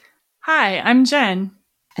Hi, I'm Jen.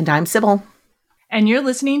 And I'm Sybil. And you're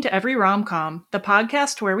listening to Every Rom-Com, the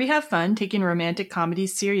podcast where we have fun taking romantic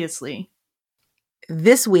comedies seriously.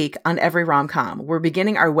 This week on Every Rom-Com, we're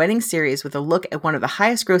beginning our wedding series with a look at one of the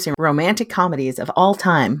highest grossing romantic comedies of all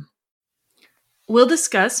time. We'll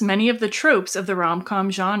discuss many of the tropes of the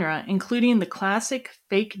rom-com genre, including the classic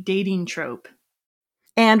fake dating trope.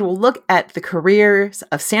 And we'll look at the careers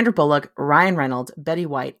of Sandra Bullock, Ryan Reynolds, Betty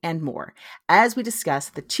White, and more as we discuss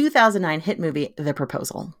the 2009 hit movie, The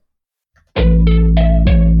Proposal.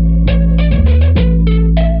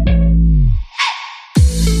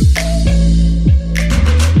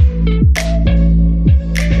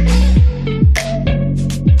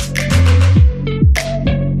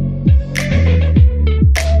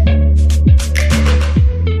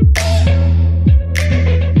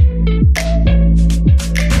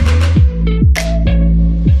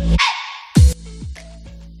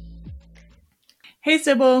 Hey,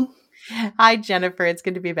 Sybil. Hi, Jennifer. It's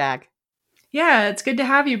good to be back. Yeah, it's good to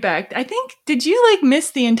have you back. I think, did you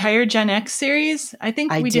miss the entire Gen X series? I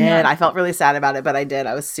think we did. I felt really sad about it, but I did.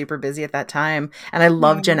 I was super busy at that time, and I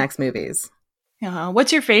love Gen X movies. Yeah.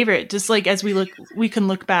 What's your favorite? Just as we can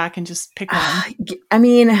look back and just pick one. I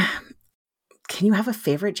mean, can you have a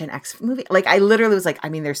favorite Gen X movie? I literally was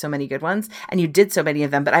there's so many good ones, and you did so many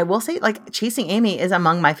of them, but I will say, Chasing Amy is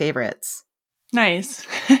among my favorites. Nice.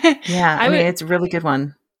 Yeah, I mean, it's a really good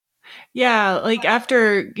one. Yeah,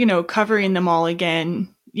 after, covering them all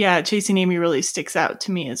again, yeah, Chasing Amy really sticks out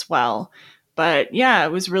to me as well. But yeah,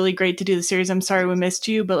 it was really great to do the series. I'm sorry we missed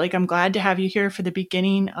you, but I'm glad to have you here for the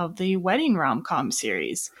beginning of the wedding rom-com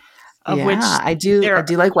series. Which I do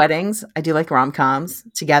like weddings. I do like rom-coms.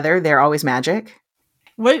 Together, they're always magic.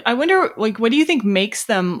 I wonder, what do you think makes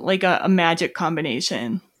them a magic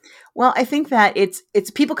combination? Well, I think that it's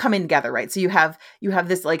people coming together, right? So you have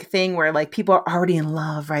this thing where people are already in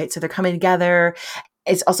love, right? So they're coming together.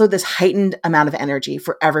 It's also this heightened amount of energy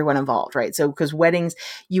for everyone involved, right? So because weddings,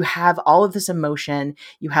 you have all of this emotion,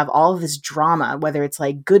 you have all of this drama, whether it's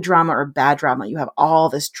good drama or bad drama, you have all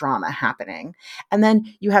this drama happening. And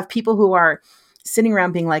then you have people who are sitting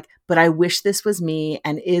around being but I wish this was me,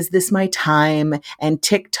 and is this my time? And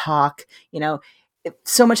TikTok,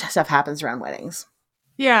 so much stuff happens around weddings.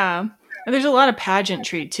 Yeah. And there's a lot of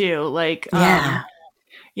pageantry too. One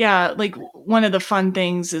of the fun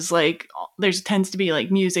things is there tends to be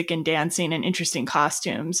music and dancing and interesting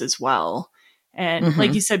costumes as well. And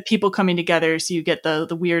like you said, people coming together. So you get the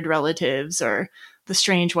weird relatives or the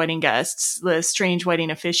strange wedding guests, the strange wedding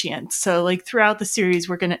officiants. So throughout the series,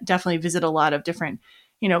 we're going to definitely visit a lot of different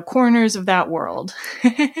corners of that world.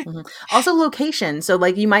 Also location. So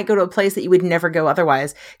you might go to a place that you would never go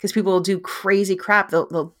otherwise, because people will do crazy crap.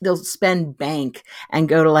 They'll spend bank and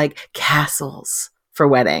go to castles for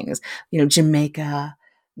weddings, Jamaica,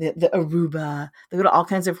 the Aruba. They go to all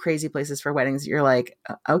kinds of crazy places for weddings. You're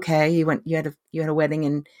okay, you had a wedding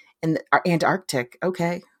in the Antarctic.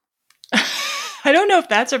 Okay. I don't know if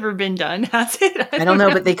that's ever been done, has it? I don't know,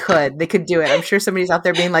 but they could do it. I'm sure somebody's out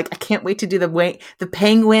there being I can't wait to do the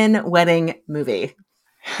penguin wedding movie.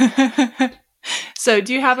 So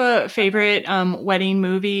do you have a favorite wedding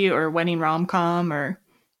movie or wedding rom-com? Or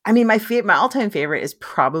I mean, my all-time favorite is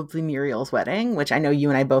probably Muriel's Wedding, which I know you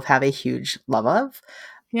and I both have a huge love of.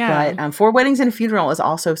 Yeah. But Four Weddings and a Funeral is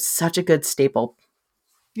also such a good staple.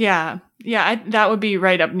 Yeah. That would be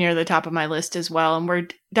right up near the top of my list as well. And we're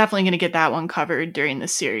definitely going to get that one covered during the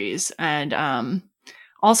series. And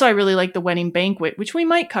also, I really like The Wedding Banquet, which we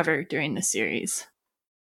might cover during the series.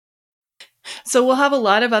 So we'll have a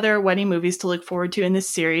lot of other wedding movies to look forward to in this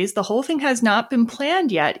series. The whole thing has not been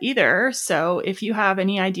planned yet either. So if you have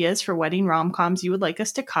any ideas for wedding rom-coms you would like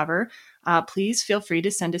us to cover, please feel free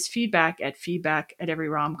to send us feedback at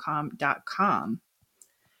feedback@everyromcom.com.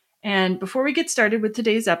 And before we get started with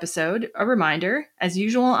today's episode, a reminder, as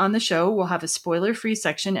usual on the show, we'll have a spoiler-free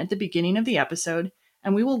section at the beginning of the episode,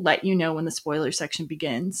 and we will let you know when the spoiler section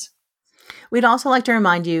begins. We'd also like to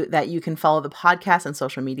remind you that you can follow the podcast on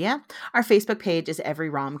social media. Our Facebook page is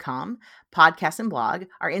Every Rom-Com, podcast and blog.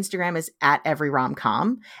 Our Instagram is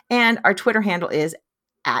 @EveryRomCom, and our Twitter handle is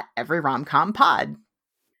 @EveryRomComPod.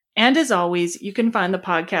 And as always, you can find the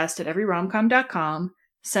podcast at everyromcom.com.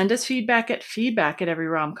 Send us feedback at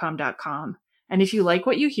feedback@everyromcom.com. And if you like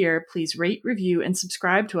what you hear, please rate, review, and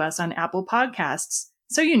subscribe to us on Apple Podcasts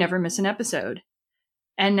so you never miss an episode.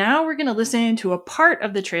 And now we're going to listen to a part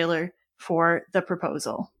of the trailer for The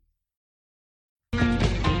Proposal.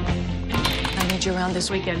 I need you around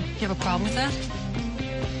this weekend. You have a problem with that?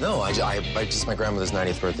 No, it's my grandmother's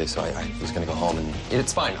 90th birthday, so I was going to go home, and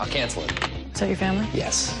it's fine. I'll cancel it. Is that your family?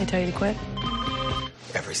 Yes. They tell you to quit?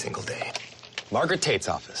 Every single day. Margaret Tate's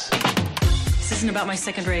office. This isn't about my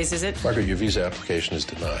second raise, is it? Margaret, your visa application is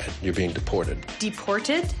denied. You're being deported.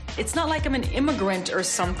 Deported? It's not like I'm an immigrant or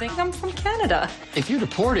something. I'm from Canada. If you're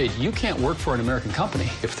deported, you can't work for an American company.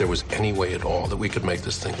 If there was any way at all that we could make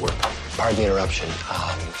this thing work. Pardon the interruption.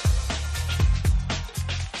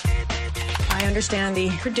 I understand the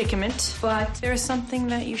predicament, but there's something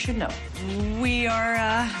that you should know.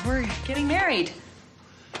 We're getting married.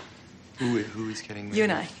 Who is getting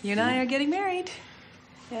married? You and I are getting married.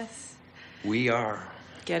 Yes. We are.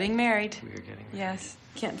 Getting married. We are getting married. Yes.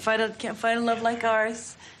 Can't fight a love like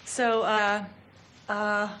ours. So,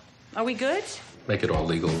 are we good? Make it all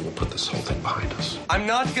legal and we'll put this whole thing behind us. I'm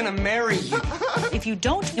not gonna marry you. If you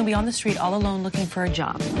don't, you'll be on the street all alone looking for a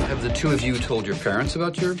job. Have the two of you told your parents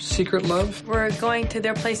about your secret love? We're going to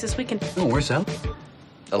their place this weekend. Oh, where's that?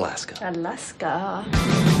 Alaska. Alaska.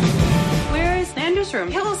 Where is Andrew's room?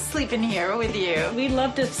 He'll sleep in here with you. We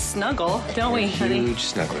love to snuggle, don't we, honey? Huge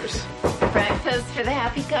snugglers. Breakfast for the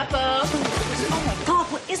happy couple. Oh my God,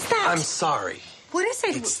 what is that? I'm sorry. What is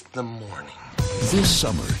it? It's the morning. This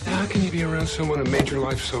summer, How can you be around someone who made your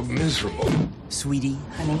life so miserable? sweetie,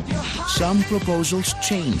 honey, some proposals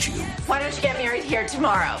change you. Why don't you get married here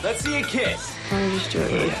tomorrow? Let's see a kiss. Just do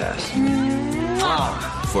it really fast.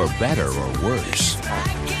 For better or worse.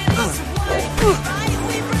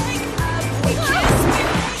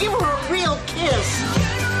 Give her a real kiss.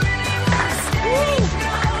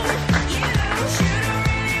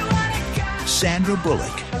 Sandra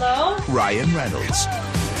Bullock. Hello? Ryan Reynolds.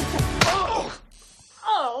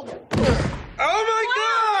 Oh my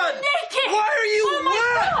God! Naked! Why are you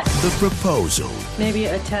wet? The Proposal. Maybe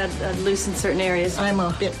a tad loose in certain areas. I'm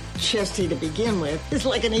a bit chesty to begin with. It's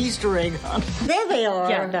like an Easter egg hunt. There they are.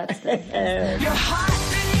 Yeah, that's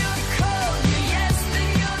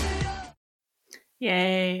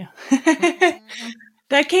Yay.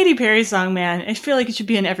 That Katy Perry song, man, I feel like it should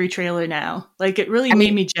be in every trailer now. Like, it really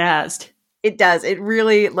made me jazzed. It does. It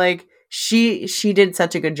really, like, she did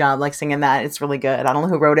such a good job, like, singing that. It's really good. I don't know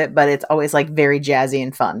who wrote it, but it's always, like, very jazzy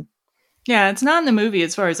and fun. Yeah, it's not in the movie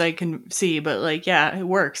as far as I can see, but, like, yeah, it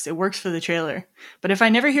works. It works for the trailer. But if I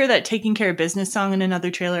never hear that Taking Care of Business song in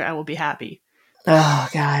another trailer, I will be happy. Oh,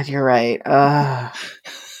 God, you're right.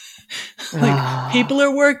 Like, people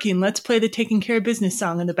are working. Let's play the Taking Care of Business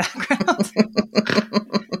song in the background.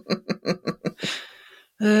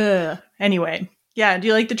 Anyway, yeah. Do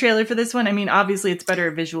you like the trailer for this one? I mean, obviously it's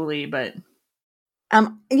better visually, but I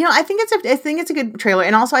think it's a good trailer,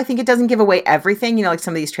 and also I think it doesn't give away everything. You know, like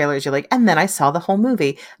some of these trailers, you're like, and then I saw the whole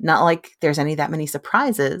movie. Not like there's that many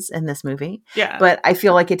surprises in this movie. yeah. But I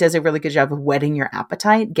feel like it does a really good job of whetting your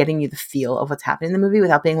appetite, getting you the feel of what's happening in the movie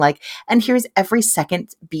without being like, and here's every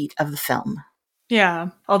second beat of the film. Yeah,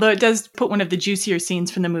 although it does put one of the juicier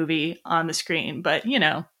scenes from the movie on the screen, but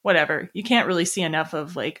whatever. You can't really see enough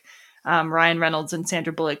of like Ryan Reynolds and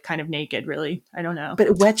Sandra Bullock kind of naked, really. I don't know. But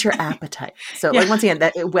it whets your appetite. So like once again,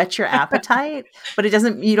 that it whets your appetite, but it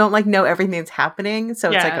doesn't, you don't like know everything that's happening.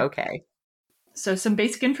 So it's like, okay. So some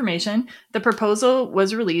basic information. The Proposal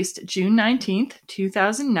was released June 19th,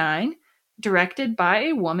 2009, directed by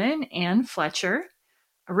a woman, Anne Fletcher,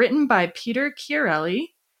 written by Peter Chiarelli,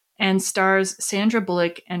 and stars Sandra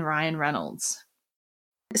Bullock and Ryan Reynolds.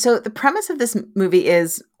 So the premise of this movie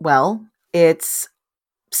is, well, it's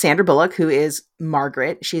Sandra Bullock, who is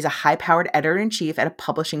Margaret. She's a high-powered editor-in-chief at a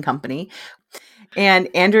publishing company. And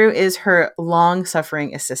Andrew is her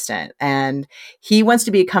long-suffering assistant. And he wants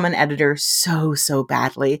to become an editor so, so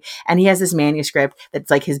badly. And he has this manuscript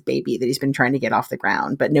that's like his baby that he's been trying to get off the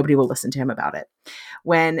ground, but nobody will listen to him about it.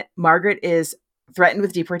 When Margaret is threatened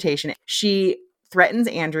with deportation, she threatens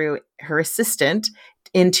Andrew, her assistant,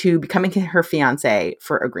 into becoming her fiance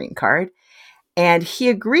for a green card. And he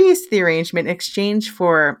agrees to the arrangement in exchange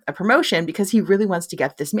for a promotion because he really wants to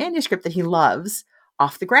get this manuscript that he loves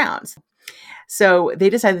off the ground. So they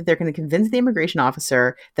decide that they're going to convince the immigration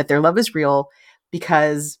officer that their love is real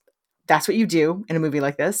because that's what you do in a movie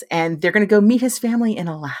like this. And they're going to go meet his family in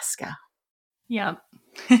Alaska. Yeah.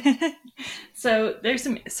 So there's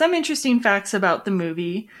some interesting facts about the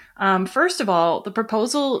movie. First of all, The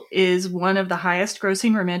Proposal is one of the highest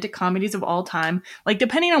grossing romantic comedies of all time. Like,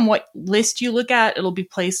 depending on what list you look at, it'll be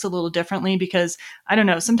placed a little differently because, I don't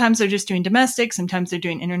know, sometimes they're just doing domestic, sometimes they're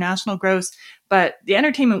doing international gross. But the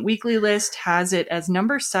Entertainment Weekly list has it as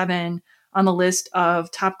number 7 on the list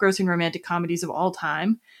of top grossing romantic comedies of all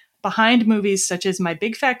time, behind movies such as My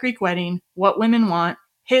Big Fat Greek Wedding, What Women Want,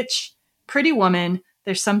 Hitch, Pretty Woman,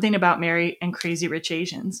 There's Something About Mary, and Crazy Rich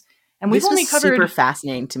Asians. And we've only covered super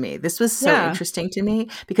fascinating to me. This was so interesting to me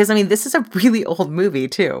because, I mean, this is a really old movie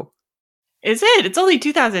too. Is it? It's only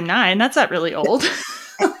 2009. That's not really old.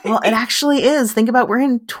 Well, it actually is. Think about, we're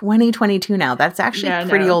in 2022 now. That's actually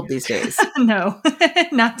pretty old these days. No,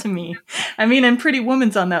 not to me. I mean, and Pretty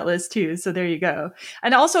Woman's on that list too. So there you go.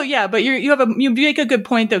 And also, yeah, but you make a good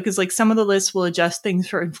point though, because like some of the lists will adjust things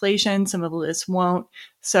for inflation, some of the lists won't.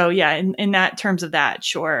 So yeah, in that terms of that,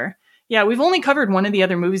 sure. Yeah, we've only covered one of the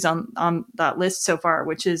other movies on that list so far,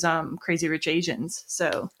 which is Crazy Rich Asians.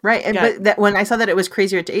 So right, and yeah. but when I saw that it was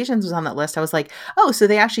Crazy Rich Asians was on that list, I was like, oh, so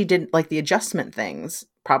they actually did like the adjustment things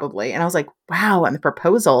probably, and I was like, wow, and The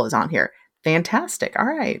Proposal is on here. Fantastic. All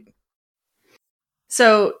right.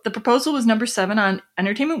 So The Proposal was number 7 on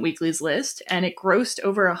Entertainment Weekly's list, and it grossed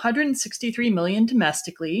over $163 million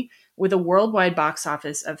domestically, with a worldwide box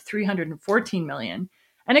office of $314 million.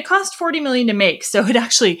 And it cost $40 million to make, so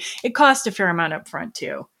it cost a fair amount up front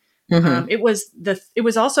too. Mm-hmm. It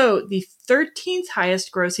was also the 13th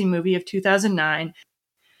highest grossing movie of 2009.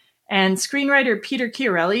 And screenwriter Peter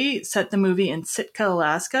Chiarelli set the movie in Sitka,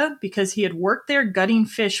 Alaska, because he had worked there gutting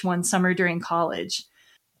fish one summer during college.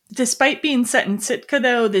 Despite being set in Sitka,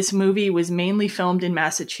 though, this movie was mainly filmed in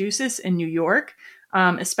Massachusetts and New York,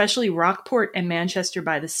 especially Rockport and Manchester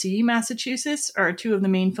by the Sea, Massachusetts, are 2 of the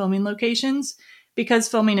main filming locations, because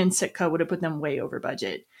filming in Sitka would have put them way over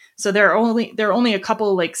budget. So there are only a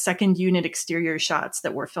couple like second unit exterior shots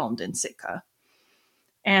that were filmed in Sitka.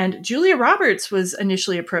 And Julia Roberts was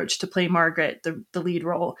initially approached to play Margaret, the lead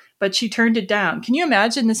role, but she turned it down. Can you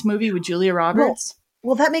imagine this movie with Julia Roberts?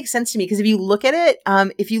 Well, that makes sense to me, because if you look at it,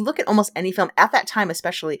 if you look at almost any film at that time,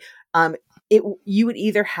 especially, you would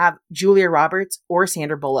either have Julia Roberts or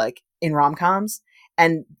Sandra Bullock in rom-coms,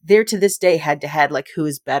 and they're to this day head to head, like who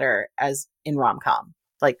is better as in rom-com,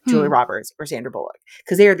 like Julia Roberts or Sandra Bullock,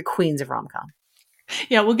 because they are the queens of rom-com.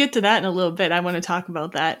 Yeah, we'll get to that in a little bit. I want to talk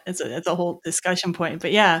about that as a whole discussion point.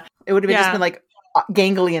 But yeah, it would have just been like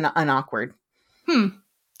gangly and awkward.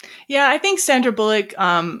 Yeah, I think Sandra Bullock.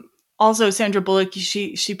 Also, Sandra Bullock,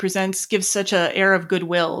 she gives such a air of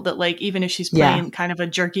goodwill that like even if she's playing kind of a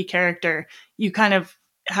jerky character, you kind of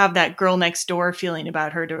have that girl next door feeling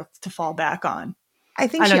about her to fall back on. I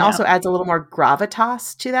think she also adds a little more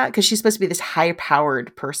gravitas to that, because she's supposed to be this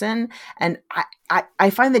high-powered person. And I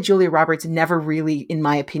find that Julia Roberts never really, in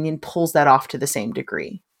my opinion, pulls that off to the same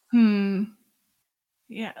degree.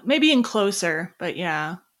 Yeah, maybe in Closer, but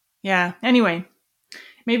yeah. Anyway,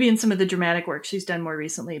 maybe in some of the dramatic work she's done more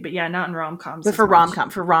recently, but yeah, not in rom-coms. But for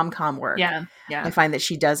rom-com work. Yeah. I find that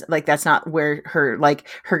she does, like, that's not where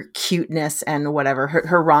her cuteness and whatever,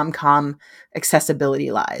 her rom-com accessibility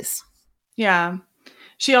lies. Yeah.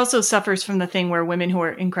 She also suffers from the thing where women who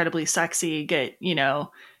are incredibly sexy get,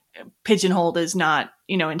 pigeonholed as not,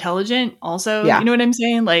 intelligent also. You know what I'm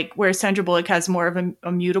saying? Like where Sandra Bullock has more of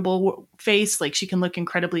a mutable face, like she can look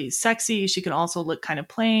incredibly sexy. She can also look kind of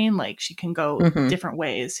plain, like she can go different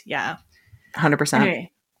ways. Yeah. 100%.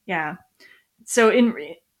 Anyway, yeah. So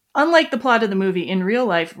unlike the plot of the movie, in real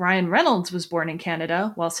life, Ryan Reynolds was born in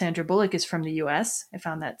Canada while Sandra Bullock is from the US. I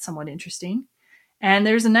found that somewhat interesting. And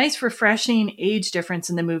there's a nice refreshing age difference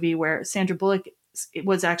in the movie where Sandra Bullock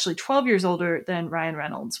was actually 12 years older than Ryan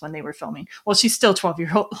Reynolds when they were filming. Well, she's still 12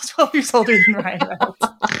 years older than Ryan Reynolds.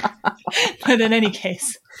 But in any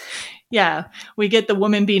case, yeah, we get the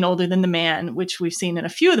woman being older than the man, which we've seen in a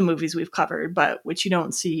few of the movies we've covered, but which you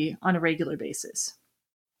don't see on a regular basis.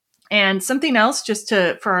 And something else, just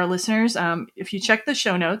for our listeners, if you check the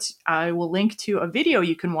show notes, I will link to a video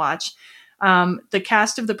you can watch. The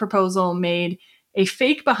cast of The Proposal made a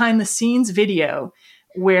fake behind the scenes video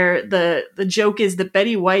where the joke is that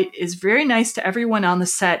Betty White is very nice to everyone on the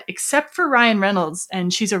set except for Ryan Reynolds,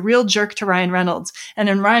 and she's a real jerk to Ryan Reynolds. And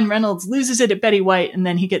then Ryan Reynolds loses it at Betty White, and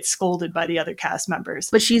then he gets scolded by the other cast members.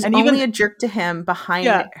 But she's only a jerk to him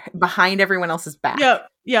behind everyone else's back.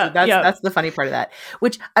 Yeah, so that's the funny part of that.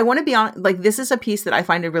 Which I want to be on, like, this is a piece that I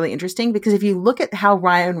find really interesting, because if you look at how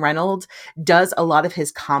Ryan Reynolds does a lot of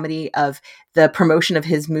his comedy of the promotion of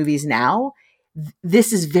his movies now,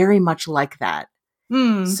 this is very much like that.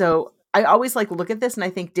 So I always look at this and I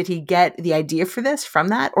think, did he get the idea for this from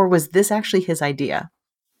that, or was this actually his idea?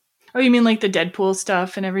 Oh, you mean like the Deadpool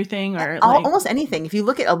stuff and everything, or almost anything? If you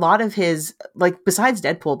look at a lot of his, besides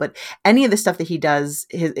Deadpool, but any of the stuff that he does,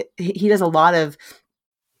 he does a lot of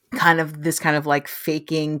kind of this kind of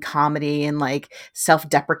faking comedy and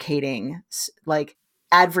self-deprecating,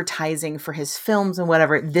 advertising for his films and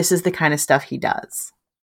whatever. This is the kind of stuff he does.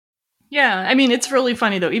 Yeah, I mean, it's really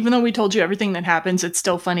funny, though. Even though we told you everything that happens, it's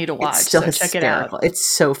still funny to watch. It's still hysterical. Check it out. It's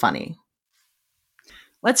so funny.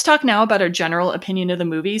 Let's talk now about our general opinion of the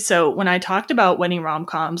movie. So when I talked about wedding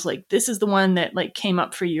rom-coms, this is the one that came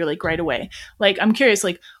up for you right away. I'm curious,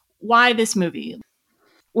 why this movie?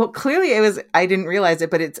 Well, clearly I didn't realize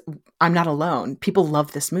it, but I'm not alone. People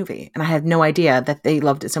love this movie. And I had no idea that they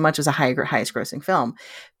loved it so much. It was a highest grossing film.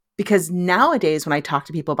 Because nowadays, when I talk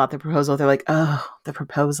to people about The Proposal, they're like, oh, The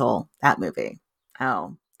Proposal, that movie.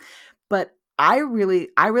 Oh. But I really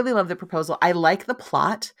love The Proposal. I like the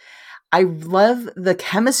plot. I love the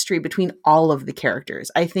chemistry between all of the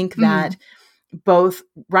characters. I think that both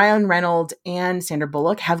Ryan Reynolds and Sandra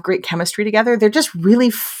Bullock have great chemistry together. They're just really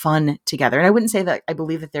fun together. And I wouldn't say that I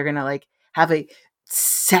believe that they're going to like have a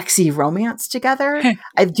sexy romance together.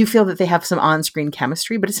 I do feel that they have some on-screen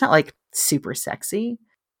chemistry, but it's not like super sexy.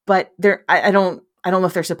 But I don't know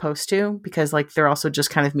if they're supposed to, because like they're also just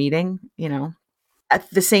kind of meeting, you know. At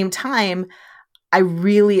the same time, I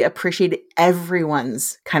really appreciate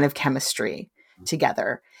everyone's kind of chemistry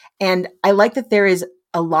together. And I like that there is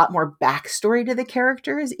a lot more backstory to the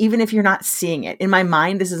characters, even if you're not seeing it. In my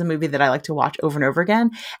mind, this is a movie that I like to watch over and over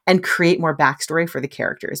again and create more backstory for the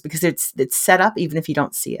characters because it's set up even if you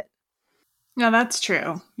don't see it. No, that's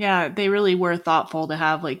true. Yeah, they really were thoughtful to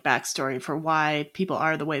have like backstory for why people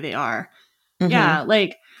are the way they are. Mm-hmm. Yeah,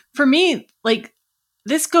 like for me, like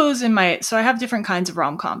this goes in my, so I have different kinds of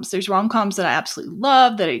rom-coms. There's rom-coms that I absolutely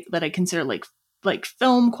love that I consider like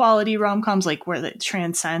film quality rom-coms, like where it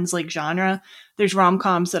transcends like genre. There's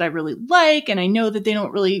rom-coms that I really like, and I know that they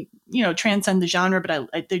don't really, you know, transcend the genre, but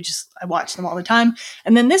I watch them all the time.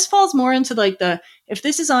 And then this falls more into like if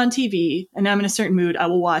this is on TV and I'm in a certain mood, I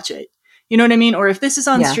will watch it. You know what I mean? Or if this is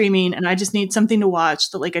on streaming and I just need something to watch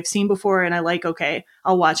that like I've seen before and I like, okay,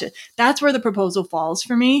 I'll watch it. That's where The Proposal falls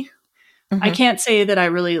for me. Mm-hmm. I can't say that I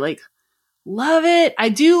really like love it. I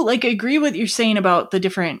do like agree with what you're saying about the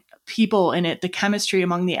different people in it. The chemistry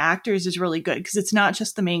among the actors is really good because it's not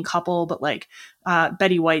just the main couple, but like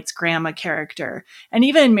Betty White's grandma character and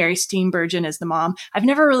even Mary Steenburgen as the mom. I've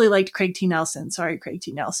never really liked Craig T. Nelson. Sorry, Craig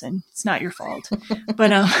T. Nelson. It's not your fault.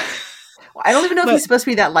 But I don't even know if he's supposed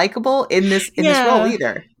to be that likable in this role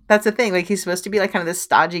either. That's the thing. Like he's supposed to be like kind of this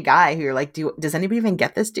stodgy guy who you're like, does anybody even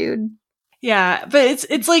get this dude? Yeah, but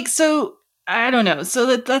it's like, so I don't know.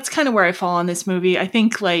 So that's kind of where I fall on this movie. I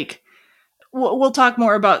think like we'll talk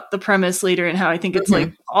more about the premise later and how I think it's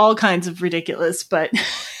like all kinds of ridiculous, but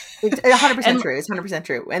it's 100% true. It's 100%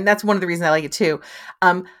 true. And that's one of the reasons I like it too.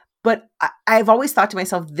 But I've always thought to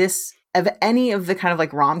myself, of any of the kind of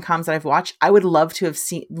like rom-coms that I've watched, I would love to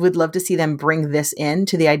see them bring this in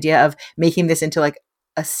to the idea of making this into like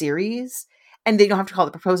a series. And they don't have to call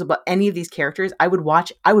it The Proposal, but any of these characters, I would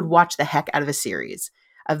watch the heck out of a series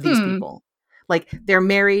of these people. Like they're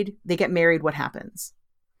married, they get married, what happens?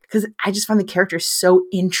 Because I just find the characters so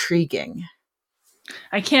intriguing.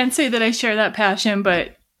 I can't say that I share that passion,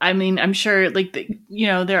 but I mean, I'm sure like,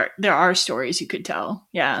 there are stories you could tell.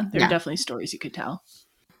 Yeah, there are definitely stories you could tell.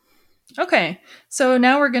 Okay, so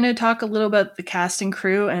now we're going to talk a little about the cast and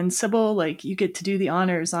crew, and Sybil, like you get to do the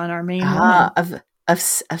honors on our main woman. Of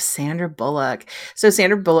Sandra Bullock. So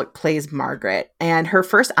Sandra Bullock plays Margaret, and her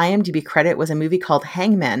first IMDb credit was a movie called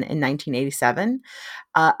Hangmen in 1987.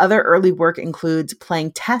 Other early work includes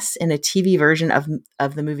playing Tess in a TV version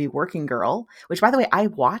of the movie Working Girl, which, by the way, I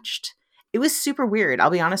watched. It was super weird. I'll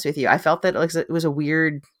be honest with you. I felt that it was a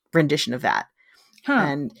weird rendition of that.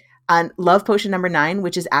 And on Love Potion No. 9,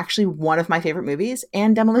 which is actually one of my favorite movies,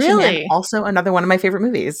 and Demolition Man, also another one of my favorite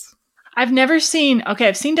movies. I've seen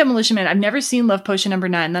Demolition Man. I've never seen Love Potion No.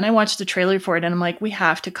 9. Then I watched the trailer for it and I'm like, we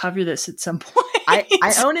have to cover this at some point.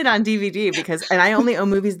 I own it on DVD and I only own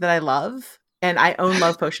movies that I love. And I own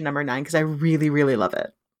Love Potion No. 9 because I really, really love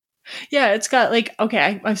it. Yeah, it's got like,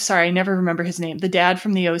 okay, I'm sorry, I never remember his name. The dad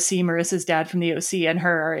from the OC, Marissa's dad from the OC, and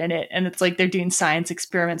her are in it. And it's like they're doing science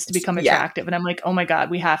experiments to become attractive. And I'm like, oh my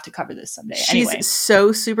God, we have to cover this someday. She's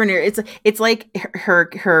so super near. It's like her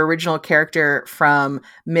original character from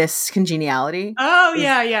Miss Congeniality. Oh,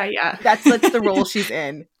 yeah. That's the role she's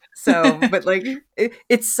in. So, but like,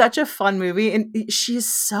 it's such a fun movie. And she's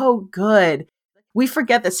so good. We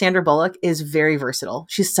forget that Sandra Bullock is very versatile.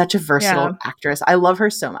 She's such a versatile actress. I love her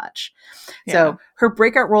so much. Yeah. So her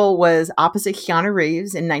breakout role was opposite Keanu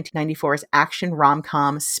Reeves in 1994's action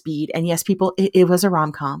rom-com Speed. And yes, people, it was a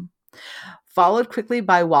rom-com. Followed quickly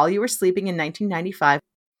by While You Were Sleeping in 1995.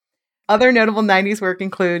 Other notable 90s work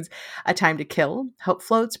includes A Time to Kill, Hope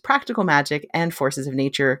Floats, Practical Magic, and Forces of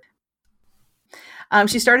Nature.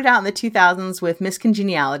 She started out in the 2000s with Miss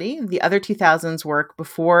Congeniality. The other 2000s work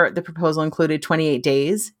before The Proposal included 28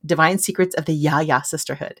 Days, Divine Secrets of the Ya-Ya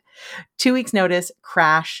Sisterhood, 2 Weeks Notice,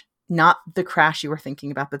 Crash, not the Crash you were thinking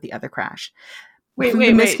about, but the other Crash. Wait.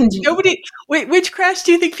 Which Crash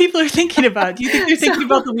do you think people are thinking about? Do you think they're thinking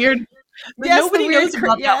about the weird? Yes, nobody knows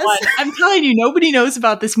about that one. I'm telling you, nobody knows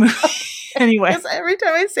about this movie. Anyway. Yes, every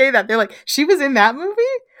time I say that, they're like, she was in that movie?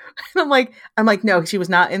 I'm like, no, she was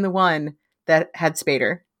not in the one that had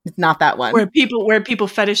Spader. It's not that one. Where people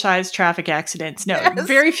fetishize traffic accidents. No, yes.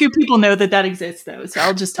 Very few people know that exists, though. So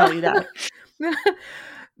I'll just tell you that.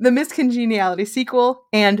 The Miss Congeniality sequel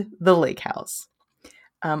and The Lake House.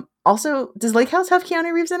 Also, does Lake House have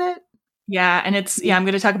Keanu Reeves in it? Yeah, and I'm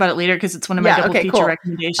going to talk about it later because it's one of my double feature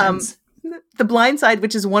recommendations. The Blind Side,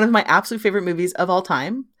 which is one of my absolute favorite movies of all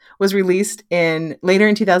time, was released later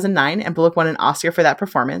in 2009, and Bullock won an Oscar for that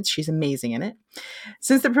performance. She's amazing in it.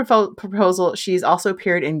 Since the proposal, she's also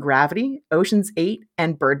appeared in Gravity, Ocean's 8,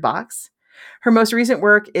 and Bird Box. Her most recent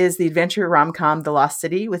work is the adventure rom-com The Lost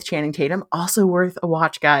City with Channing Tatum, also worth a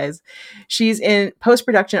watch, guys. She's in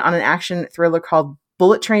post-production on an action thriller called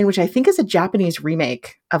Bullet Train, which I think is a Japanese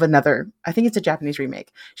remake of another. I think it's a Japanese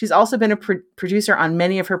remake. She's also been a producer on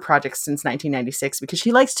many of her projects since 1996 because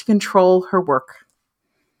she likes to control her work.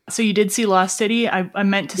 So you did see Lost City? I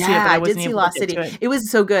meant to see it, but I wasn't able to Lost get City. to it. It was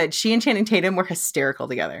so good. She and Channing Tatum were hysterical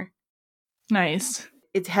together. Nice.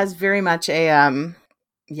 It has very much a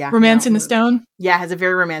Romancing the Stone? Yeah, it has a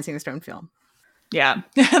very Romancing the Stone film. Yeah.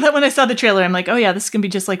 That when I saw the trailer, I'm like, oh yeah, this is going to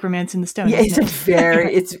be just like Romancing the Stone. Yeah,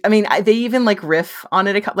 they even like riff on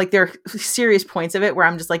it. Like there are serious points of it where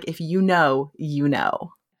I'm just like, if you know, you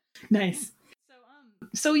know. Nice.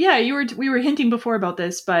 So yeah, we were hinting before about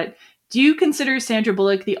this, but do you consider Sandra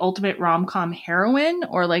Bullock the ultimate rom-com heroine,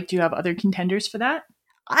 or like, do you have other contenders for that?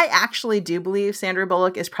 I actually do believe Sandra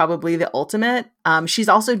Bullock is probably the ultimate. She's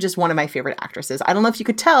also just one of my favorite actresses. I don't know if you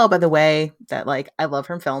could tell by the way that like I love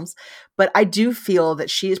her films, but I do feel that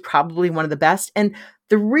she is probably one of the best. And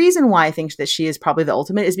the reason why I think that she is probably the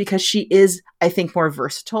ultimate is because she is, I think, more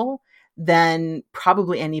versatile than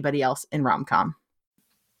probably anybody else in rom-com.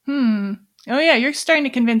 Oh yeah, you're starting to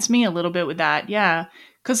convince me a little bit with that. Yeah.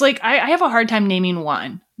 Because, like, I have a hard time naming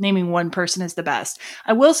one person as the best.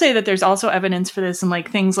 I will say that there's also evidence for this in,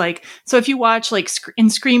 like, things like, so if you watch, like, in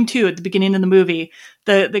Scream 2 at the beginning of the movie,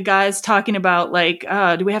 the guy's talking about, like,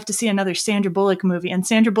 do we have to see another Sandra Bullock movie? And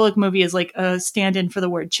Sandra Bullock movie is, like, a stand-in for the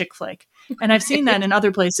word chick flick. And I've seen that in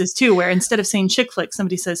other places, too, where instead of saying chick flick,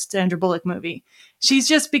 somebody says Sandra Bullock movie. She's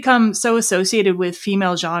just become so associated with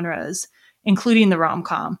female genres, including the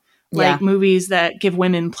rom-com. Like movies that give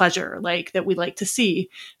women pleasure, like that we like to see.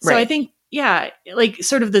 So I think, like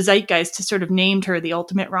sort of the zeitgeist has sort of named her the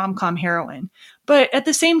ultimate rom-com heroine. But at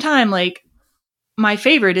the same time, like my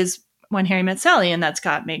favorite is When Harry Met Sally, and that's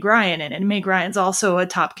got Meg Ryan in it. And Meg Ryan's also a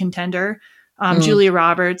top contender. Julia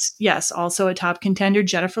Roberts, yes, also a top contender.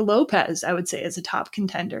 Jennifer Lopez, I would say, is a top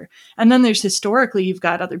contender. And then there's historically, you've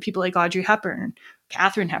got other people like Audrey Hepburn,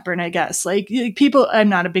 Katharine Hepburn, I guess. Like people, I'm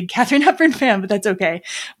not a big Katharine Hepburn fan, but that's okay.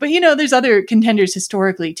 But, there's other contenders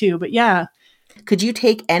historically too. But yeah. Could you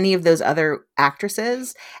take any of those other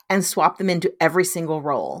actresses and swap them into every single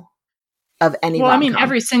role of any rom-com? I mean,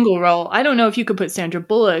 every single role. I don't know if you could put Sandra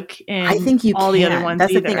Bullock in all the other ones.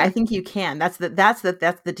 That's either. The thing. I think you can. That's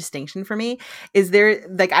the distinction for me. Is there,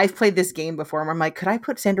 like, I've played this game before where I'm like, could I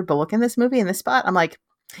put Sandra Bullock in this movie, in this spot? I'm like,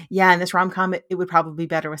 yeah, in this rom-com, it would probably be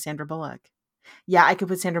better with Sandra Bullock. Yeah, I could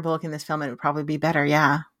put Sandra Bullock in this film and it would probably be better.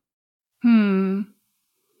 Yeah.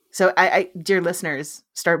 So I dear listeners,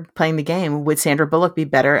 start playing the game. Would Sandra Bullock be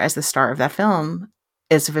better as the star of that film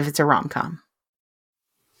as if it's a rom-com?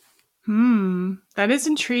 That is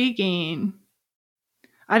intriguing.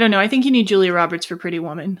 I don't know. I think you need Julia Roberts for Pretty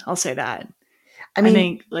Woman. I'll say that. I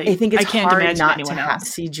think it's can't hard not to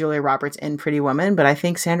see Julia Roberts in Pretty Woman, but I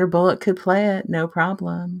think Sandra Bullock could play it, no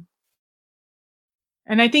problem.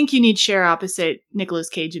 And I think you need Cher opposite Nicolas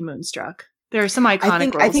Cage in Moonstruck. There are some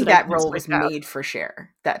iconic roles. I think that role was made for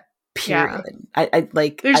Cher. That period.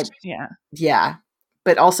 Yeah.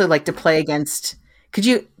 But also like to play against.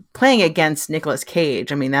 Playing against Nicolas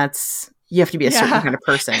Cage? I mean, you have to be a certain kind of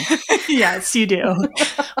person. Yes, you do.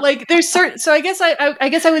 Like there's certain. So I guess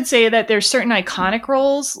I would say that there's certain iconic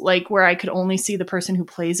roles like where I could only see the person who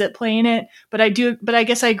plays it playing it. But I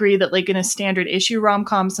guess I agree that like in a standard issue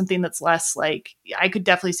rom-com, something that's less like I could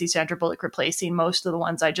definitely see Sandra Bullock replacing most of the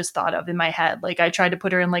ones I just thought of in my head. Like I tried to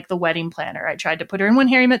put her in like The Wedding Planner. I tried to put her in When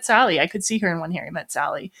Harry Met Sally. I could see her in When Harry Met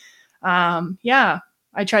Sally.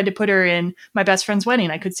 I tried to put her in My Best Friend's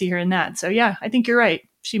Wedding. I could see her in that. So yeah, I think you're right.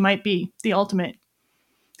 She might be the ultimate.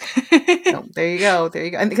 There you go.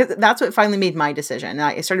 And because that's what finally made my decision. And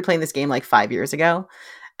I started playing this game like 5 years ago.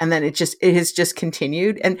 And then it has just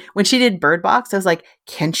continued. And when she did Bird Box, I was like,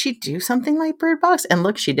 can she do something like Bird Box? And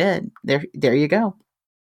look, she did. There you go.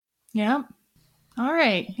 Yeah. All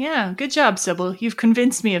right. Yeah. Good job, Sybil. You've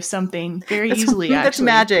convinced me of something very easily, That's actually.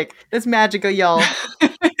 magic. That's magical, y'all.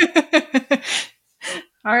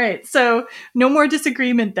 All right, so no more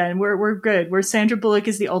disagreement then. We're good. Where Sandra Bullock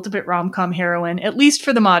is the ultimate rom-com heroine, at least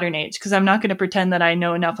for the modern age, because I'm not going to pretend that I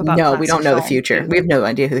know enough about. No, we don't know the film. future. We have no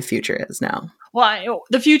idea who the future is now. Well,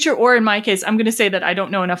 the future, or in my case, I'm going to say that I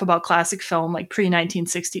don't know enough about classic film, like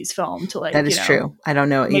pre-1960s film, to like. That is true. I don't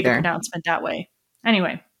know make either. A pronouncement that way.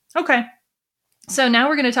 Anyway, okay. So now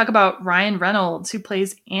we're going to talk about Ryan Reynolds, who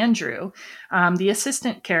plays Andrew, the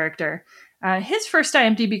assistant character. His first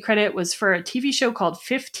IMDb credit was for a TV show called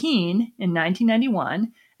 15 in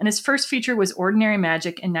 1991, and his first feature was Ordinary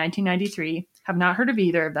Magic in 1993. Have not heard of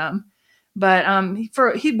either of them. But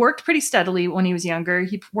he worked pretty steadily when he was younger.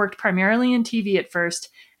 He worked primarily in TV at first,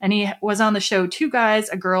 and he was on the show Two Guys,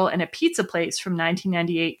 a Girl, and a Pizza Place from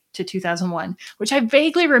 1998 to 2001, which I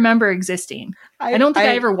vaguely remember existing. I don't think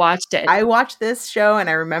I ever watched it. I watched this show, and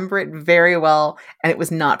I remember it very well, and it was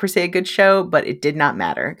not per se a good show, but it did not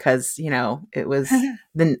matter because, you know, it was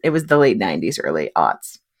the late 90s, early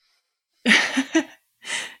aughts.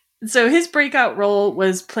 So his breakout role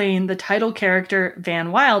was playing the title character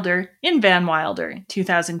Van Wilder in Van Wilder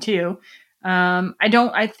 2002.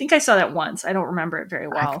 I think I saw that once. I don't remember it very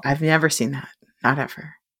well. I've never seen that. Not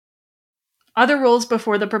ever. Other roles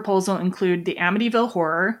before The Proposal include The Amityville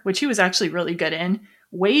Horror, which he was actually really good in,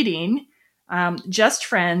 Waiting, Just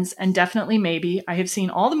Friends, and Definitely Maybe. I have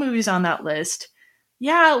seen all the movies on that list.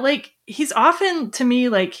 Yeah, like he's often, to me,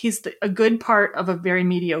 like he's a good part of a very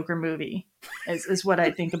mediocre movie. Is what I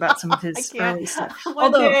think about some of his early stuff.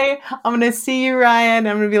 One day I'm going to see you, Ryan.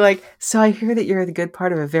 I'm going to be like, so I hear that you're the good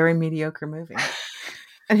part of a very mediocre movie.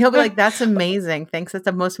 And he'll be like, that's amazing. Thanks. That's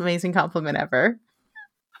the most amazing compliment ever.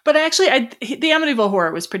 But actually, the Amityville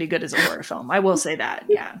Horror was pretty good as a horror film. I will say that.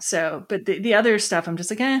 Yeah. So, but the other stuff, I'm just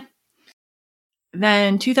like, eh.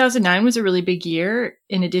 Then 2009 was a really big year.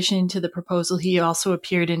 In addition to The Proposal, he also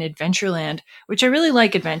appeared in Adventureland, which I really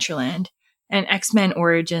like Adventureland, and X-Men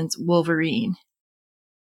Origins Wolverine.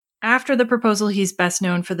 After The Proposal, he's best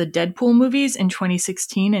known for the Deadpool movies in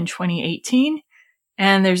 2016 and 2018,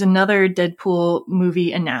 and there's another Deadpool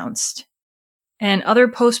movie announced. And other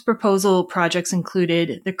post-proposal projects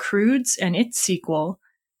included The Croods and its sequel,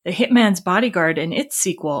 The Hitman's Bodyguard and its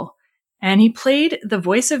sequel, and he played the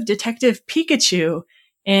voice of Detective Pikachu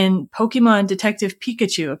in Pokemon Detective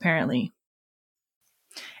Pikachu, apparently.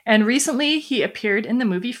 And recently, he appeared in the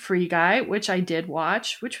movie Free Guy, which I did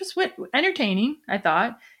watch, which was entertaining, I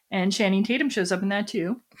thought. And Channing Tatum shows up in that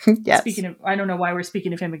too. Yes. Speaking of, I don't know why we're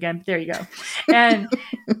speaking of him again, but there you go. And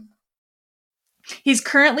he's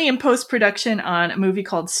currently in post-production on a movie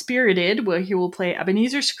called Spirited, where he will play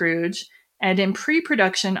Ebenezer Scrooge, and in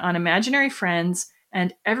pre-production on Imaginary Friends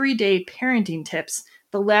and Everyday Parenting Tips.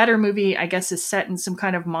 The latter movie, I guess, is set in some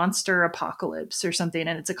kind of monster apocalypse or something,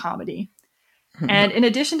 and it's a comedy. And in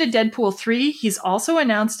addition to Deadpool 3, he's also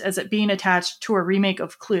announced as it being attached to a remake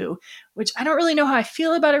of Clue, which I don't really know how I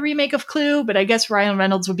feel about a remake of Clue, but I guess Ryan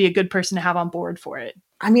Reynolds would be a good person to have on board for it.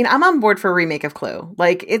 I mean, I'm on board for a remake of Clue.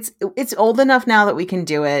 Like, it's old enough now that we can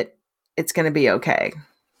do it. It's going to be okay.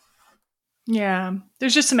 Yeah.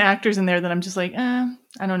 There's just some actors in there that I'm just like,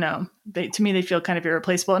 I don't know. To me, they feel kind of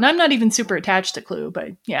irreplaceable. And I'm not even super attached to Clue, but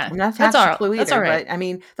yeah. I'm not attached to Clue either. That's all right. But I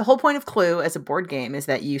mean, the whole point of Clue as a board game is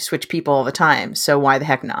that you switch people all the time. So why the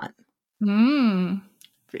heck not?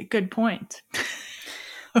 Good point.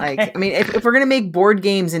 Okay. Like, I mean, if we're going to make board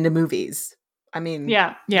games into movies, I mean,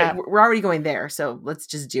 yeah. We're already going there. So let's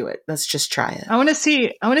just do it. Let's just try it. I want to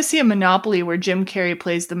see a Monopoly where Jim Carrey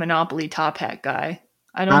plays the Monopoly top hat guy.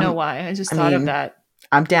 I don't know why. I just thought of that.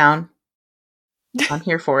 I'm down. I'm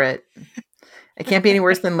here for it. It can't be any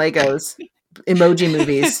worse than Legos emoji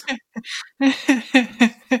movies.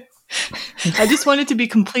 I just want it to be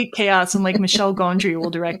complete chaos and like Michelle Gondry will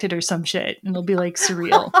direct it or some shit. And it'll be like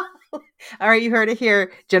surreal. All right, you heard it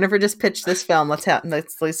here. Jennifer just pitched this film. Let's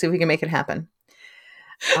see if we can make it happen.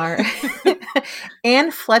 All right.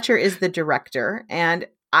 Anne Fletcher is the director, and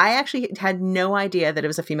I actually had no idea that it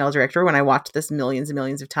was a female director when I watched this millions and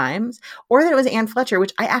millions of times, or that it was Anne Fletcher,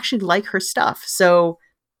 which I actually like her stuff. So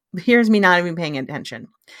here's me not even paying attention.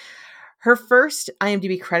 Her first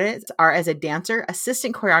IMDb credits are as a dancer,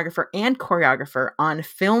 assistant choreographer, and choreographer on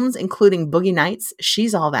films including Boogie Nights,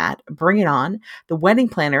 She's All That, Bring It On, The Wedding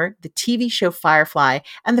Planner, the TV show Firefly,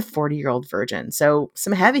 and The 40-Year-Old Virgin. So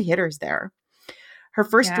some heavy hitters there. Her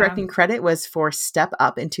first directing credit was for Step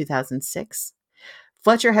Up in 2006.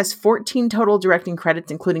 Fletcher has 14 total directing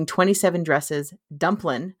credits, including 27 Dresses,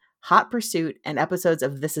 Dumplin', Hot Pursuit, and episodes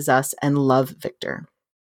of This Is Us and Love, Victor.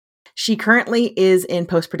 She currently is in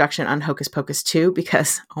post-production on Hocus Pocus 2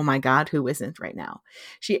 because, oh my God, who isn't right now?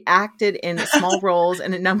 She acted in small roles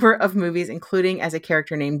in a number of movies, including as a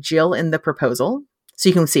character named Jill in The Proposal. So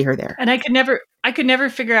you can see her there. And I could never I could never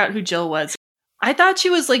figure out who Jill was. I thought she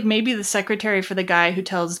was like maybe the secretary for the guy who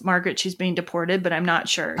tells Margaret she's being deported, but I'm not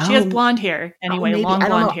sure. She has blonde hair. Anyway, long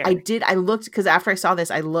blonde hair. I looked, because after I saw this,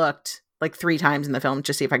 I looked like 3 times in the film just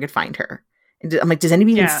to see if I could find her. And I'm like, does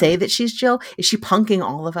anybody even say that she's Jill? Is she punking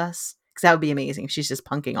all of us? Because that would be amazing if she's just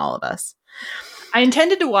punking all of us. I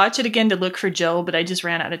intended to watch it again to look for Jill, but I just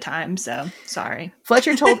ran out of time, so sorry.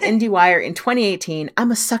 Fletcher told IndieWire in 2018,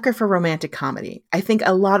 I'm a sucker for romantic comedy. I think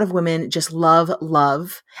a lot of women just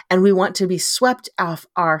love, and we want to be swept off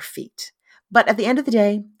our feet. But at the end of the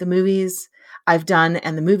day, the movies I've done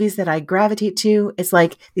and the movies that I gravitate to, it's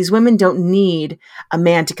like these women don't need a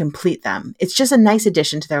man to complete them. It's just a nice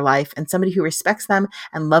addition to their life and somebody who respects them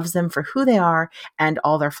and loves them for who they are and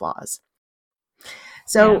all their flaws.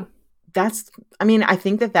 So I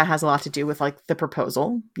think that has a lot to do with like the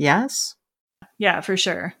proposal. Yes. Yeah, for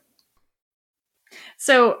sure.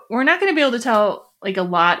 So we're not going to be able to tell like a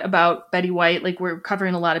lot about Betty White. Like we're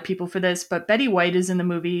covering a lot of people for this, but Betty White is in the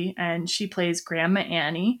movie and she plays Grandma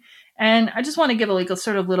Annie. And I just want to give a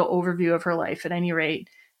sort of little overview of her life at any rate.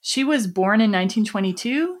 She was born in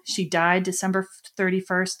 1922. She died December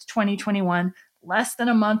 31st, 2021. Less than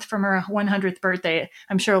a month from her 100th birthday.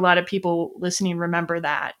 I'm sure a lot of people listening remember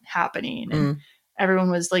that happening. And everyone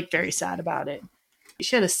was like very sad about it.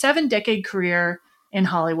 She had a 7-decade career in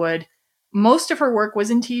Hollywood. Most of her work was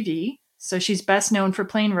in TV. So she's best known for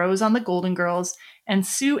playing Rose on The Golden Girls and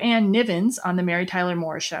Sue Ann Nivens on The Mary Tyler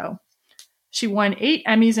Moore Show. She won 8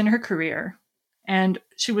 Emmys in her career. And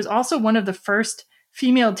she was also one of the first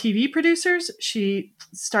female TV producers. She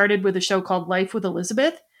started with a show called Life with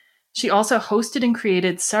Elizabeth. She also hosted and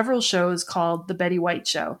created several shows called The Betty White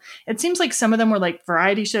Show. It seems like some of them were like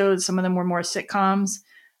variety shows. Some of them were more sitcoms.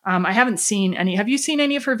 I haven't seen any. Have you seen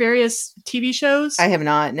any of her various TV shows? I have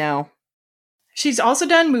not, no. She's also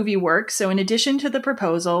done movie work. So in addition to The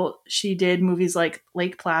Proposal, she did movies like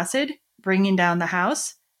Lake Placid, Bringing Down the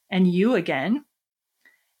House, and You Again.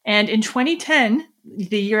 And in 2010,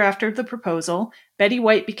 the year after The Proposal, Betty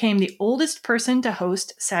White became the oldest person to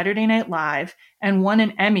host Saturday Night Live and won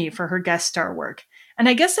an Emmy for her guest star work. And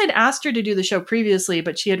I guess I'd asked her to do the show previously,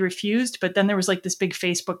 but she had refused. But then there was like this big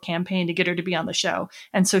Facebook campaign to get her to be on the show.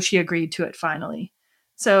 And so she agreed to it finally.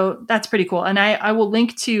 So that's pretty cool. And I will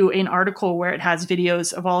link to an article where it has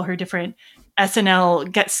videos of all her different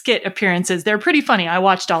SNL skit appearances. They're pretty funny. I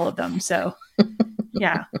watched all of them. So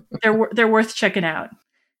yeah, they're worth checking out.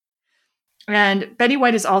 And Betty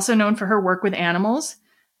White is also known for her work with animals.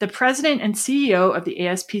 The president and CEO of the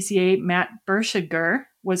ASPCA, Matt Bertschiger,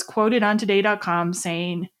 was quoted on Today.com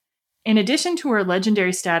saying, in addition to her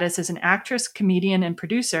legendary status as an actress, comedian, and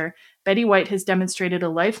producer, Betty White has demonstrated a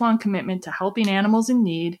lifelong commitment to helping animals in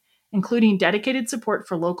need, including dedicated support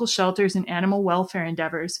for local shelters and animal welfare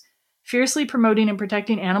endeavors, fiercely promoting and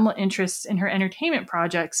protecting animal interests in her entertainment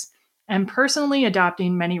projects, and personally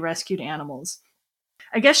adopting many rescued animals.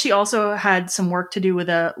 I guess she also had some work to do with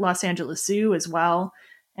the Los Angeles Zoo as well.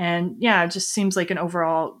 And yeah, it just seems like an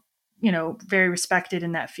overall, very respected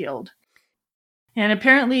in that field. And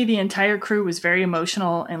apparently the entire crew was very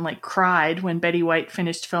emotional and cried when Betty White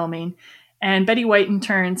finished filming. And Betty White in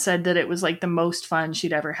turn said that it was the most fun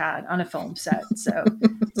she'd ever had on a film set. So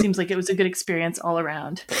it seems like it was a good experience all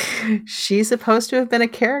around. She's supposed to have been a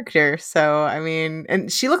character. So,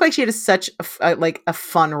 and she looked like she had such a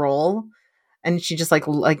fun role. And she just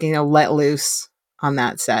let loose on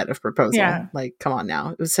that set of Proposal. Yeah. Come on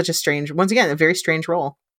now. It was such a very strange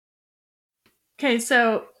role. Okay,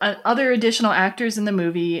 so other additional actors in the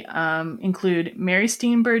movie include Mary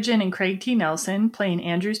Steenburgen and Craig T. Nelson playing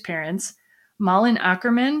Andrew's parents, Malin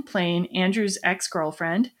Ackerman playing Andrew's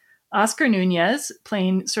ex-girlfriend, Oscar Nunez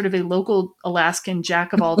playing sort of a local Alaskan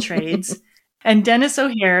jack of all trades, and Dennis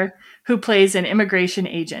O'Hare, who plays an immigration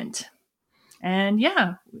agent. And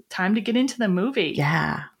yeah, time to get into the movie.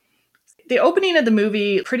 Yeah. The opening of the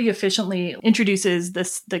movie pretty efficiently introduces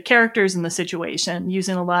the characters and the situation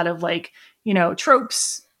using a lot of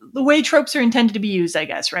tropes, the way tropes are intended to be used, I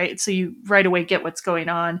guess, right? So you right away get what's going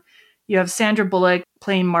on. You have Sandra Bullock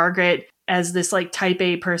playing Margaret as this type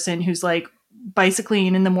A person who's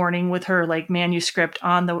bicycling in the morning with her manuscript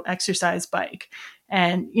on the exercise bike.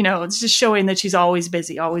 And, it's just showing that she's always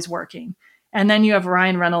busy, always working. And then you have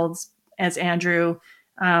Ryan Reynolds as Andrew.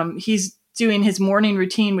 He's doing his morning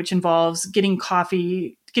routine, which involves getting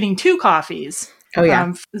 2 coffees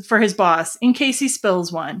for his boss in case he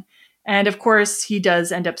spills one. And of course, he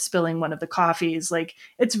does end up spilling one of the coffees.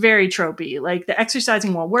 It's very tropey. The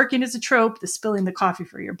exercising while working is a trope. The spilling the coffee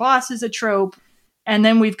for your boss is a trope. And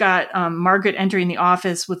then we've got Margaret entering the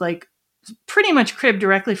office with pretty much cribbed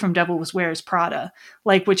directly from Devil Wears Prada,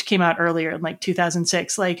 like, which came out earlier in like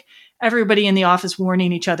 2006. Like, everybody in the office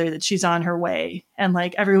warning each other that she's on her way, and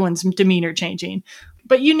like everyone's demeanor changing.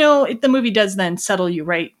 But the movie does then settle you,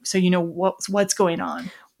 right? So you know what's going on.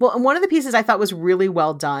 Well, and one of the pieces I thought was really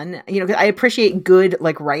well done, 'cause I appreciate good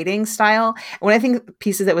like writing style. And one I think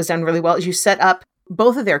pieces that was done really well is you set up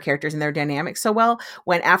both of their characters and their dynamics so well.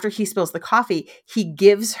 When after he spills the coffee, he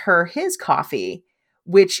gives her his coffee,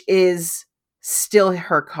 which is still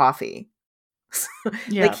her coffee.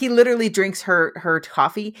 Yeah. Like, he literally drinks her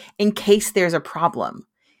coffee in case there's a problem.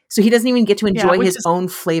 So he doesn't even get to enjoy his own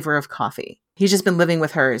flavor of coffee. He's just been living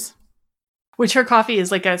with hers. Which her coffee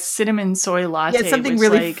is like a cinnamon soy latte. Yeah, it's something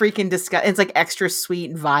really freaking disgusting. It's like extra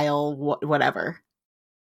sweet, vile, whatever.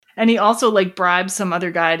 And he also like bribes some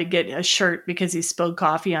other guy to get a shirt because he spilled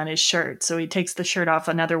coffee on his shirt. So he takes the shirt off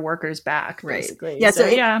another worker's back, basically. Yeah, so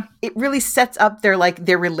it really sets up their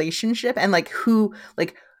relationship and like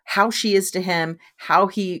how she is to him, how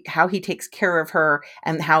he takes care of her,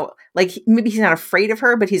 and how like maybe he's not afraid of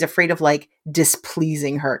her, but he's afraid of like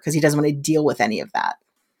displeasing her because he doesn't want to deal with any of that.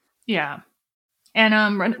 Yeah.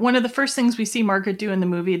 And one of the first things we see Margaret do in the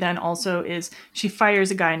movie then also is she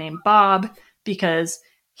fires a guy named Bob because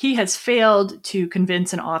he has failed to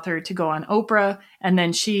convince an author to go on Oprah. And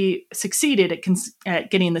then she succeeded at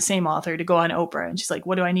getting the same author to go on Oprah. And she's like,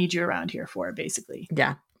 what do I need you around here for, basically?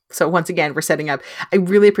 Yeah. So once again, we're setting up. I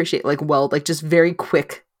really appreciate just very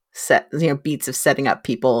quick beats of setting up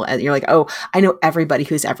people. And you're like, oh, I know everybody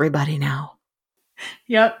who's everybody now.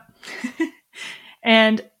 Yep.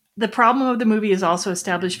 And the problem of the movie is also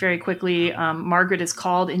established very quickly. Margaret is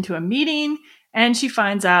called into a meeting and she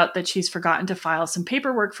finds out that she's forgotten to file some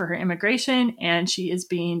paperwork for her immigration and she is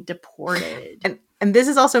being deported. And this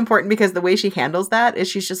is also important because the way she handles that is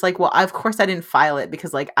she's just like, well, of course I didn't file it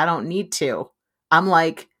because like, I don't need to. I'm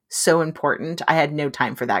like so important. I had no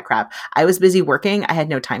time for that crap. I was busy working. I had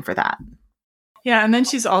no time for that. Yeah. And then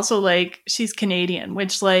she's also like, she's Canadian,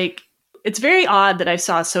 which like, it's very odd that I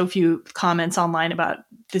saw so few comments online about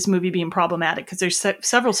this movie being problematic because there's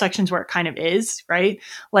several sections where it kind of is, right?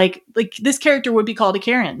 Like this character would be called a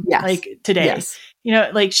Karen, like today. Yes.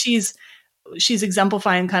 Like she's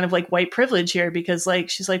exemplifying kind of like white privilege here because like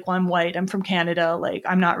she's like, well, I'm white, I'm from Canada, like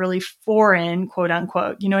I'm not really foreign, quote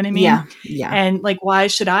unquote. You know what I mean? Yeah. Yeah. And like, why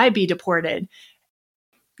should I be deported?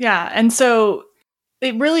 Yeah. And so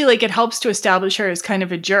it really like it helps to establish her as kind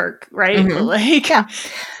of a jerk, right? Mm-hmm. But, like, yeah,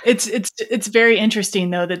 it's very interesting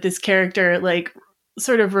though that this character like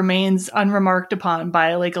sort of remains unremarked upon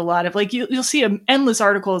by like a lot of like you'll see endless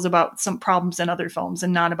articles about some problems in other films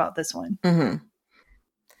and not about this one. Mm-hmm.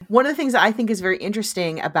 One of the things that I think is very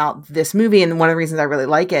interesting about this movie, and one of the reasons I really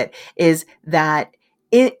like it, is that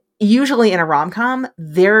usually in a rom-com,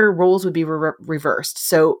 their roles would be reversed.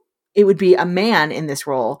 So it would be a man in this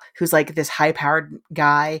role who's like this high-powered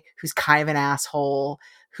guy who's kind of an asshole,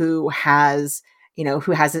 who has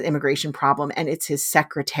his immigration problem, and it's his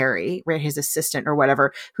secretary, right, his assistant or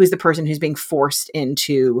whatever, who's the person who's being forced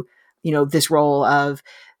into, this role of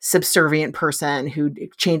subservient person who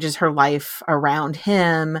changes her life around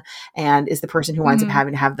him and is the person who winds up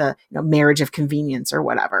having to have the marriage of convenience or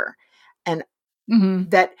whatever. And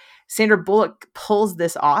that Sandra Bullock pulls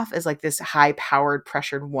this off as like this high-powered,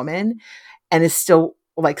 pressured woman and is still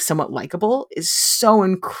like somewhat likable is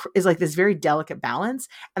like this very delicate balance.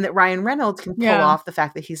 And that Ryan Reynolds can pull off the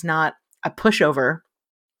fact that he's not a pushover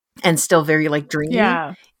and still very like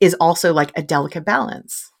dreamy is also like a delicate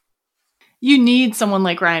balance. You need someone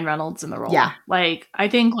like Ryan Reynolds in the role. Yeah. Like, I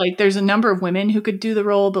think like there's a number of women who could do the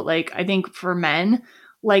role, but like, I think for men,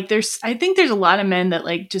 like I think there's a lot of men that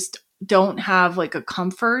like just don't have like a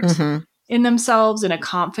comfort in themselves and a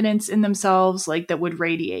confidence in themselves, like that would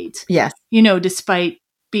radiate. Yes. Despite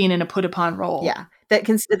being in a put upon role. Yeah. That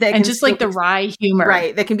can just like the wry humor.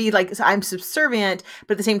 Right. That can be like, I'm subservient,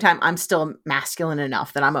 but at the same time, I'm still masculine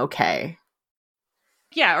enough that I'm okay.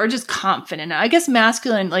 Yeah. Or just confident. I guess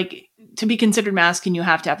masculine, like to be considered masculine, you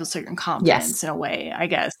have to have a certain confidence in a way, I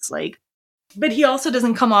guess. Like, but he also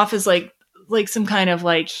doesn't come off as like some kind of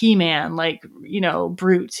like He-Man, like,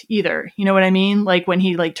 brute either. You know what I mean? Like when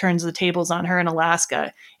he like turns the tables on her in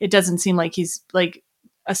Alaska, it doesn't seem like he's like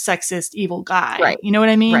a sexist, evil guy. Right. You know what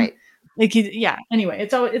I mean? Right. Like anyway,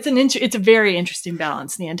 it's a very interesting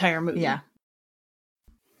balance in the entire movie. Yeah.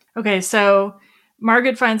 Okay. So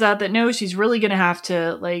Margaret finds out that no, she's really going to have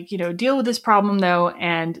to like, deal with this problem though.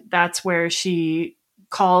 And that's where she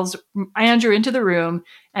calls Andrew into the room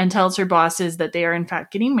and tells her bosses that they are in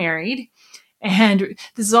fact getting married. And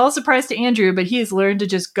this is all a surprise to Andrew, but he has learned to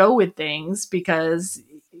just go with things because,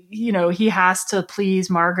 he has to please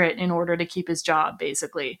Margaret in order to keep his job,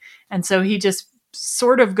 basically. And so he just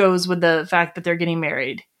sort of goes with the fact that they're getting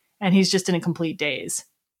married, and he's just in a complete daze.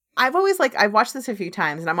 I've watched this a few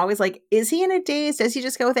times, and I'm always like, is he in a daze? Does he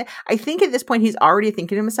just go with it? I think at this point he's already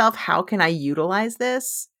thinking to himself, how can I utilize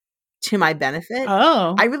this to my benefit?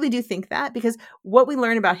 Oh, I really do think that, because what we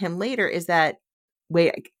learn about him later is that,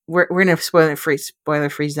 wait, we're in a spoiler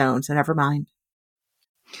free zone, so never mind.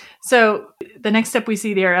 So the next step we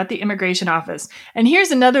see, they're at the immigration office, and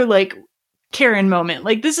here's another like Karen moment.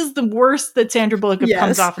 Like, this is the worst that Sandra Bullock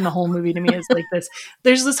comes off in the whole movie to me, is like this.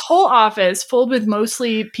 There's this whole office filled with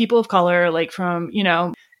mostly people of color, like from,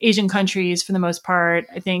 Asian countries for the most part,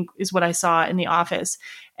 I think is what I saw in the office.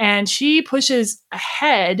 And she pushes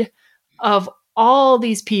ahead of all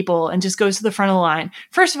these people and just goes to the front of the line.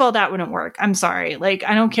 First of all, that wouldn't work. I'm sorry. Like,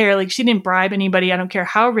 I don't care. Like, she didn't bribe anybody. I don't care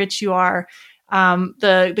how rich you are.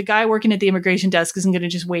 The guy working at the immigration desk isn't going to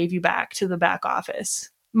just wave you back to the back office.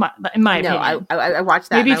 In my opinion. I watched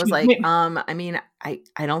that, and I was like,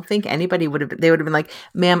 I don't think anybody would have. They would have been like,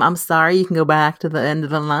 "Ma'am, I'm sorry, you can go back to the end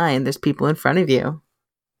of the line. There's people in front of you."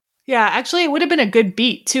 Yeah, actually, it would have been a good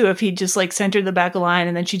beat too if he just like sent her to the back of the line,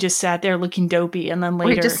 and then she just sat there looking dopey, and then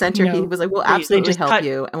later, or he just sent her. He was like, "We'll absolutely help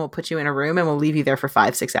you, and we'll put you in a room, and we'll leave you there for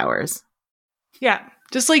 5-6 hours." Yeah,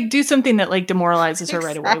 just like do something that like demoralizes her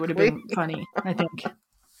right away. Would have been funny, I think.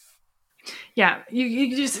 Yeah,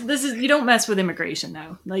 you just, you don't mess with immigration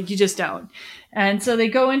though. Like, you just don't. And so they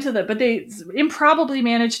go into but they improbably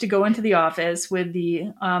manage to go into the office with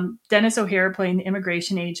the Dennis O'Hare playing the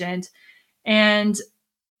immigration agent. And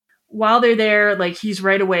while they're there, like, he's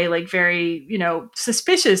right away like very,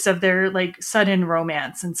 suspicious of their like sudden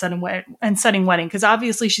romance and sudden wedding, because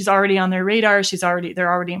obviously she's already on their radar.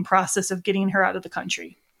 They're already in process of getting her out of the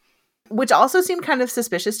country. Which also seemed kind of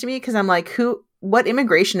suspicious to me, because I'm like, what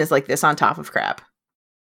immigration is like this on top of crap?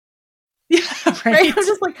 Yeah, right.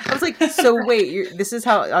 I was like, so wait, this is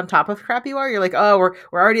how on top of crap you are? You're like, oh, we're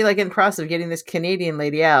already like in the process of getting this Canadian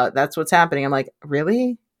lady out. That's what's happening. I'm like,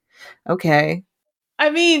 really? Okay. I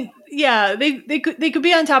mean, yeah, they could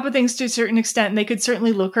be on top of things to a certain extent, and they could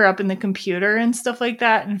certainly look her up in the computer and stuff like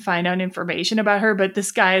that and find out information about her. But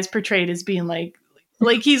this guy is portrayed as being like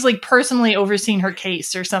he's like personally overseeing her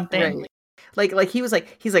case or something. Right. Like he's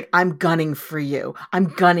like, I'm gunning for you. I'm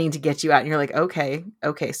gunning to get you out. And you're like,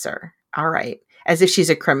 okay, sir. All right. As if she's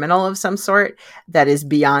a criminal of some sort that is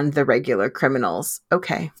beyond the regular criminals.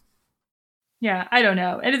 Okay. Yeah, I don't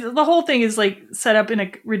know. And the whole thing is like set up in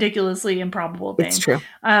a ridiculously improbable thing. It's true.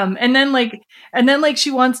 And then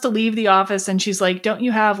she wants to leave the office, and she's like, don't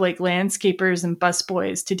you have like landscapers and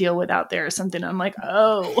busboys to deal with out there or something? I'm like,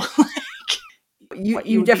 oh.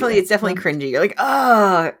 You definitely, it's definitely cringy. You're like,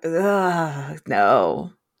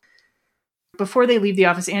 no. Before they leave the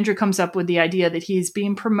office, Andrew comes up with the idea that he's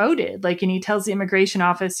being promoted. Like, and he tells the immigration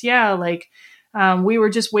office, yeah, like, we were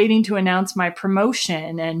just waiting to announce my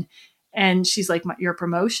promotion. And she's like, your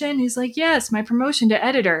promotion? He's like, yes, my promotion to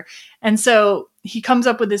editor. And so he comes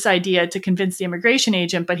up with this idea to convince the immigration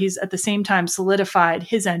agent, but he's at the same time solidified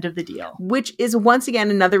his end of the deal. Which is once again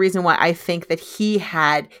another reason why I think that he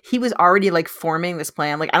was already like forming this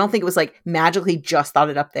plan. Like, I don't think it was like magically just thought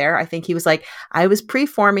it up there. I think he was like, I was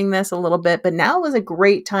pre-forming this a little bit, but now was a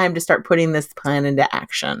great time to start putting this plan into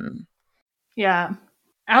action. Yeah.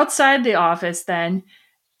 Outside the office then,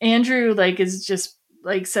 Andrew is just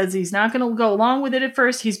says he's not going to go along with it at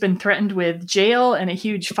first. He's been threatened with jail and a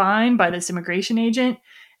huge fine by this immigration agent,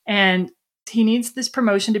 and he needs this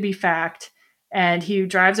promotion to be fact. And he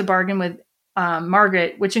drives a bargain with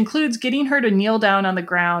Margaret, which includes getting her to kneel down on the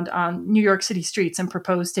ground on New York City streets and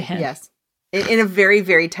propose to him. Yes. In a very,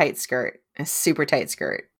 very tight skirt, a super tight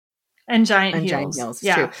skirt. And giant heels.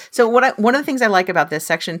 Yeah. True. So one of the things I like about this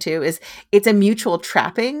section too is it's a mutual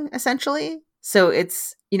trapping, essentially. So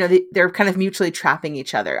it's, they're kind of mutually trapping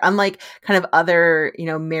each other. Unlike kind of other,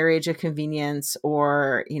 marriage of convenience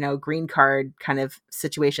or, green card kind of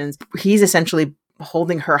situations, he's essentially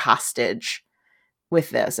holding her hostage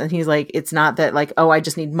with this. And he's like, it's not that like, oh, I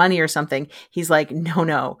just need money or something. He's like,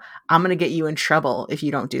 no, I'm going to get you in trouble if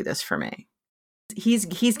you don't do this for me. He's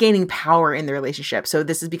gaining power in the relationship. So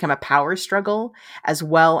this has become a power struggle as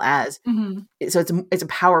well as, so it's a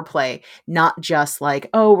power play, not just like,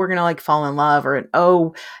 oh, we're going to like fall in love or,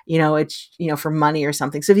 oh, it's, for money or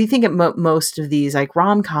something. So if you think of most of these like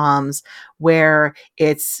rom-coms where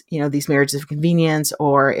it's, these marriages of convenience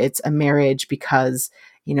or it's a marriage because,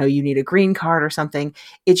 you need a green card or something,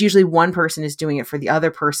 it's usually one person is doing it for the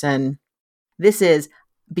other person. This is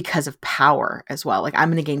because of power as well. Like, I'm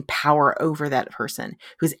going to gain power over that person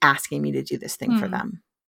who's asking me to do this thing for them,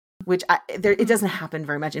 which it doesn't happen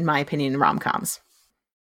very much, in my opinion, in rom-coms.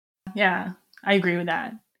 Yeah, I agree with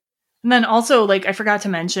that. And then also, like, I forgot to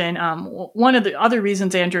mention, one of the other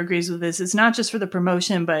reasons Andrew agrees with this is not just for the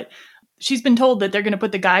promotion, but she's been told that they're going to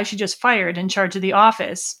put the guy she just fired in charge of the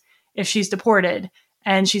office if she's deported.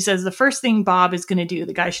 And she says the first thing Bob is going to do,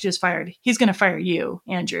 the guy she just fired, he's going to fire you,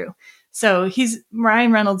 Andrew. So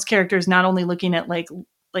Ryan Reynolds' character is not only looking at like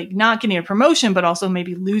not getting a promotion, but also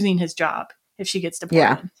maybe losing his job if she gets deported.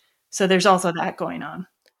 Yeah. So there's also that going on.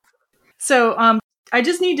 So I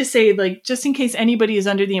just need to say, like, just in case anybody is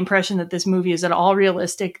under the impression that this movie is at all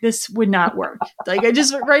realistic, this would not work. Like, I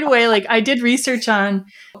just right away, like, I did research on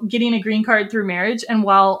getting a green card through marriage. And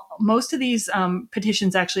while most of these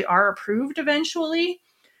petitions actually are approved eventually,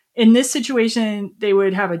 in this situation, they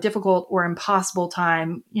would have a difficult or impossible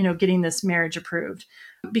time, getting this marriage approved.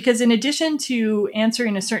 Because in addition to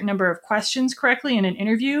answering a certain number of questions correctly in an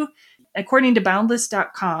interview, according to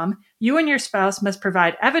Boundless.com, you and your spouse must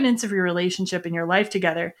provide evidence of your relationship and your life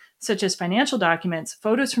together, such as financial documents,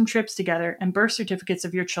 photos from trips together, and birth certificates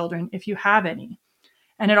of your children, if you have any.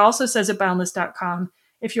 And it also says at Boundless.com,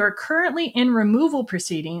 if you are currently in removal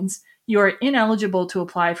proceedings, you are ineligible to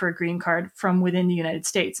apply for a green card from within the United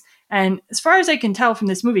States. And as far as I can tell from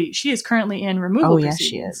this movie, she is currently in removal proceedings.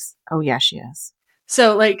 She is. Oh, yeah, she is.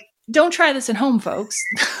 So, like, don't try this at home, folks.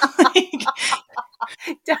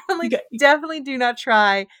 Definitely do not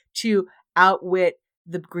try to outwit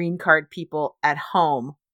the green card people at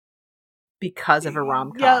home because of a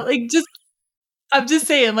rom-com. Yeah, like, I'm just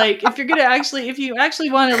saying, like, if you actually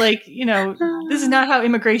want to, like, this is not how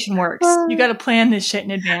immigration works. You got to plan this shit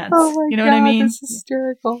in advance. Oh my you know God, what I mean? This is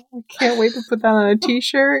hysterical. I can't wait to put that on a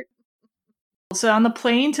t-shirt. So on the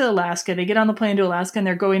plane to Alaska, they get on the plane to Alaska and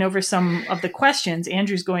they're going over some of the questions.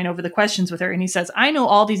 Andrew's going over the questions with her and he says, I know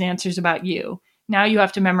all these answers about you. Now you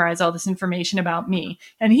have to memorize all this information about me.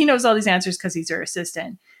 And he knows all these answers because he's her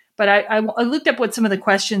assistant. But I looked up what some of the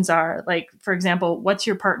questions are. Like, for example, what's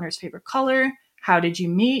your partner's favorite color? How did you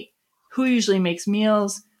meet? Who usually makes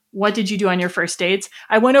meals? What did you do on your first dates?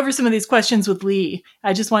 I went over some of these questions with Lee.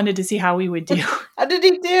 I just wanted to see how we would do. How did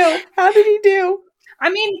he do? I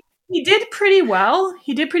mean, he did pretty well.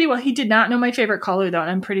 He did not know my favorite color, though.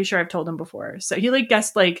 And I'm pretty sure I've told him before. So he, like,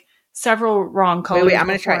 guessed, like, several wrong colors. Wait, I'm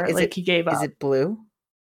going to try. He gave up. Is it blue?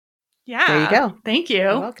 Yeah. There you go. Thank you.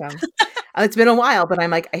 You're welcome. It's been a while, but I'm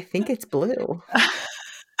like, I think it's blue.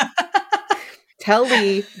 Tell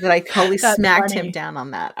Lee that I totally smacked him down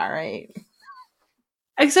on that. All right.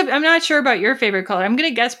 Except I'm not sure about your favorite color. I'm going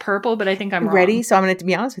to guess purple, but I think I'm wrong. Ready? So I'm going to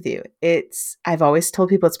be honest with you. I've always told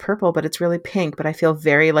people it's purple, but it's really pink, but I feel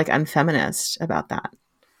very, like, unfeminist about that.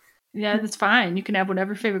 Yeah, that's fine. You can have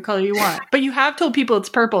whatever favorite color you want. But you have told people it's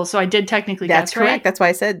purple, so I did technically guess right. That's correct. That's why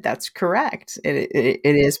I said that's correct. It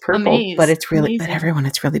is purple, but it's really, but everyone,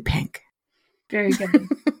 it's really pink. Very good.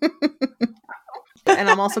 And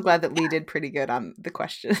I'm also glad that Lee did pretty good on the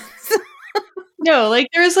questions. No, like,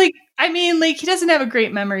 there's, like, I mean, like, he doesn't have a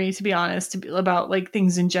great memory, to be honest, about, like,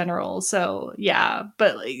 things in general. So yeah,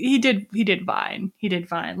 but, like, he did fine. He did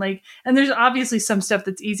fine. Like, and there's obviously some stuff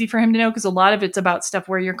that's easy for him to know because a lot of it's about stuff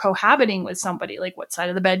where you're cohabiting with somebody, like what side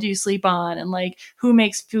of the bed do you sleep on, and, like, who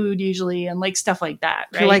makes food usually, and, like, stuff like that.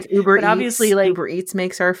 Right? Like Uber Eats, obviously, like, Uber Eats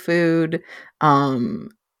makes our food.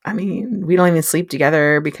 I mean, we don't even sleep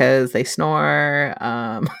together because they snore.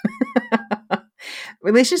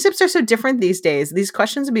 Relationships are so different these days. These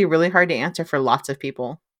questions would be really hard to answer for lots of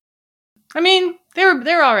people. I mean,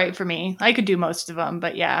 they're all right for me. I could do most of them,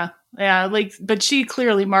 but yeah, like, but she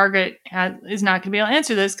clearly, Margaret, is not going to be able to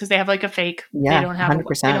answer this because they have, like, a fake. Yeah, they don't have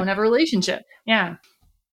 100%. They don't have a relationship. Yeah.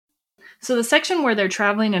 So the section where they're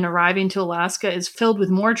traveling and arriving to Alaska is filled with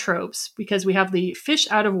more tropes because we have the fish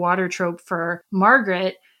out of water trope for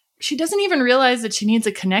Margaret. She doesn't even realize that she needs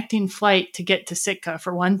a connecting flight to get to Sitka,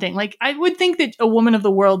 for one thing. Like, I would think that a woman of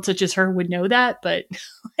the world such as her would know that, but,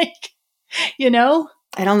 like, I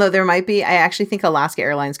don't know. There might be. I actually think Alaska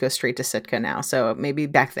Airlines goes straight to Sitka now. So maybe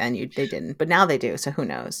back then they didn't, but now they do. So who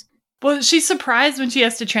knows? Well, she's surprised when she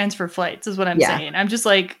has to transfer flights is what I'm saying. I'm just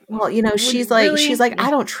like, well, she's like,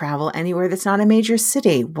 I don't travel anywhere that's not a major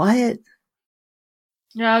city. What?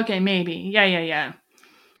 Yeah. Okay. Maybe. Yeah.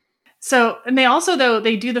 So, and they also, though,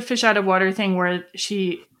 they do the fish out of water thing where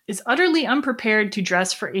she is utterly unprepared to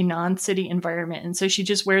dress for a non-city environment. And so she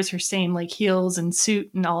just wears her same, like, heels and suit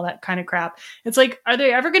and all that kind of crap. It's like, are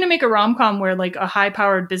they ever going to make a rom-com where, like, a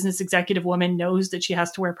high-powered business executive woman knows that she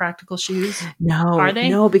has to wear practical shoes? No. Are they?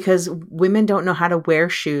 No, because women don't know how to wear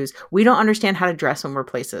shoes. We don't understand how to dress when we're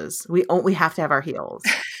places. We have to have our heels.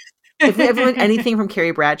 If we ever learned anything from Carrie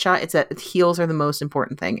Bradshaw, it's that heels are the most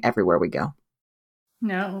important thing everywhere we go.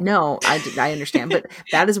 No, I understand, but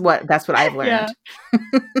that's what I've learned.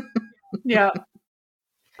 Yeah.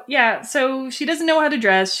 yeah, so she doesn't know how to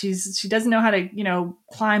dress. She doesn't know how to,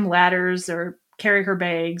 climb ladders or carry her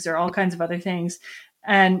bags or all kinds of other things.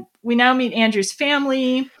 And we now meet Andrew's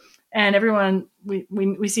family and everyone.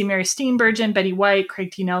 We see Mary Steenburgen, Betty White,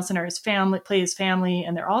 Craig T. Nelson are play his family,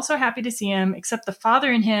 and they're also happy to see him, except the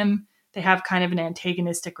father and him, they have kind of an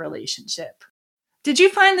antagonistic relationship. Did you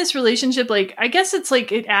find this relationship, I guess it's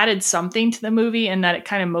it added something to the movie and that it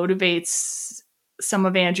kind of motivates some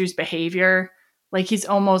of Andrew's behavior? He's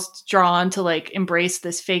almost drawn to embrace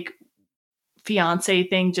this fake fiance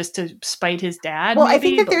thing just to spite his dad. Well,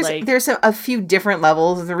 maybe, I think that there's a few different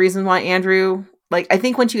levels of the reason why Andrew, I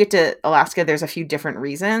think once you get to Alaska, there's a few different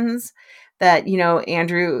reasons that,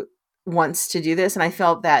 Andrew wants to do this. And I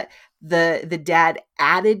felt that the dad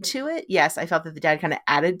added to it. Yes, I felt that the dad kind of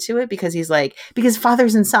added to it because he's because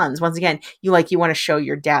fathers and sons, once again, you want to show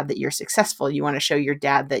your dad that you're successful. You want to show your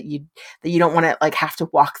dad that you don't want to have to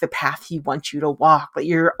walk the path he wants you to walk, but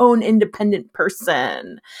you're your own independent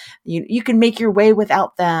person. You can make your way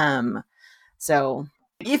without them. So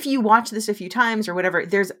if you watch this a few times or whatever,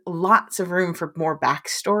 there's lots of room for more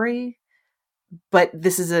backstory. But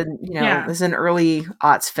this is this is an early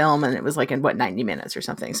aughts film, and it was in 90 minutes or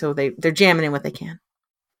something. So they're jamming in what they can.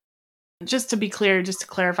 Just to be clear, just to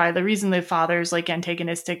clarify, the reason the father's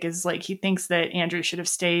antagonistic is he thinks that Andrew should have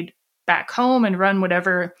stayed back home and run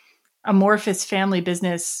whatever amorphous family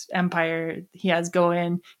business empire he has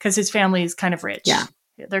going, because his family is kind of rich. Yeah,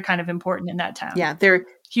 they're kind of important in that town. Yeah, they're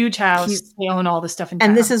huge house. They own all the stuff in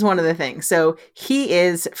town. And this is one of the things. So he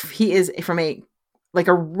is from a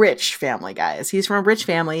rich family, guys. He's from a rich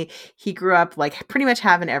family. He grew up pretty much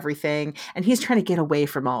having everything, and he's trying to get away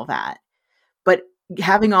from all that. But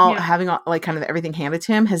having all kind of everything handed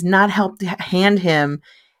to him has not helped hand him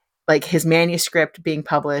his manuscript being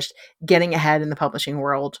published, getting ahead in the publishing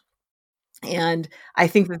world. And I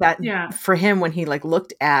think that for him, when he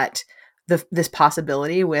looked at this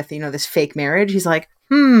possibility with this fake marriage, he's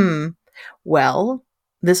well,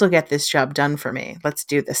 this will get this job done for me. Let's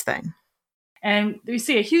do this thing. And we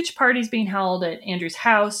see a huge party's being held at Andrew's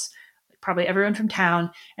house, probably everyone from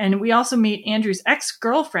town. And we also meet Andrew's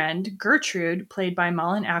ex-girlfriend, Gertrude, played by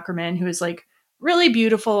Malin Ackerman, who is really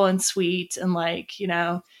beautiful and sweet. And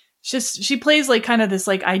she plays kind of this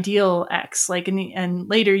ideal ex. And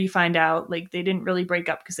later you find out they didn't really break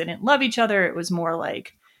up because they didn't love each other. It was more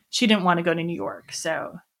she didn't want to go to New York.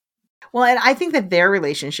 So. Well, and I think that their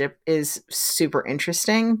relationship is super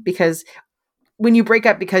interesting because when you break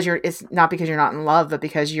up it's not because you're not in love, but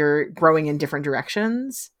because you're growing in different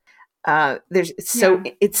directions.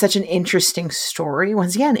 It's such an interesting story.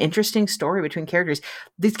 Once again, interesting story between characters.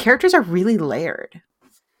 These characters are really layered.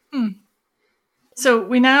 So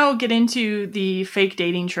we now get into the fake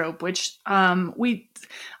dating trope, which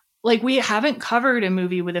we haven't covered a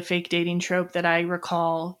movie with a fake dating trope that I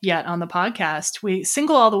recall yet on the podcast.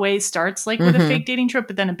 Single All the Way starts with a fake dating trope,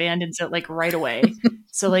 but then abandons it right away.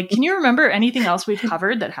 So can you remember anything else we've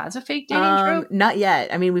covered that has a fake dating trope? Not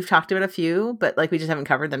yet. I mean, we've talked about a few, but we just haven't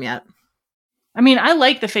covered them yet. I mean, I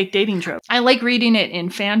like the fake dating trope. I like reading it in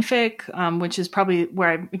fanfic, which is probably where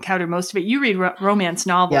I encountered most of it. You read romance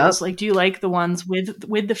novels. Yep. Do you like the ones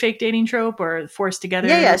with the fake dating trope or forced together?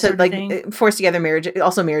 Yeah. So forced together marriage,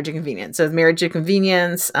 also Marriage of Convenience. So Marriage of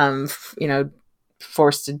Convenience,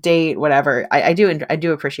 forced to date, whatever. I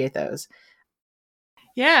do appreciate those.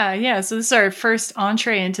 Yeah. So this is our first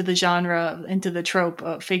entree into the genre, into the trope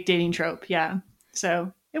of fake dating trope. Yeah.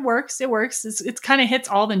 So it works. It's kind of hits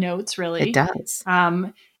all the notes, really. It does.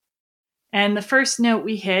 And the first note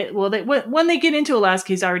we hit, when they get into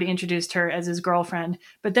Alaska, he's already introduced her as his girlfriend,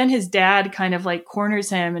 but then his dad kind of corners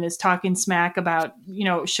him and is talking smack about,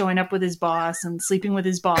 showing up with his boss and sleeping with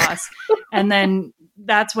his boss. And then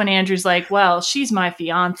that's when Andrew's well, she's my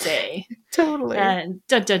fiance. Totally. And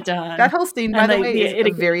dun, dun, dun. That whole scene, by the way, is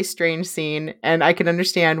a very strange scene. And I can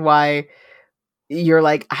understand why you're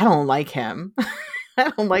I don't like him. I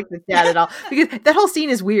don't like this dad at all, because that whole scene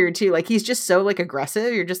is weird too. He's just so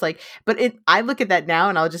aggressive. You're just I look at that now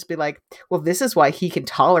and I'll just be well, this is why he can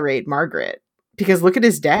tolerate Margaret, because look at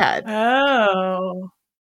his dad. Oh,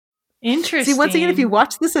 interesting. See, once again, if you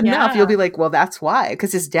watch this enough, you'll be well, that's why,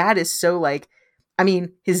 because his dad is so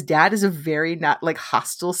his dad is a very not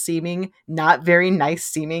hostile seeming, not very nice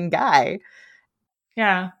seeming guy.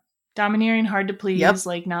 Yeah. Domineering, hard to please, yep.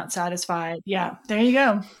 Not satisfied. Yeah, there you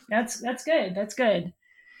go. That's good. That's good.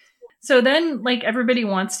 So then, everybody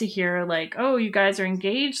wants to hear, oh, you guys are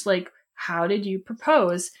engaged. How did you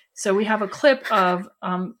propose? So we have a clip of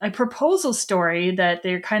a proposal story that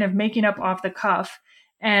they're kind of making up off the cuff.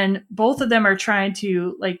 And both of them are trying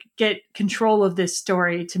to get control of this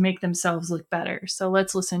story to make themselves look better. So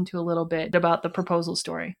let's listen to a little bit about the proposal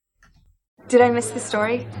story. Did I miss the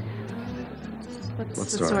story?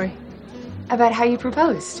 What's the story? About how you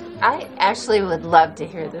proposed. I actually would love to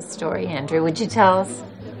hear this story, Andrew. Would you tell us?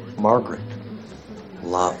 Margaret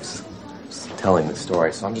loves telling the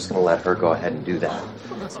story, so I'm just going to let her go ahead and do that.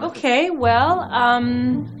 Okay, well,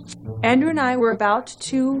 Andrew and I were about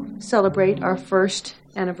to celebrate our first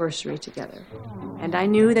anniversary together. And I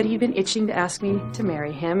knew that he'd been itching to ask me to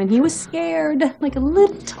marry him, and he was scared, like a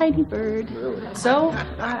little tiny bird. So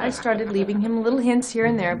I started leaving him little hints here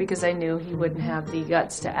and there because I knew he wouldn't have the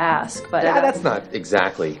guts to ask. But Yeah, that's not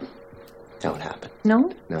exactly how it happened.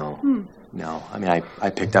 No? No. No. I mean, I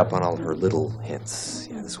picked up on all her little hints.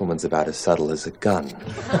 Yeah, this woman's about as subtle as a gun.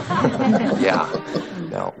 Yeah.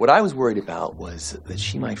 No, what I was worried about was that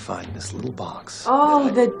she might find this little box. Oh,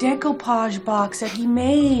 the decoupage box that he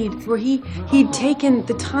made, where he'd taken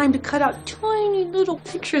the time to cut out tiny little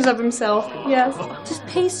pictures of himself. Yes, just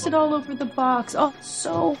pasted all over the box. Oh,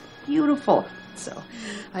 so beautiful. So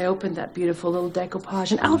I opened that beautiful little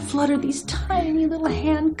decoupage, and out fluttered these tiny little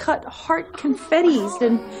hand-cut heart confettis.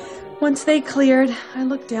 And once they cleared, I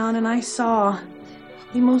looked down and I saw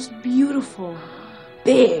the most beautiful,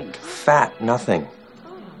 big, Fat nothing.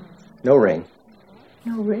 No ring.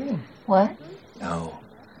 no ring. What? No.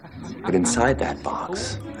 But inside that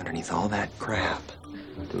box, underneath all that crap,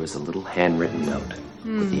 there was a little handwritten note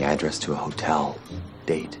with the address to a hotel,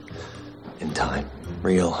 date, and time.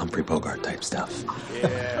 Real Humphrey Bogart type stuff.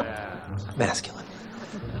 Yeah. Masculine.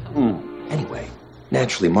 Anyway,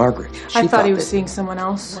 naturally, Margaret. I thought he was that- seeing someone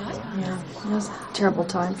else. Yeah, it was a terrible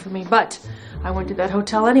time for me. But I went to that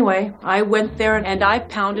hotel anyway. I went there and I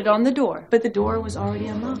pounded on the door. But the door was already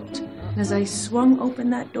unlocked. And as I swung open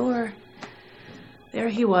that door, there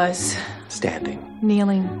he was, Standing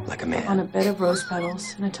kneeling like a man. on a bed of rose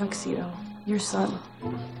petals in a tuxedo. Your son.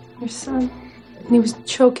 Your son. And he was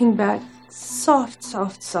choking back soft,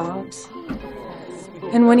 soft sobs.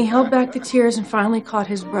 And when he held back the tears and finally caught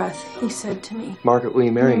his breath, he said to me, Margaret, will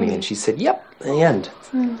you marry me? And she said, yep. And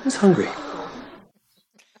I was hungry.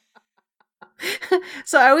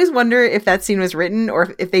 So I always wonder if that scene was written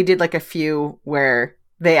or if they did like a few where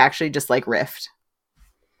they actually just like riffed.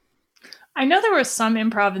 I know there was some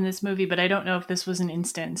improv in this movie, but I don't know if this was an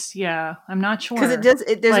instance. Yeah, I'm not sure. Because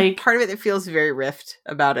there's a part of it that feels very riffed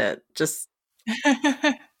about it. Just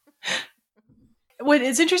what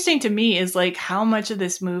is interesting to me is like how much of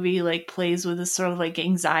this movie like plays with this sort of like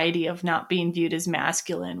anxiety of not being viewed as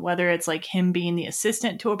masculine, whether it's like him being the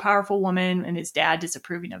assistant to a powerful woman and his dad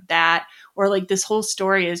disapproving of that, or like this whole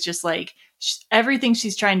story is just like everything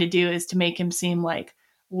she's trying to do is to make him seem like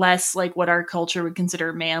less like what our culture would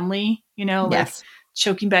consider manly, you know, like yes.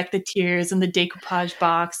 choking back the tears and the decoupage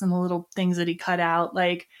box and the little things that he cut out.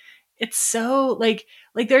 Like it's so like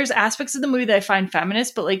there's aspects of the movie that I find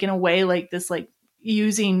feminist, but like in a way like this like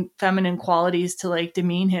using feminine qualities to like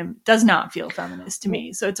demean him does not feel feminist to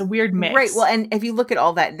me. So it's a weird mix. Right. Well, and if you look at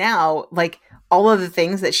all that now, like all of the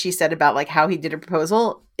things that she said about like how he did a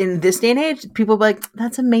proposal in this day and age, people be like,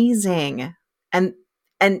 that's amazing. And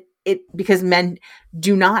it, because men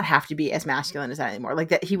do not have to be as masculine as that anymore. Like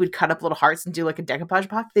that he would cut up little hearts and do like a decoupage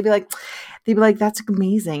box. They'd be like, that's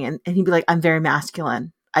amazing. And he'd be like, I'm very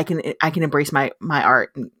masculine. I can embrace my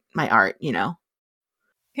art, you know?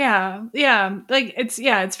 Yeah. Like it's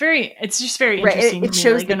just very right. interesting. It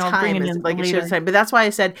shows like, the and I'll bring time. it in Like it later. shows time. But that's why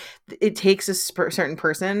I said it takes a certain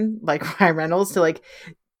person like Ryan Reynolds to like,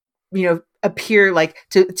 you know, appear like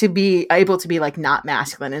to be able to be like not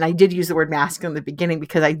masculine. And I did use the word masculine in the beginning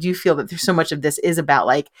because I do feel that there's so much of this is about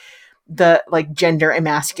like the like gender and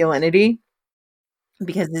masculinity,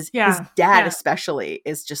 because his dad especially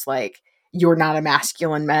is just like, you're not a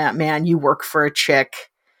masculine man. You work for a chick,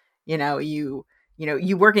 you know, you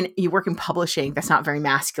work in publishing. That's not very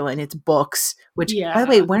masculine. It's books, which by the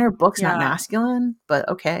way, when are books not masculine? But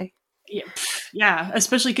okay. Yeah,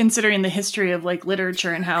 especially considering the history of like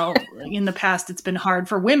literature and how in the past it's been hard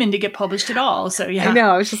for women to get published at all. So yeah, I know.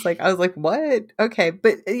 I was like, what? Okay,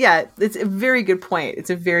 but yeah, it's a very good point. It's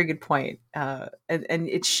a very good point, and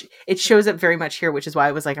it shows up very much here, which is why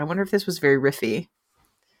I was like, I wonder if this was very riffy.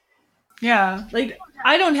 Yeah, like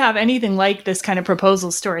I don't have anything like this kind of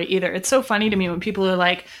proposal story either. It's so funny to me when people are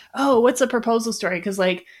like, "Oh, what's a proposal story?" Because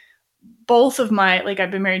like both of my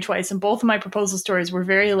I've been married twice, and both of my proposal stories were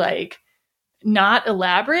very like not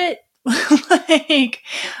elaborate. like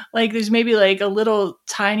there's maybe like a little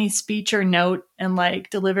tiny speech or note and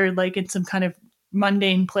like delivered like in some kind of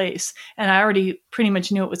mundane place, and I already pretty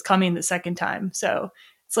much knew it was coming the second time. So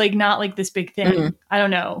It's like not like this big thing. Mhm. I don't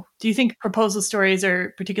know. Do you think proposal stories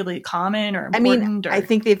are particularly common or I important? mean, I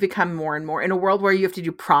think they've become more and more in a world where you have to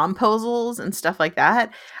do promposals and stuff like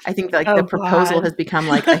that. I think like the Oh, proposal God. has become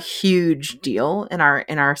like a huge deal in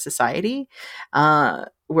our society,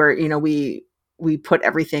 where we put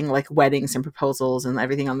everything like weddings and proposals and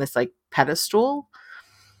everything on this like pedestal.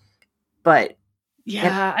 But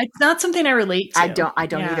Yeah, it's not something I relate to. I don't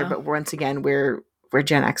either. Yeah. But once again, we're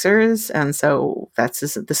Gen Xers, and so this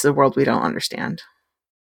is a world we don't understand.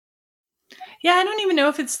 Yeah, I don't even know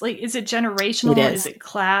if it's like, is it generational? It is. Is it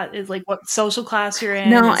class? Is like what social class you're in?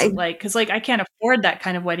 No, is it like, because like I can't afford that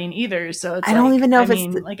kind of wedding either. So it's I don't even know if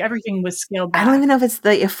it's it's like everything was scaled back. I don't even know if it's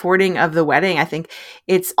the affording of the wedding. I think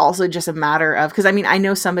it's also just a matter of, because I mean, I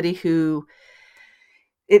know somebody who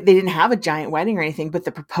they didn't have a giant wedding or anything, but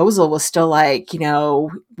the proposal was still like,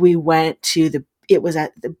 we went to it was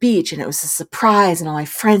at the beach and it was a surprise and all my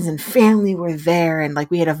friends and family were there. And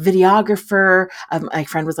like, we had a videographer. My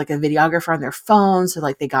friend was like a videographer on their phone. So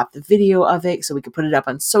like they got the video of it so we could put it up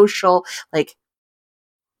on social. Like,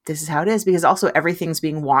 this is how it is, because also everything's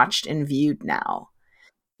being watched and viewed now.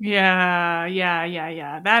 Yeah.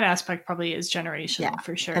 That aspect probably is generational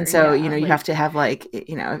for sure. And so, Yeah, you have to have like,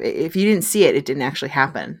 if you didn't see it, it didn't actually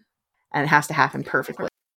happen, and it has to happen perfectly.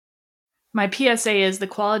 my PSA is the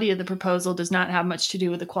quality of the proposal does not have much to do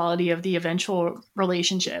with the quality of the eventual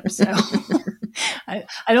relationship. So I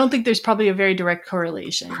don't think there's probably a very direct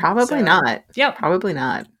correlation. Probably not. Yep. Probably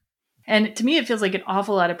not. And to me, it feels like an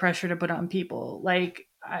awful lot of pressure to put on people. Like,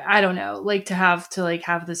 I don't know, like to have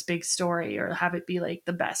this big story or have it be like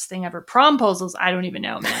the best thing ever. Promposals, I don't even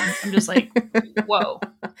know, man. I'm just like, whoa.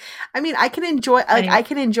 I mean, I can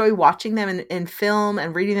enjoy watching them in film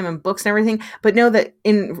and reading them in books and everything, but know that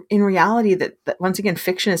in reality that once again,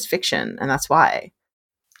 fiction is fiction, and that's why.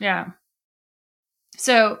 Yeah.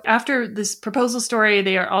 So after this proposal story,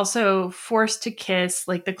 they are also forced to kiss,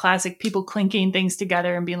 like the classic people clinking things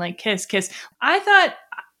together and being like, kiss, kiss. I thought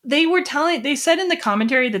they said in the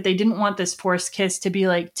commentary that they didn't want this forced kiss to be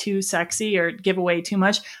like too sexy or give away too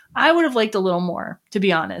much. I would have liked a little more, to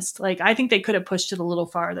be honest. Like, I think they could have pushed it a little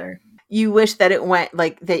farther. You wish that it went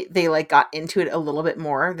like they like got into it a little bit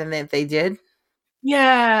more than they did.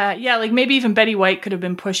 Yeah. Like maybe even Betty White could have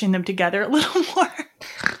been pushing them together a little more.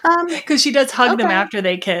 Because she does hug them after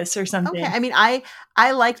they kiss or something. Okay. I mean,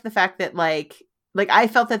 I liked the fact that like I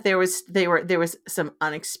felt that there was some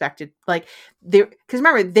unexpected, like because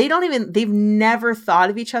remember, they've never thought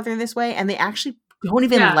of each other this way, and they actually don't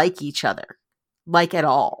even like each other, like at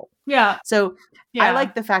all. Yeah. So I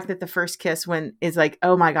like the fact that the first kiss is like,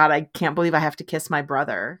 oh my God, I can't believe I have to kiss my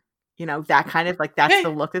brother. That kind of like, that's the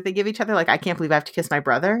look that they give each other. Like, I can't believe I have to kiss my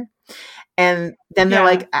brother. And then they're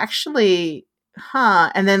like, actually,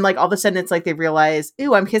 and then like all of a sudden it's like they realize,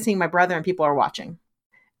 ooh, I'm kissing my brother and people are watching.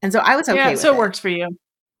 And so I was okay with so it. It works for you.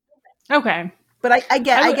 Okay. But I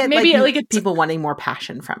get maybe like people wanting more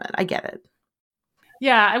passion from it. I get it.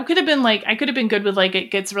 Yeah, I could have been good with like it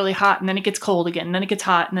gets really hot and then it gets cold again and then it gets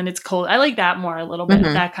hot and then it's cold. I like that more a little bit.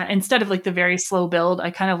 Mm-hmm. That kind instead of like the very slow build. I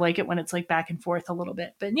kind of like it when it's like back and forth a little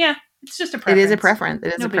bit. But yeah, it's just a preference. It is a preference.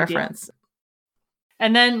 It is a preference. Deal.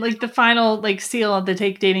 And then like the final like seal of the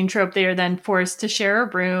take dating trope, they are then forced to share a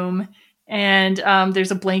room. And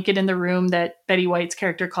there's a blanket in the room that Betty White's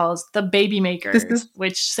character calls the baby maker,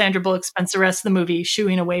 which Sandra Bullock spends the rest of the movie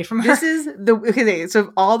shooing away from her. This is so of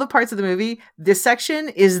all the parts of the movie, this section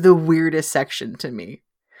is the weirdest section to me.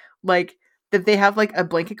 Like that they have like a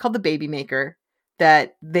blanket called the baby maker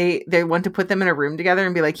that they want to put them in a room together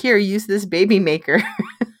and be like, here, use this baby maker.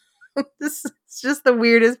 This is just the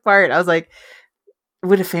weirdest part. I was like,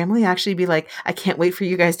 would a family actually be like, I can't wait for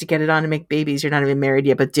you guys to get it on and make babies. You're not even married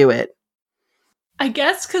yet, but do it. I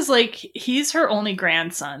guess because like he's her only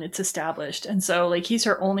grandson, it's established, and so like he's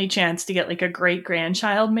her only chance to get like a great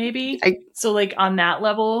grandchild, maybe. So like on that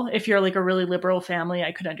level, if you're like a really liberal family,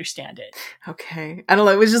 I could understand it. Okay, I don't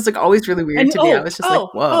know. It was just like always really weird to me. I was just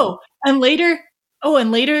like, whoa. And later,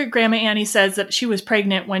 Grandma Annie says that she was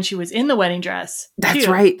pregnant when she was in the wedding dress. That's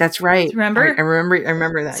right. Remember? I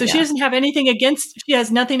remember that. So she doesn't have she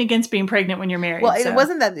has nothing against being pregnant when you're married. Well, it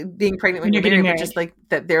wasn't that being pregnant when you're married, but just like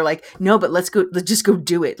that they're like, no, but let's just go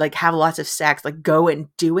do it. Like have lots of sex, like go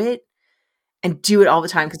and do it all the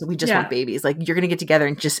time because we just want babies. Like you're going to get together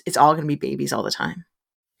and it's all going to be babies all the time.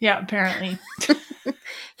 Yeah, apparently.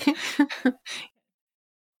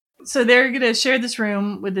 So they're going to share this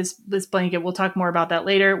room with this blanket. We'll talk more about that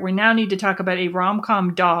later. We now need to talk about a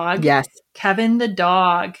rom-com dog. Yes. Kevin the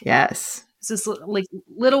dog. Yes. It's this like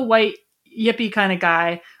little white yippy kind of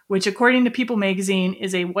guy, which according to People magazine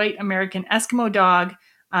is a white American Eskimo dog.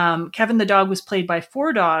 Kevin the dog was played by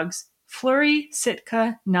 4 dogs, Flurry,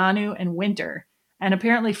 Sitka, Nanu, and Winter. And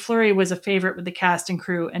apparently Flurry was a favorite with the cast and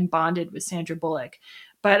crew and bonded with Sandra Bullock.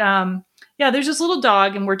 But yeah, there's this little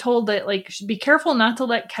dog, and we're told that like be careful not to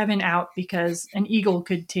let Kevin out because an eagle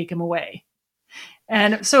could take him away.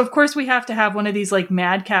 And so, of course, we have to have one of these like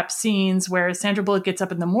madcap scenes where Sandra Bullock gets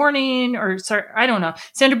up in the morning, or sorry, I don't know.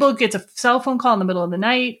 Sandra Bullock gets a cell phone call in the middle of the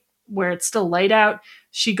night where it's still light out.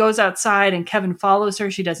 She goes outside and Kevin follows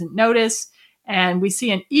her. She doesn't notice. And we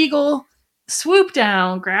see an eagle swoop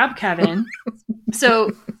down, grab Kevin.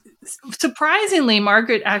 So surprisingly,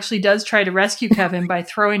 Margaret actually does try to rescue Kevin by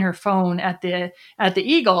throwing her phone at the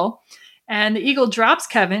eagle. And the eagle drops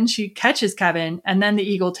Kevin. She catches Kevin, and then the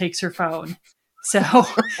eagle takes her phone. So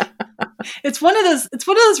it's one of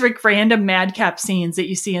those like random madcap scenes that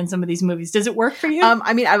you see in some of these movies. Does it work for you?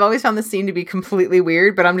 I mean, I've always found the scene to be completely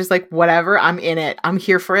weird, but I'm just like, whatever. I'm in it. I'm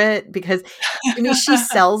here for it because I mean, she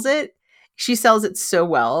sells it. She sells it so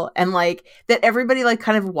well, and like that everybody like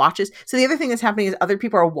kind of watches. So the other thing that's happening is other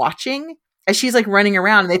people are watching as she's like running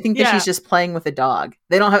around, and they think that she's just playing with a dog.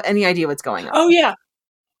 They don't have any idea what's going on. Oh yeah.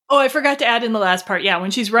 Oh, I forgot to add in the last part. Yeah, when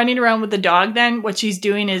she's running around with the dog, then what she's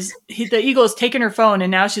doing is the eagle is taking her phone, and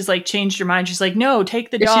now she's like changed her mind. She's like, "No, take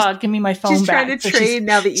the dog. Give me my phone she's back." Trying to trade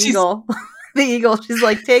now the eagle. The eagle. She's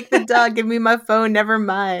like, "Take the dog. Give me my phone. Never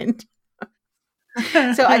mind."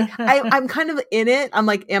 So I'm kind of in it. I'm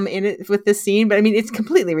in it with this scene, but I mean, it's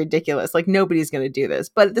completely ridiculous. Like nobody's going to do this,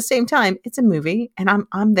 but at the same time, it's a movie, and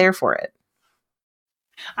I'm there for it.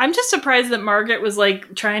 I'm just surprised that Margaret was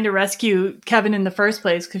like trying to rescue Kevin in the first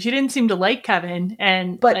place because she didn't seem to like Kevin.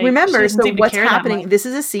 But like, remember, so what's happening? This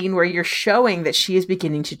is a scene where you're showing that she is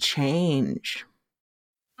beginning to change.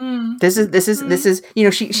 This is you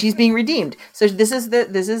know she's being redeemed. So this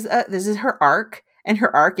is her arc. And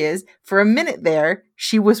her arc is, for a minute there,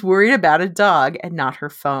 she was worried about a dog and not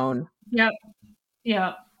her phone. Yep.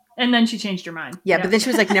 Yeah. And then she changed her mind. Yeah, but then she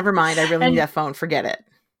was like, never mind, I really need that phone. Forget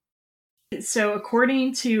it. So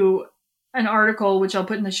according to an article, which I'll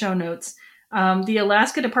put in the show notes, the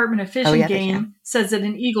Alaska Department of Fish and Game says that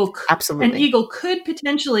an eagle could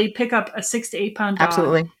potentially pick up a 6 to 8 pound dog.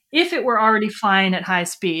 Absolutely. If it were already flying at high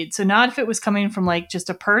speed. So not if it was coming from like just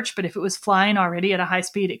a perch, but if it was flying already at a high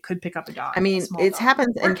speed, it could pick up a dog. I mean, it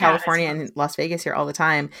happens in California and Las Vegas here all the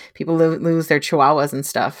time. People lose their chihuahuas and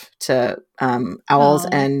stuff to owls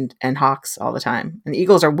and hawks all the time. And the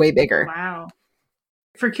eagles are way bigger. Wow.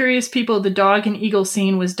 For curious people, the dog and eagle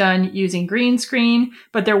scene was done using green screen,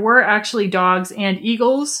 but there were actually dogs and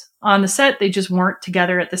eagles on the set. They just weren't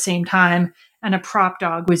together at the same time. And a prop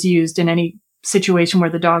dog was used in any situation where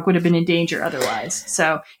the dog would have been in danger otherwise.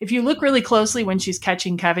 So if you look really closely when she's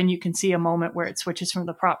catching Kevin, you can see a moment where it switches from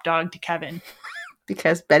the prop dog to Kevin.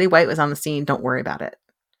 Because Betty White was on the scene. Don't worry about it.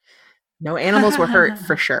 No animals were hurt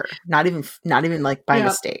for sure. Not even like by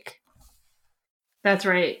mistake. That's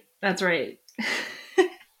right.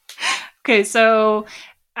 Okay, so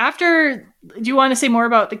do you want to say more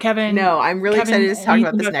about the Kevin? No, I'm really excited to talk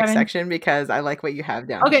about this next section because I like what you have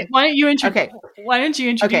down. Okay, why don't you introduce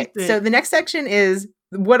Okay, so the next section is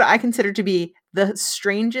what I consider to be the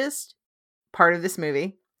strangest part of this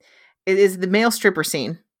movie. It is the male stripper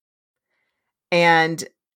scene. And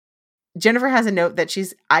Jennifer has a note that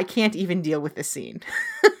I can't even deal with this scene.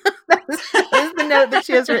 That is the note that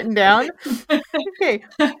she has written down. Okay.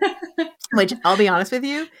 Which, I'll be honest with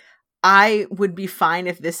you, I would be fine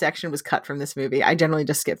if this section was cut from this movie. I generally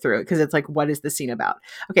just skip through it because it's like, what is the scene about?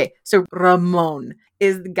 Okay, so Ramon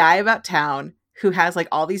is the guy about town who has like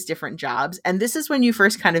all these different jobs. And this is when you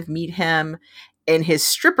first kind of meet him in his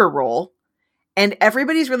stripper role. And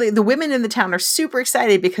everybody's the women in the town are super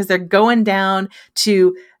excited because they're going down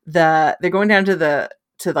to the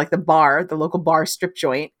bar, the local bar strip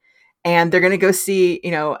joint. And they're going to go see,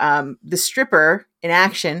 the stripper in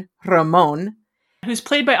action, Ramon, who's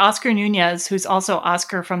played by Oscar Nunez, who's also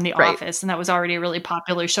Oscar from The Office. And that was already a really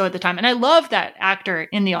popular show at the time. And I love that actor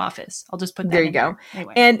in The Office. I'll just put that there. You go.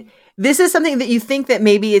 Anyway. And this is something that you think that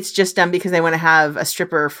maybe it's just done because they want to have a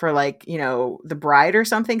stripper for like, the bride or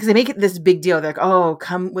something. Because they make it this big deal. They're like, oh,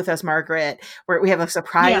 come with us, Margaret. We have a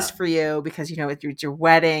surprise for you because, it's your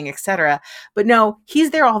wedding, etc. But no,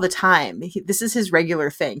 he's there all the time. This is his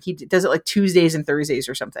regular thing. He does it like Tuesdays and Thursdays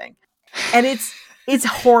or something. And it's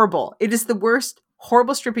horrible. It is the worst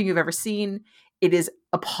horrible stripping you've ever seen. It is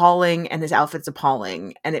appalling, and his outfit's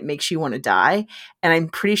appalling, and it makes you want to die. And I'm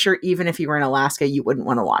pretty sure even if you were in Alaska, you wouldn't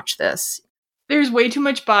want to watch this. There's way too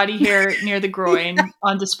much body hair near the groin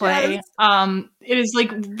on display. Yes. It is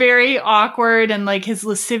like very awkward, and like his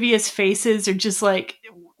lascivious faces are just like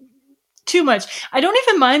too much. I don't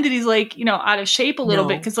even mind that he's like, out of shape a little No.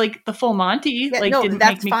 bit because like the full Monty didn't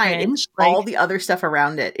that's make me fine. cringe. It's all the other stuff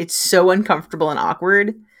around it. It's so uncomfortable and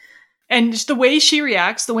awkward. And just the way she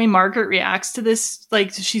reacts, the way Margaret reacts to this,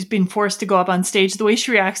 like she's been forced to go up on stage, the way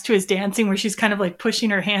she reacts to his dancing, where she's kind of like pushing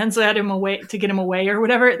her hands at him away to get him away or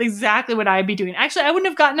whatever, exactly what I'd be doing. Actually, I wouldn't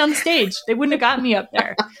have gotten on the stage. They wouldn't have gotten me up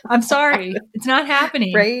there. I'm sorry. It's not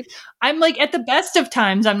happening. Right? I'm like, at the best of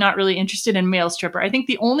times, I'm not really interested in male stripper. I think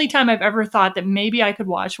the only time I've ever thought that maybe I could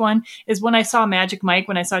watch one is when I saw Magic Mike,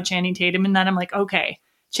 when I saw Channing Tatum, and then I'm like, okay.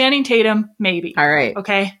 Channing Tatum, maybe. All right.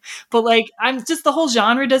 Okay. But like, I'm just, the whole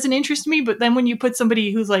genre doesn't interest me. But then when you put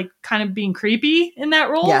somebody who's like kind of being creepy in that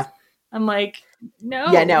role, I'm like, no.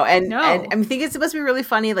 Yeah, no. And I think it's supposed to be really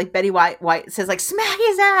funny. Like Betty White says like, smack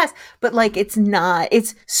his ass. But like, it's not.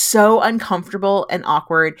 It's so uncomfortable and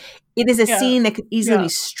awkward. It is a scene that could easily be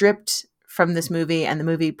stripped from this movie and the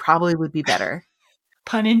movie probably would be better.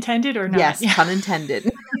 Pun intended or not? Yes, pun intended.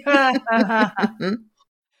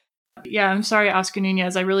 Yeah, I'm sorry, Oscar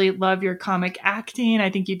Nunez. I really love your comic acting. I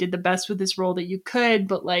think you did the best with this role that you could,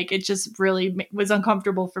 but like it just really was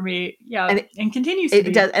uncomfortable for me. Yeah, and continues to be.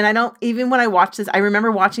 It does. And I don't, even when I watched this, I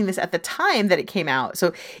remember watching this at the time that it came out.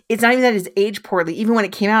 So it's not even that it's aged poorly. Even when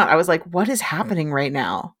it came out, I was like, what is happening right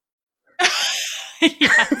now?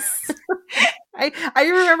 Yes. I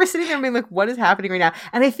remember sitting there and being like, what is happening right now?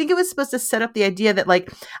 And I think it was supposed to set up the idea that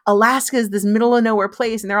like Alaska is this middle of nowhere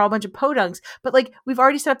place and they're all a bunch of podunks. But like we've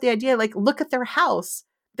already set up the idea, like, look at their house.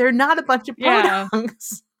 They're not a bunch of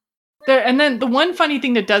podunks. And then the one funny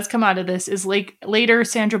thing that does come out of this is like later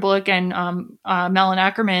Sandra Bullock and Malin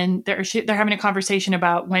Ackerman, they're having a conversation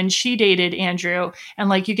about when she dated Andrew, and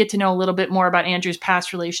like you get to know a little bit more about Andrew's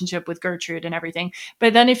past relationship with Gertrude and everything.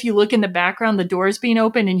 But then if you look in the background, the doors being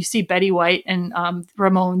open and you see Betty White and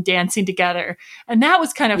Ramon dancing together, and that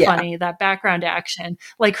was kind of funny. That background action,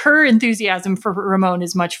 like her enthusiasm for Ramon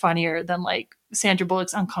is much funnier than like Sandra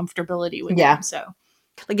Bullock's uncomfortability with him. So.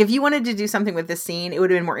 Like if you wanted to do something with this scene, it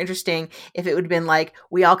would have been more interesting if it would have been like,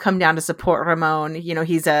 we all come down to support Ramon. You know,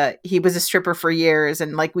 he was a stripper for years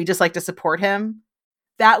and like, we just like to support him.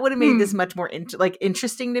 That would have made this much more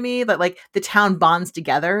interesting to me, that like the town bonds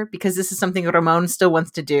together because this is something Ramon still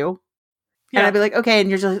wants to do. Yeah. And I'd be like, okay. And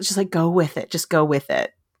you're just like, go with it. Just go with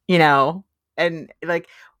it, you know? And like,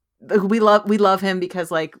 we love him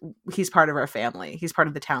because like, he's part of our family. He's part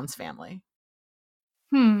of the town's family.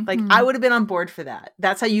 I would have been on board for that.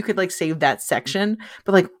 That's how you could like save that section.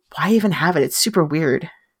 But like, why even have it? It's super weird.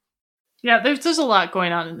 Yeah, there's a lot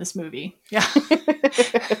going on in this movie. Yeah.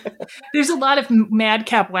 There's a lot of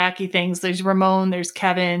madcap wacky things. There's Ramon, there's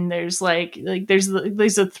Kevin, there's like there's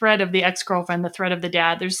a thread of the ex-girlfriend, the thread of the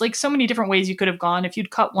dad. There's like so many different ways you could have gone. If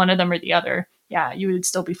you'd cut one of them or the other, yeah, you would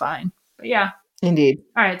still be fine. But yeah. Indeed.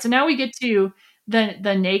 All right, so now we get to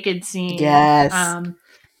the naked scene. Yes.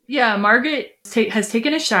 Yeah, Margaret has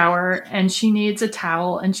taken a shower and she needs a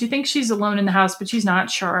towel and she thinks she's alone in the house, but she's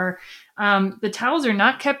not sure. The towels are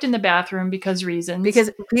not kept in the bathroom because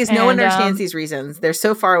no one understands these reasons. They're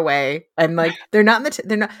so far away and like they're not in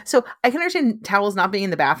they're not. So I can understand towels not being in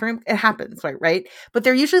the bathroom. It happens, right? But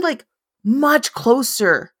they're usually like much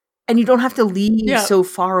closer and you don't have to leave so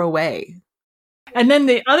far away. And then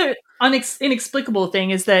the other inexplicable thing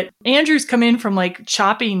is that Andrew's come in from like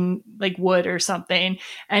chopping like wood or something,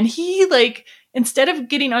 and he like instead of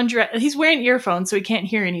getting undressed, he's wearing earphones so he can't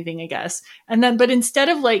hear anything, I guess. But instead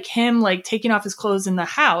of like him like taking off his clothes in the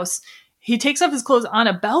house, he takes off his clothes on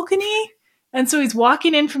a balcony, and so he's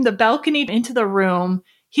walking in from the balcony into the room.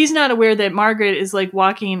 He's not aware that Margaret is like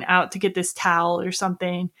walking out to get this towel or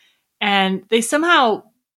something, and they somehow.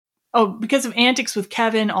 Oh, because of antics with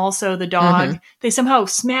Kevin, also the dog, they somehow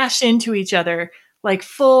smash into each other, like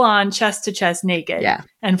full on chest to chest naked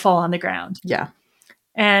and fall on the ground. Yeah.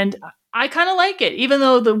 And I kind of like it, even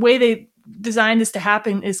though the way they designed this to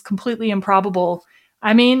happen is completely improbable.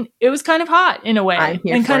 I mean, it was kind of hot in a way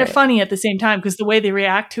and kind of funny at the same time because the way they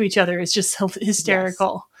react to each other is just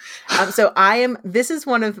hysterical. Yes. This is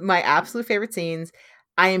one of my absolute favorite scenes.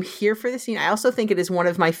 I am here for the scene. I also think it is one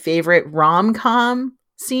of my favorite rom-com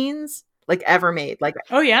scenes like ever made. Like,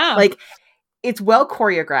 oh yeah, like it's well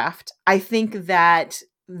choreographed. I think that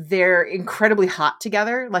they're incredibly hot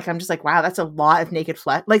together. Like I'm just like, wow, that's a lot of naked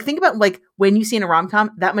flesh. Like think about like when you see in a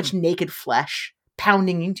rom-com that much naked flesh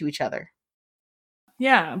pounding into each other.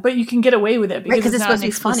 Yeah, but you can get away with it because it's not supposed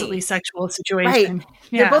an to be funny. Explicitly sexual situation. Right.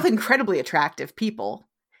 Yeah. They're both incredibly attractive people.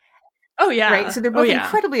 Oh yeah. Right. So they're both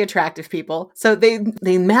incredibly attractive people. So they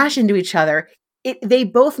mash into each other. They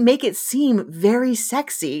both make it seem very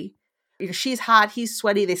sexy. You know, she's hot, he's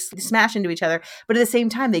sweaty. They smash into each other, but at the same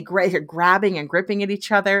time, they're grabbing and gripping at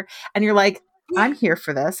each other, and you're like, I'm here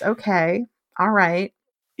for this. Okay. All right.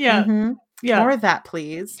 Yeah. Mm-hmm. Yeah. More of that,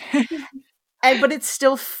 please. But it's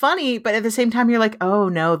still funny, but at the same time, you're like, oh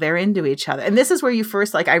no, they're into each other. And this is where you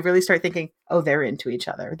first, like, I really start thinking, oh, they're into each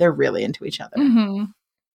other. They're really into each other. Mm-hmm.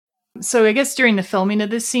 So I guess during the filming of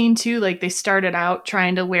this scene too, like they started out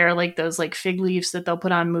trying to wear like those like fig leaves that they'll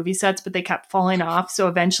put on movie sets, but they kept falling off. So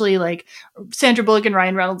eventually like Sandra Bullock and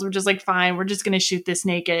Ryan Reynolds were just like, fine, we're just going to shoot this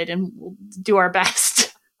naked and we'll do our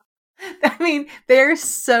best. I mean, they're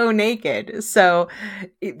so naked. So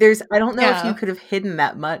I don't know if you could have hidden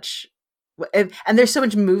that much. And there's so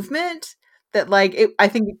much movement that like, I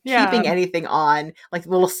think keeping anything on, like the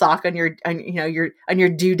little sock on your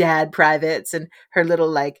doodad privates and her little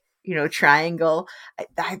like, triangle.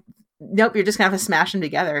 Nope, you're just gonna have to smash them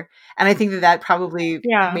together. And I think that probably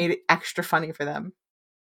made it extra funny for them.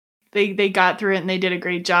 They got through it and they did a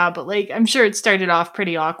great job, but like I'm sure it started off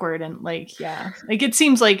pretty awkward and like like it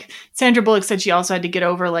seems like Sandra Bullock said she also had to get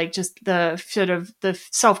over like just the sort of the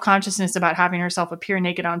self-consciousness about having herself appear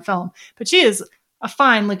naked on film. But she is a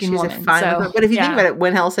fine looking woman. But if you think about it,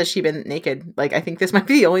 when else has she been naked? Like I think this might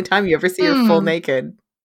be the only time you ever see her full naked.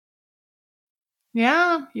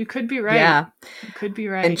 Yeah, you could be right. Yeah. You could be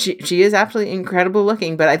right. And she is absolutely incredible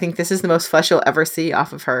looking, but I think this is the most flesh you'll ever see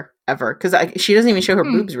off of her ever. Because she doesn't even show her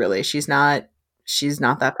boobs really. She's not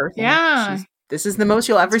that person. Yeah. This is the most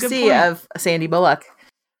you'll ever see of Sandy Bullock.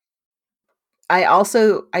 I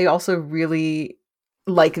also really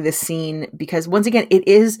like this scene because once again, it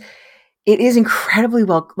is incredibly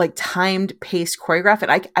well like timed, paced, choreographed.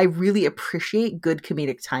 And I really appreciate good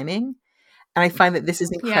comedic timing. And I find that this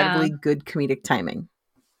is incredibly good comedic timing.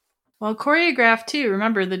 Well, choreographed too.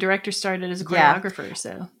 Remember, the director started as a choreographer,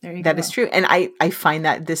 so there you go. That is true. And I find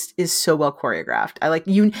that this is so well choreographed. I like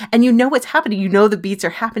you, and you know what's happening. You know the beats are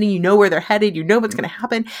happening. You know where they're headed. You know what's going to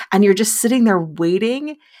happen. And you're just sitting there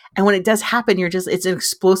waiting. And when it does happen, it's an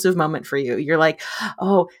explosive moment for you. You're like,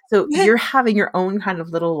 oh, so you're having your own kind of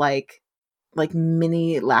little like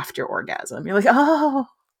mini laughter orgasm. You're like, oh.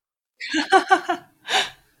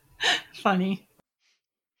 Funny.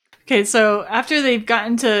 Okay, so after they've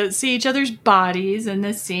gotten to see each other's bodies in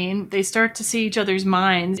this scene, they start to see each other's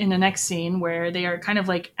minds in the next scene where they are kind of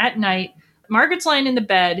like at night. Margaret's lying in the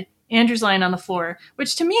bed, Andrew's lying on the floor,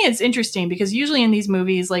 which to me is interesting because usually in these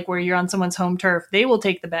movies, like where you're on someone's home turf, they will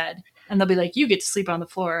take the bed and they'll be like, you get to sleep on the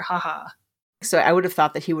floor, haha. So I would have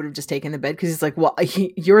thought that he would have just taken the bed because he's like, well,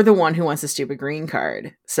 you're the one who wants a stupid green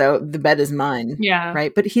card. So the bed is mine. Yeah.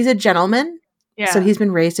 Right. But he's a gentleman. Yeah. So he's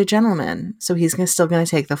been raised a gentleman. So he's still going to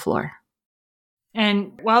take the floor.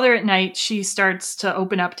 And while they're at night, she starts to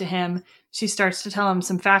open up to him. She starts to tell him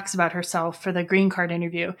some facts about herself for the green card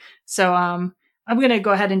interview. So I'm going to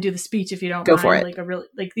go ahead and do the speech if you don't mind. Go for it.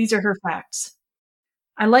 Like these are her facts.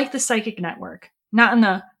 I like the psychic network. Not in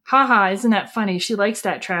the, haha, isn't that funny? She likes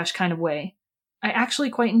that trash kind of way. I actually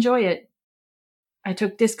quite enjoy it. I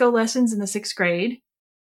took disco lessons in the 6th grade.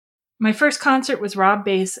 My first concert was Rob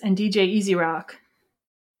Bass and DJ Easy Rock.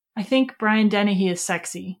 I think Brian Dennehy is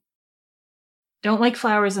sexy. Don't like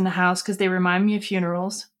flowers in the house because they remind me of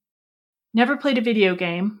funerals. Never played a video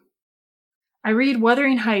game. I read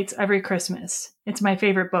Wuthering Heights every Christmas. It's my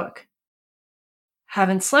favorite book.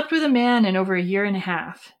 Haven't slept with a man in over 1.5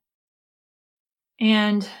 years.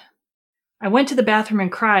 And I went to the bathroom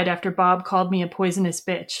and cried after Bob called me a poisonous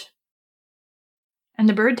bitch. And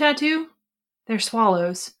the bird tattoo? They're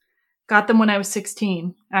swallows. Got them when I was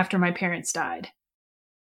 16, after my parents died.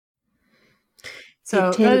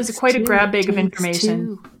 So that is quite a grab bag of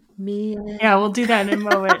information. Yeah, we'll do that in a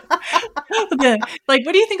moment. Like,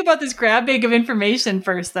 what do you think about this grab bag of information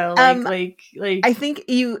first, though? Like, I think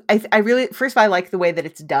I really, first of all, I like the way that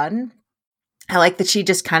it's done. I like that she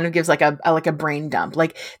just kind of gives like a brain dump.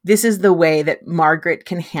 Like, this is the way that Margaret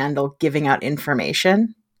can handle giving out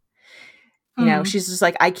information. You know, she's just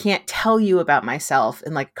like, I can't tell you about myself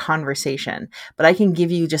in like conversation, but I can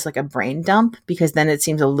give you just like a brain dump because then it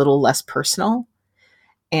seems a little less personal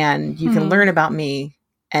and you can learn about me.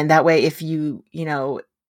 And that way, if you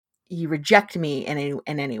reject me in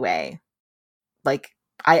any way, like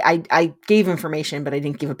I gave information, but I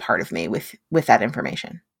didn't give a part of me with that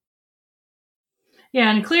information. Yeah,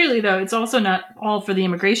 and clearly, though, it's also not all for the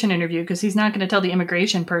immigration interview because he's not going to tell the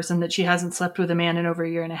immigration person that she hasn't slept with a man in over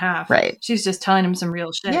 1.5 years. Right. She's just telling him some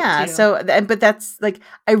real shit. Yeah. Too. So, but that's like,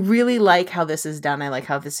 I really like how this is done. I like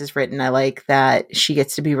how this is written. I like that she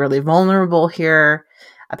gets to be really vulnerable here.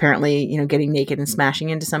 Apparently, getting naked and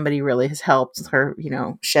smashing into somebody really has helped her,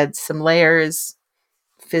 shed some layers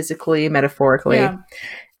physically, metaphorically. Yeah.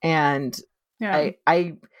 And I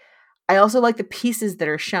also like the pieces that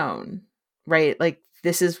are shown. Right. Like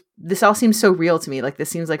this all seems so real to me. Like this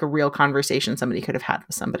seems like a real conversation somebody could have had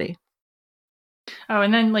with somebody. Oh,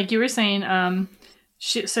 and then like you were saying, Andrew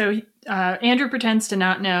pretends to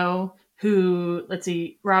not know who, let's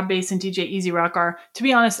see, Rob Bass and DJ Easy Rock are. To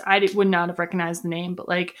be honest, I would not have recognized the name, but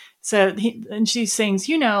like, and she sings,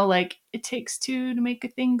 like, it takes two to make a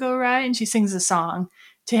thing go right. And she sings a song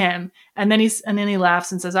to him. And then he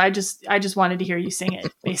laughs and says, I just wanted to hear you sing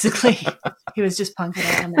it. Basically, he was just punking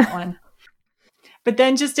it on that one. But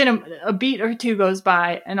then just in a beat or two goes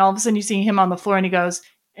by, and all of a sudden you see him on the floor and he goes,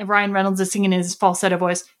 and Ryan Reynolds is singing in his falsetto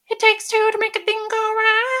voice, it takes two to make a thing go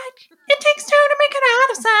right. It takes two to make it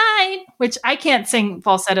out of sight. Which I can't sing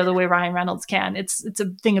falsetto the way Ryan Reynolds can. It's a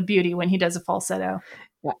thing of beauty when he does a falsetto.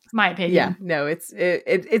 Yeah. My opinion. Yeah, no, it's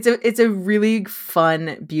a really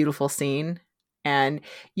fun, beautiful scene. And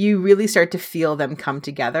you really start to feel them come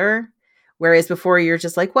together. Whereas before you're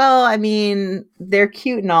just like, well, I mean, they're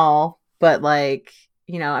cute and all, but like,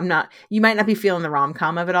 you might not be feeling the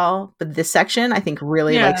rom-com of it all, but this section I think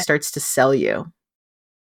really like starts to sell you.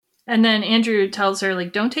 And then Andrew tells her,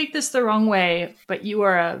 like, don't take this the wrong way, but you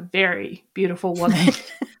are a very beautiful woman.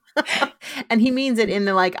 And he means it in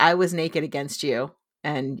the like, I was naked against you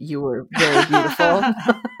and you were very beautiful.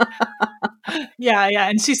 Yeah.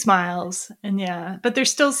 And she smiles. And but they're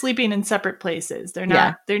still sleeping in separate places. They're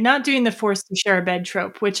not doing the forced to share a bed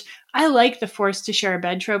trope, which I like the forced to share a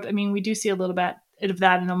bed trope. I mean, we do see a little bit of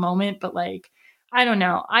that in a moment, but like, I don't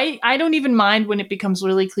know. I don't even mind when it becomes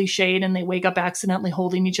really cliched and they wake up accidentally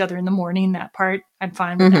holding each other in the morning. That part, I'm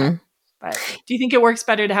fine with that. But do you think it works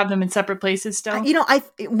better to have them in separate places still?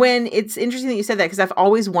 When it's interesting that you said that, because I've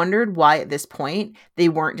always wondered why at this point they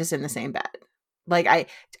weren't just in the same bed. Like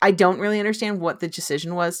I don't really understand what the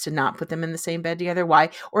decision was to not put them in the same bed together. Why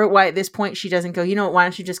at this point she doesn't go, why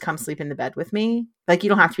don't you just come sleep in the bed with me? Like you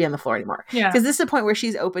don't have to be on the floor anymore. Yeah. Because this is a point where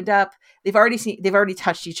she's opened up. They've already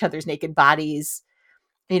touched each other's naked bodies.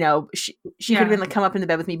 She could have been like, come up in the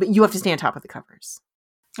bed with me, but you have to stay on top of the covers.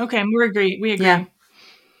 Okay, we agree. Yeah.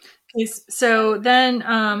 Okay, so then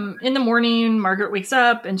in the morning, Margaret wakes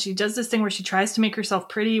up and she does this thing where she tries to make herself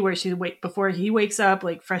pretty, where she before he wakes up,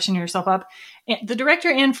 like freshening herself up. And the director,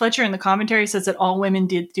 Ann Fletcher, in the commentary says that all women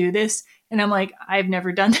did do this. And I'm like, I've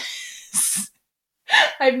never done this.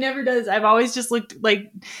 I've never done this. I've always just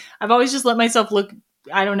let myself look,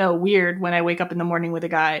 I don't know, weird when I wake up in the morning with a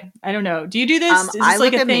guy. I don't know. Do you do this? Is this I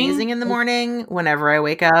like look a amazing thing? In the morning whenever I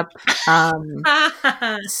wake up.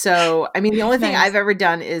 So, I mean, the only thing I've ever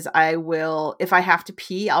done is if I have to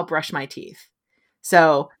pee, I'll brush my teeth.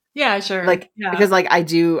 So yeah, sure. Because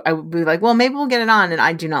I would be like, well, maybe we'll get it on. And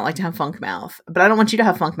I do not like to have funk mouth, but I don't want you to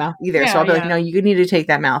have funk mouth either. So I'll be like, no, you need to take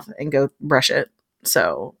that mouth and go brush it.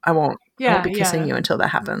 So I won't be kissing you until that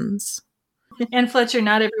happens. And Fletcher,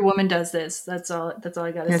 not every woman does this. That's all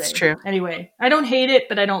I gotta say. That's true. Anyway, I don't hate it,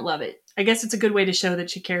 but I don't love it. I guess it's a good way to show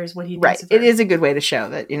that she cares what he thinks. Right. It is a good way to show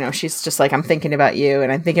that, she's just like, I'm thinking about you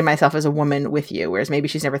and I'm thinking myself as a woman with you. Whereas maybe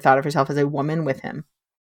she's never thought of herself as a woman with him.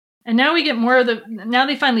 And now we get more of now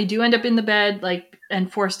they finally do end up in the bed, like,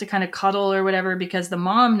 and forced to kind of cuddle or whatever, because the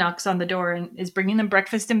mom knocks on the door and is bringing them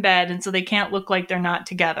breakfast in bed. And so they can't look like they're not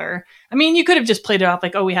together. I mean, you could have just played it off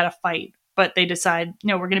like, oh, we had a fight, but they decide,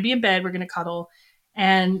 no, we're going to be in bed. We're going to cuddle.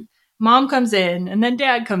 And mom comes in and then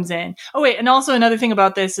dad comes in. Oh, wait. And also another thing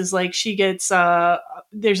about this is like she gets,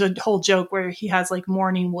 there's a whole joke where he has like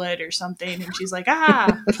morning wood or something. And she's like,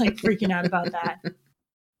 like freaking out about that.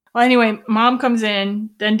 Well, anyway, mom comes in,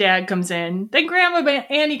 then dad comes in, then grandma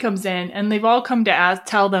Annie comes in, and they've all come to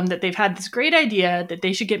tell them that they've had this great idea that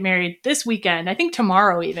they should get married this weekend. I think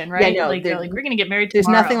tomorrow even, right? Yeah, no, they're like, we're going to get married tomorrow.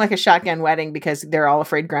 There's nothing like a shotgun wedding because they're all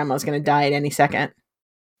afraid grandma's going to die at any second.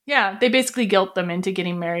 Yeah, they basically guilt them into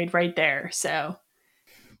getting married right there. So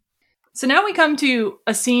now we come to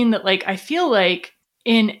a scene that, like, I feel like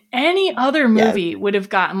in any other movie would have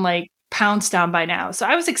gotten, like, pounced on by now. So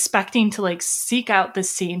I was expecting to, like, seek out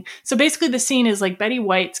this scene. So basically the scene is, like, Betty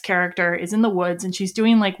White's character is in the woods and she's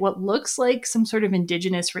doing, like, what looks like some sort of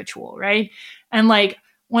indigenous ritual, right? And, like,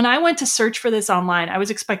 when I went to search for this online, I was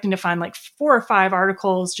expecting to find like 4 or 5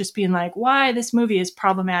 articles just being like, why this movie is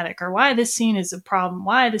problematic or why this scene is a problem,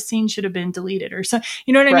 why the scene should have been deleted or so.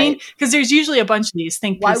 You know what I mean? Because there's usually a bunch of these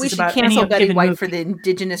think why we should about cancel Betty White movie. for the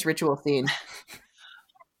indigenous ritual scene.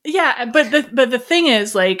 Yeah, but the thing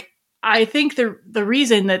is, like, I think the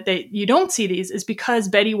reason that you don't see these is because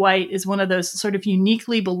Betty White is one of those sort of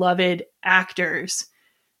uniquely beloved actors.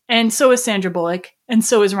 And so is Sandra Bullock, and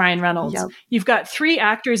so is Ryan Reynolds. Yep. You've got 3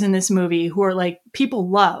 actors in this movie who are, like, people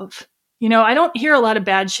love. I don't hear a lot of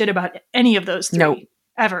bad shit about any of those 3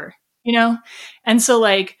 ever, And so,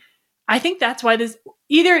 like, I think that's why this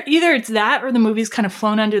either it's that or the movie's kind of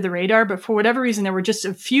flown under the radar, but for whatever reason, there were just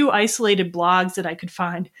a few isolated blogs that I could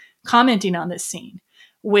find commenting on this scene,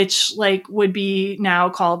 which like would be now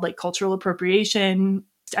called like cultural appropriation,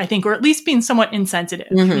 I think, or at least being somewhat insensitive,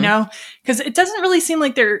 you know, because it doesn't really seem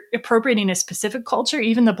like they're appropriating a specific culture.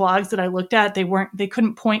 Even the blogs that I looked at, they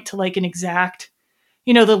couldn't point to like an exact,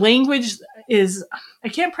 you know, the language is, I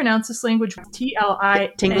can't pronounce this language,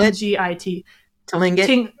 Tlingit.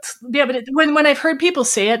 Tlingit. Yeah, but when I've heard people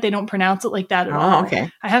say it, they don't pronounce it like that at all.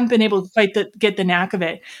 Okay. I haven't been able to quite get the knack of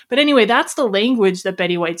it. But anyway, that's the language that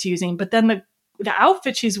Betty White's using. But then the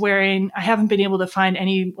outfit she's wearing, I haven't been able to find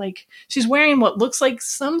any, like, she's wearing what looks like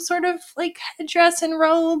some sort of like headdress and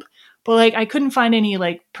robe, but like I couldn't find any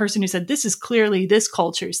like person who said this is clearly this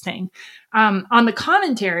culture's thing. On the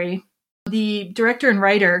commentary, the director and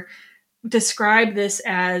writer described this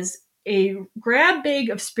as a grab bag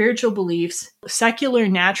of spiritual beliefs, secular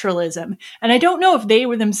naturalism. And I don't know if they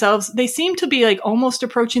were themselves, they seem to be like almost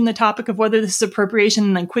approaching the topic of whether this is appropriation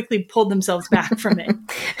and then quickly pulled themselves back from it.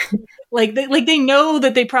 Like they know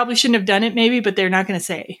that they probably shouldn't have done it maybe, but they're not going to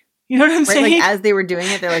say. You know what I'm saying? Like as they were doing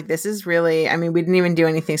it, they're like, this is really, I mean, we didn't even do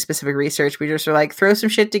anything specific research. We just were like, throw some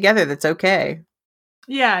shit together. That's okay.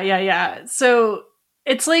 Yeah. So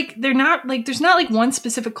it's like, they're not like, there's not like one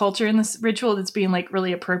specific culture in this ritual that's being like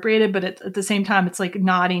really appropriated, but at the same time, it's like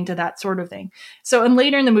nodding to that sort of thing. So, and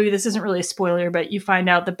later in the movie, this isn't really a spoiler, but you find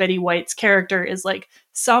out that Betty White's character is like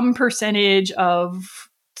some percentage of,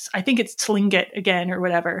 I think it's Tlingit again or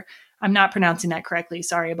whatever. I'm not pronouncing that correctly.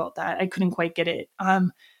 Sorry about that. I couldn't quite get it.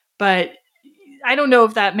 But I don't know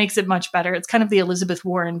if that makes it much better. It's kind of the Elizabeth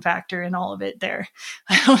Warren factor in all of it there.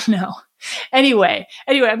 I don't know. Anyway,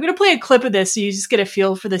 I'm going to play a clip of this so you just get a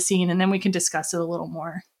feel for the scene and then we can discuss it a little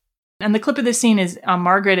more. And the clip of this scene is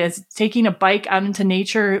Margaret is taking a bike out into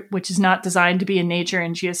nature, which is not designed to be in nature.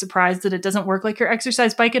 And she is surprised that it doesn't work like her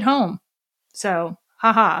exercise bike at home. So,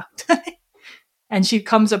 haha. And she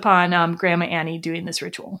comes upon Grandma Annie doing this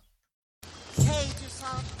ritual.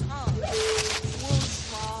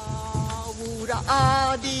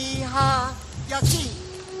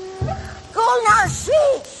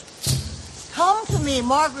 Come to me,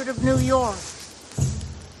 Margaret of New York.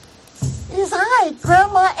 It is I,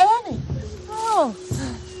 Grandma Annie. Oh,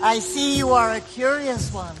 I see you are a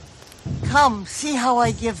curious one. Come, see how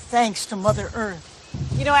I give thanks to Mother Earth.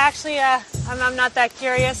 You know, actually, I'm not that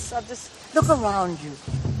curious. I'll just... Look around you.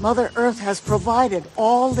 Mother Earth has provided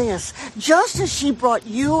all this, just as she brought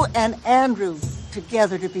you and Andrew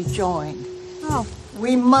together to be joined. Oh,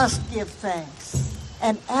 we must give thanks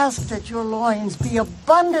and ask that your loins be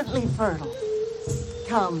abundantly fertile.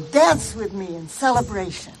 Come, dance with me in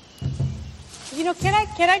celebration. You know, can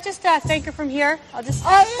I just thank her from here? I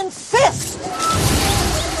insist!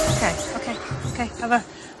 Okay.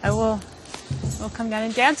 We'll come down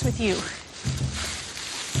and dance with you.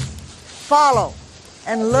 Follow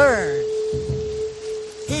and learn.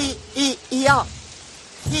 He-ya.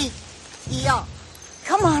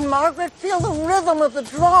 Come on, Margaret, feel the rhythm of the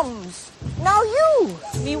drums. Now you.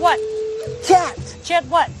 Me what? Chant. Chant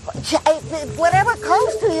what? Whatever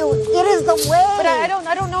comes to you, it is the way. But I don't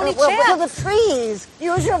know any chant. To the trees.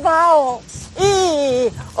 Use your vowels. E,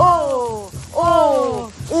 O,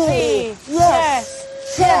 E. Yes.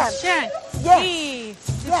 Chant. Yes. E,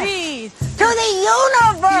 the trees. To the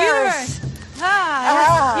universe. Universe.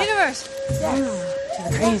 Yes. To the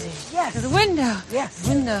crazy. Yes. To the window. Yes. The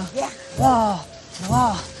window. Yes. Wall. To the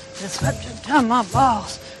wall. To the swept down my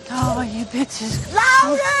balls. Oh, you bitches.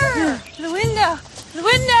 Louder! To the window. To the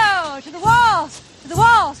window. To the walls. To the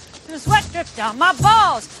walls. To the sweat drips down my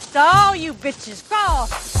balls. To all you bitches. Crawl.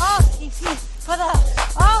 Oh, easy. For the.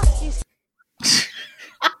 Oh, easy.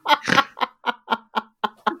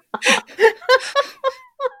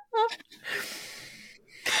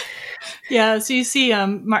 Yeah, so you see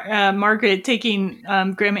Margaret taking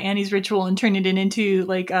Grandma Annie's ritual and turning it into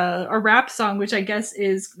like a rap song, which I guess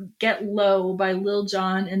is Get Low by Lil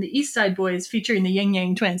Jon and the East Side Boys featuring the Ying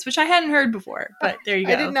Yang Twins, which I hadn't heard before, but there you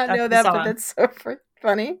go. I did not know that, but that's so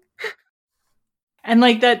funny. And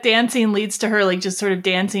like that dancing leads to her like just sort of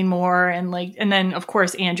dancing more and then of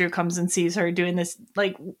course Andrew comes and sees her doing this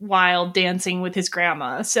like wild dancing with his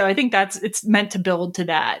grandma. So I think it's meant to build to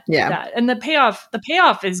that. Yeah. And the payoff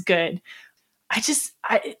is good.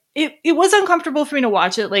 It was uncomfortable for me to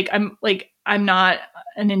watch it. I'm not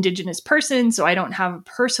an Indigenous person, so I don't have a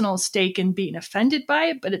personal stake in being offended by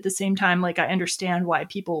it. But at the same time, like I understand why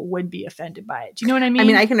people would be offended by it. Do you know what I mean? I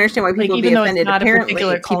mean, I can understand why people would be offended. Apparently,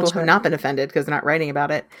 people culture. have not been offended because they're not writing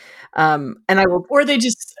about it. Or they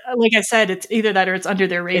just, like I said, it's either that or it's under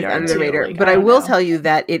their radar. But I will tell you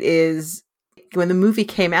that it is when the movie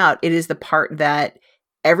came out, it is the part that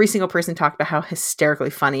every single person talked about how hysterically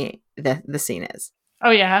funny the scene is. Oh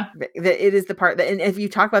yeah. It is the part that, and if you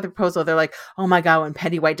talk about the proposal, they're like, oh my God, when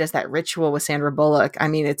Betty White does that ritual with Sandra Bullock, I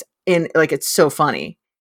mean, it's so funny.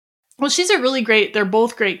 Well, they're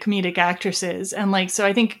both great comedic actresses. And like, so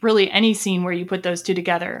I think really any scene where you put those two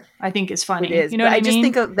together, I think is funny. It is. You know what I mean? just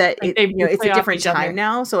think of that, like it's a different time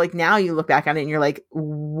now. So like now you look back on it and you're like,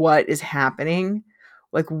 what is happening?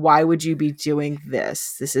 Like, why would you be doing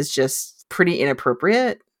this? This is just pretty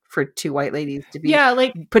inappropriate for two white ladies to be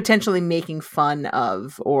like potentially making fun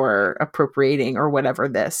of or appropriating or whatever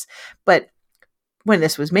this. But when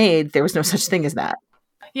this was made, there was no such thing as that.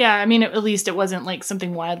 Yeah, I mean, at least it wasn't like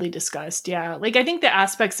something widely discussed. Yeah, like I think the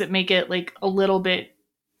aspects that make it like a little bit,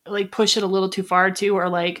 like push it a little too far too, are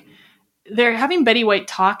like they're having Betty White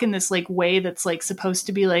talk in this like way that's like supposed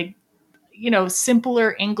to be like, you know,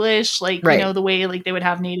 simpler English, like, right. You know, the way like they would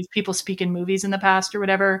have native people speak in movies in the past or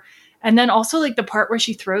whatever. And then also like the part where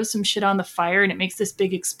she throws some shit on the fire and it makes this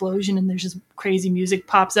big explosion and there's just crazy music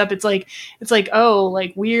pops up. It's like, oh,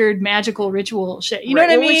 like weird magical ritual shit. You know what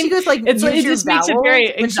I mean? When she goes like, it just makes it very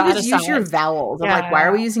exotic. Use your vowels. I'm like, why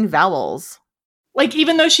are we using vowels? Like,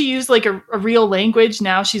 even though she used like a real language,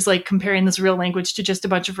 now she's like comparing this real language to just a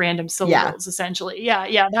bunch of random syllables, essentially.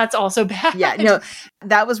 Yeah, that's also bad. Yeah, no,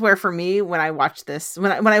 that was where for me, when I watched this,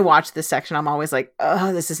 when I watch this section, I'm always like,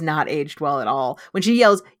 oh, this is not aged well at all. When she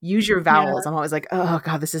yells, use your vowels, I'm always like, oh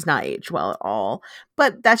God, this is not aged well at all.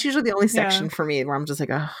 But that's usually the only section for me where I'm just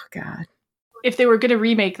like, oh God. If they were going to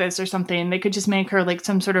remake this or something, they could just make her like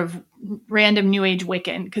some sort of random new age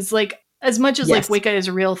Wiccan. Because like, as much as like Wicca is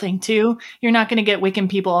a real thing too, you're not going to get Wiccan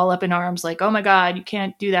people all up in arms like, oh my God, you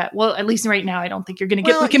can't do that. Well, at least right now, I don't think you're going to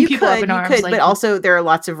get Wiccan people up in arms. But also there are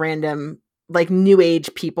lots of random like new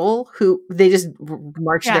age people who they just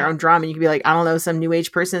march their own drum, and you can be like, I don't know, some new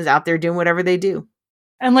age person is out there doing whatever they do.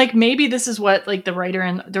 And like, maybe this is what like the writer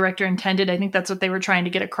and director intended. I think that's what they were trying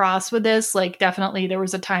to get across with this. Like, definitely there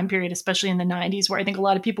was a time period, especially in the 90s, where I think a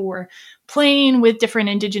lot of people were playing with different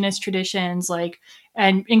indigenous traditions, like,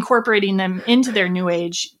 and incorporating them into their new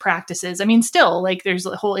age practices. I mean, still like there's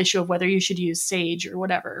a whole issue of whether you should use sage or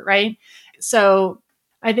whatever. Right. So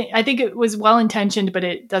I think it was well-intentioned, but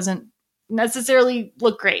it doesn't necessarily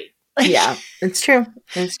look great. Yeah, it's true.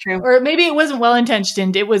 It's true. Or maybe it wasn't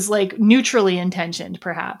well-intentioned. It was like neutrally intentioned,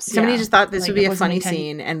 perhaps. Somebody just thought this would be a funny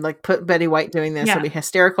scene and like put Betty White doing this. It'll be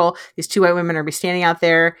hysterical. These two white women are be standing out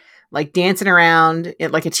there like dancing around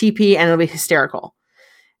it like a teepee, and it'll be hysterical.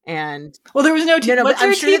 And well, there was no teepee. But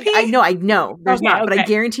I'm sure I know there's not, but I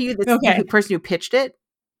guarantee you the person who pitched it,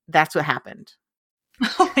 that's what happened.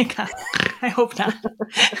 Oh my God. I hope not.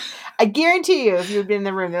 I guarantee you, if you'd been in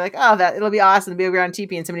the room, they're like, oh, it'll be awesome to be around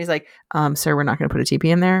teepee. And somebody's like, sir, we're not going to put a teepee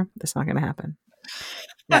in there. That's not going to happen.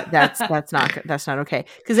 That's not okay.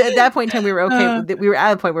 Because at that point in time, we were okay. We were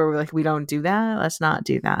at a point where we were like, we don't do that. Let's not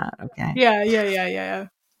do that. Okay. Yeah.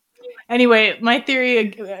 Anyway, my theory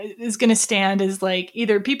is going to stand is like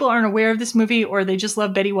either people aren't aware of this movie or they just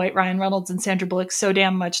love Betty White, Ryan Reynolds, and Sandra Bullock so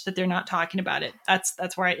damn much that they're not talking about it.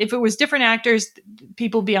 That's where if it was different actors,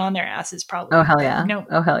 people be on their asses probably. Oh, hell yeah. No.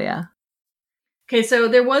 Oh, hell yeah. Okay, so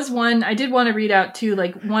there was one I did want to read out too.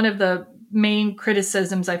 Like, one of the main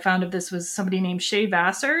criticisms I found of this was somebody named Shay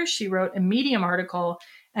Vassar. She wrote a Medium article,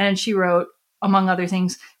 and she wrote, among other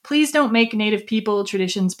things, please don't make Native people,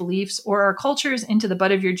 traditions, beliefs, or our cultures into the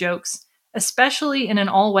butt of your jokes, especially in an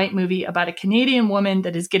all-white movie about a Canadian woman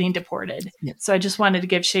that is getting deported. Yep. So I just wanted to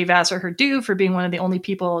give Shay Vassar her due for being one of the only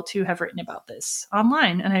people to have written about this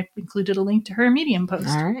online. And I included a link to her Medium post.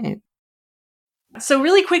 All right. So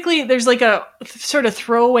really quickly, there's like a sort of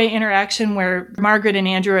throwaway interaction where Margaret and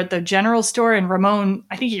Andrew are at the general store, and Ramon,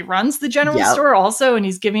 I think he runs the general store also, and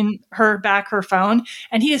he's giving her back her phone,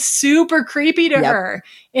 and he is super creepy to her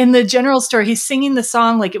in the general store. He's singing the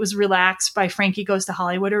song like it was Relaxed by Frankie Goes to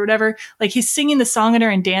Hollywood or whatever. Like, he's singing the song at her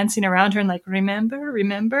and dancing around her and like,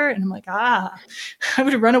 remember? And I'm like, I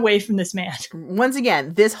would run away from this man. Once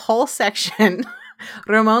again, this whole section,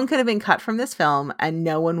 Ramon could have been cut from this film and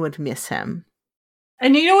no one would miss him.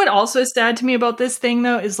 And you know what also is sad to me about this thing,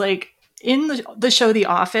 though, is like in the show The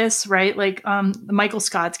Office, right? Like Michael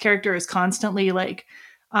Scott's character is constantly like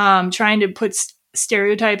trying to put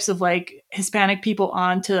stereotypes of like Hispanic people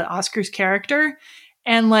onto Oscar's character.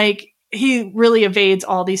 And like he really evades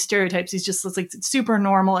all these stereotypes. He's just like super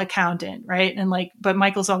normal accountant, right? And like, but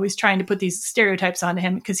Michael's always trying to put these stereotypes onto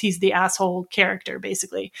him because he's the asshole character,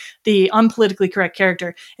 basically, the unpolitically correct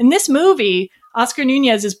character. In this movie, Oscar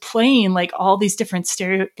Nunez is playing like all these different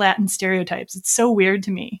Latin stereotypes. It's so weird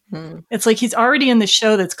to me. It's like he's already in the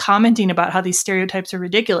show that's commenting about how these stereotypes are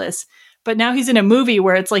ridiculous, But now he's in a movie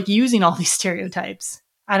where it's like using all these stereotypes.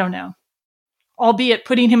 I don't know. Albeit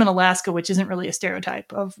putting him in Alaska, which isn't really a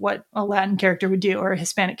stereotype of what a Latin character would do or a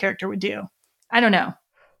Hispanic character would do. I don't know.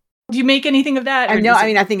 Do you make anything of that? No, I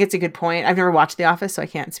mean, I think it's a good point. I've never watched The Office, so I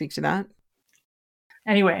can't speak to that.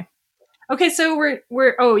 Anyway. Okay, so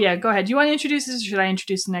we're oh yeah, go ahead. Do you want to introduce this or should I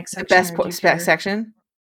introduce the next section? The best section?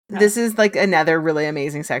 No. This is like another really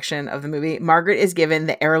amazing section of the movie. Margaret is given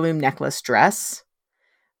the heirloom necklace dress.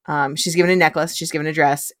 She's given a necklace, she's given a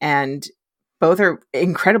dress, and both are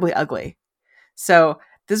incredibly ugly. So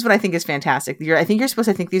this is what I think is fantastic. I think you're supposed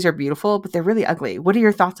to think these are beautiful, but they're really ugly. What are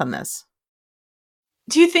your thoughts on this?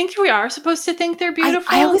 Do you think we are supposed to think they're beautiful?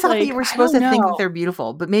 I always thought that you were supposed to think that they're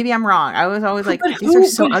beautiful, but maybe I'm wrong. I was always like, these are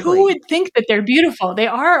so ugly. Who would think that they're beautiful? They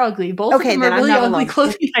are ugly. Both of them are really ugly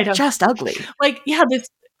clothing items. Just ugly. Like, yeah,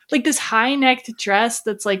 this high-necked dress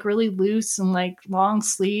that's like really loose and like long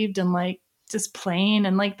sleeved and like just plain,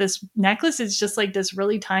 and like this necklace is just like this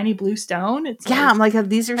really tiny blue stone. It's I'm like,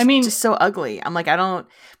 these are just so ugly. I'm like, I don't,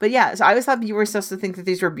 but yeah, so I always thought you were supposed to think that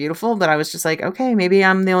these were beautiful, but I was just like, okay, maybe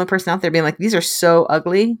I'm the only person out there being like, these are so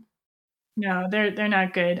ugly. No, they're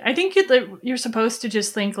not good. I think you're supposed to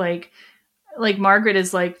just think like Margaret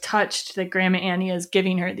is like touched that Grandma Annie is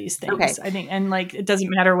giving her these things. Okay. I think, and like it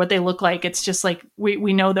doesn't matter what they look like. It's just like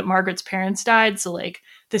we know that Margaret's parents died, so like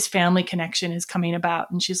this family connection is coming about,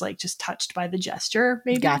 and she's like just touched by the gesture.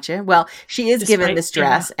 Maybe. Gotcha. Well, she is given this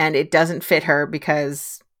dress, and it doesn't fit her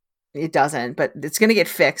because it doesn't. But it's going to get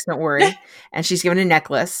fixed. Don't worry. And she's given a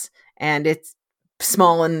necklace, and it's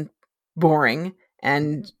small and boring,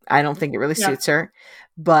 and I don't think it really suits her.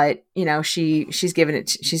 But you know, she's given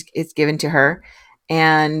it. It's given to her,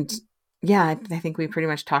 and yeah, I think we pretty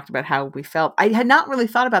much talked about how we felt. I had not really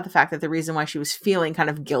thought about the fact that the reason why she was feeling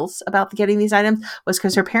kind of guilt about getting these items was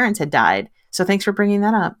because her parents had died. So thanks for bringing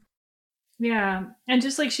that up. Yeah, and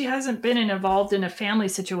just like she hasn't been involved in a family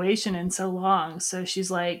situation in so long, so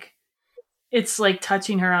she's like, it's like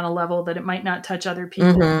touching her on a level that it might not touch other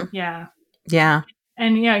people. Mm-hmm. Yeah. Yeah.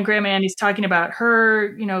 And yeah, and Grandma Annie's talking about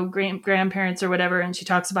her, you know, grandparents or whatever, and she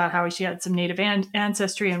talks about how she had some Native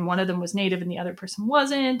ancestry, and one of them was Native and the other person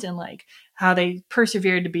wasn't, and like how they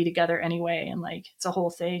persevered to be together anyway, and like it's a whole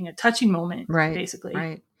thing, a touching moment, right? Basically,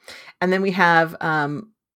 right. And then we have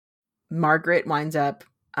Margaret winds up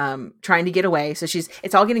trying to get away, so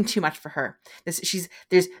it's all getting too much for her. She's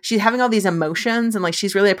having all these emotions, and like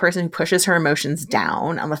she's really a person who pushes her emotions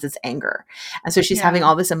down unless it's anger, and so she's having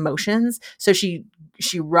all this emotions, so she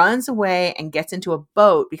runs away and gets into a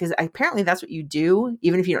boat, because apparently that's what you do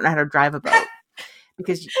even if you don't know how to drive a boat,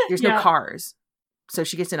 because there's no cars. So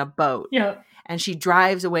she gets in a boat, and she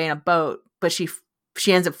drives away in a boat, but she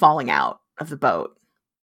ends up falling out of the boat.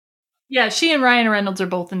 Yeah, she and Ryan Reynolds are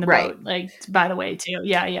both in the boat, like, by the way, too.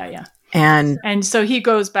 Yeah. And so he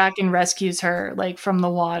goes back and rescues her, like, from the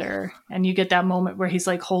water. And you get that moment where he's,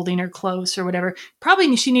 like, holding her close or whatever.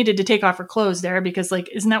 Probably she needed to take off her clothes there because, like,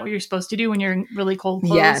 isn't that what you're supposed to do when you're in really cold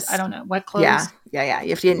clothes? Yes. I don't know. Wet clothes? Yeah. You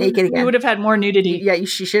have to get naked again. We would have had more nudity. Yeah,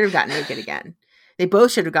 she should have gotten naked again. They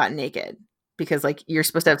both should have gotten naked because, like, you're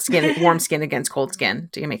supposed to have warm skin against cold skin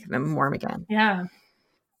to make them warm again. Yeah.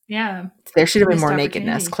 There should have been more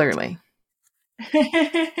nakedness, clearly.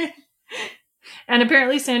 And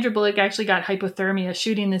apparently Sandra Bullock actually got hypothermia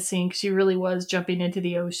shooting this scene because she really was jumping into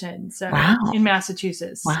the ocean. So in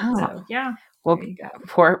Massachusetts. Wow. So, yeah. Well,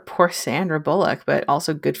 poor Sandra Bullock, but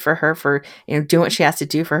also good for her for, you know, doing what she has to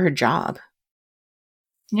do for her job.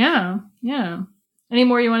 Yeah. Any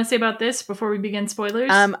more you want to say about this before we begin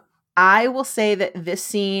spoilers? I will say that this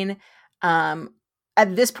scene,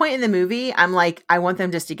 at this point in the movie, I'm like, I want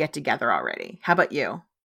them just to get together already. How about you?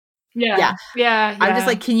 Yeah. I'm just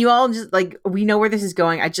like, can you all just, like, we know where this is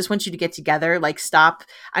going. I just want you to get together. Like, stop.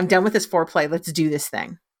 I'm done with this foreplay. Let's do this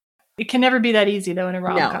thing. It can never be that easy, though, in a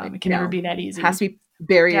rom-com. It can never be that easy. It has to be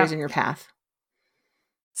barriers in your path.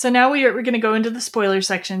 So now we're going to go into the spoiler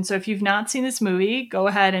section. So if you've not seen this movie, go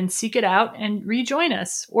ahead and seek it out and rejoin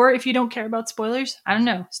us. Or if you don't care about spoilers, I don't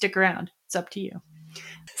know, stick around. It's up to you.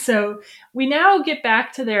 So we now get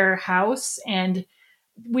back to their house, and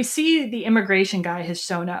we see the immigration guy has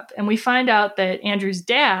shown up, and we find out that Andrew's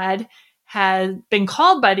dad had been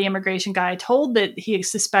called by the immigration guy, told that he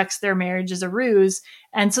suspects their marriage is a ruse.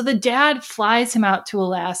 And so the dad flies him out to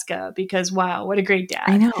Alaska because, wow, what a great dad.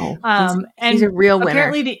 I know. And he's a real winner.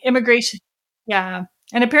 Apparently the immigration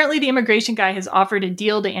guy has offered a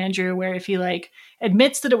deal to Andrew where if he like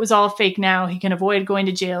admits that it was all fake now, he can avoid going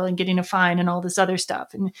to jail and getting a fine and all this other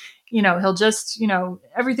stuff. And, you know, he'll just, you know,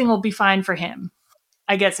 everything will be fine for him,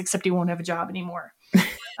 I guess, except he won't have a job anymore.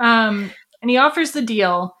 And he offers the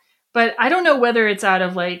deal, but I don't know whether it's out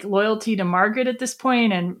of like loyalty to Margaret at this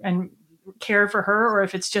point and care for her or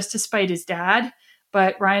if it's just to spite his dad.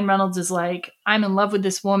 But Ryan Reynolds is like, I'm in love with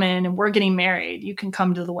this woman and we're getting married. You can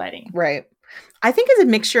come to the wedding. Right. I think it's a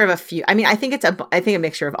mixture of a few. I mean, I think a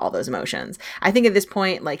mixture of all those emotions. I think at this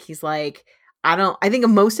point, like, he's like, I think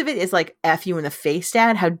most of it is like, F you in the face,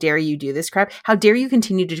 Dad. How dare you do this crap? How dare you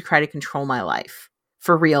continue to try to control my life?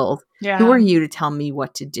 For real. Yeah. Who are you to tell me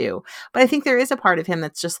what to do? But I think there is a part of him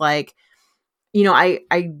that's just like, you know,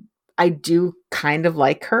 I do kind of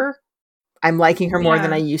like her. I'm liking her more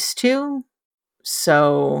than I used to.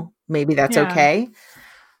 So maybe that's okay.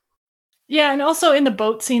 Yeah, and also in the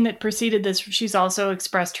boat scene that preceded this, she's also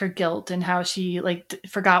expressed her guilt and how she like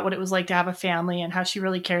forgot what it was like to have a family and how she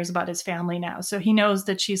really cares about his family now. So he knows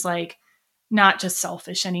that she's like not just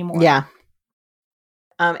selfish anymore. Yeah.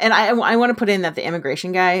 And I want to put in that the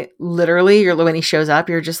immigration guy, literally, when he shows up,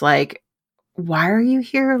 you're just like, why are you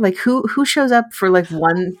here? Like, who shows up for like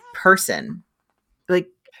one person? Like,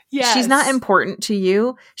 she's not important to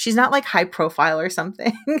you. She's not like high profile or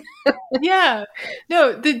something. Yeah.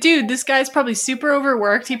 No, this guy's probably super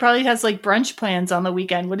overworked. He probably has like brunch plans on the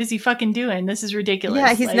weekend. What is he fucking doing? This is ridiculous.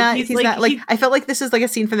 Yeah, he's not I felt like this is like a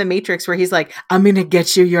scene from The Matrix where he's like, I'm going to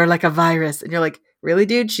get you. You're like a virus. And you're like, really,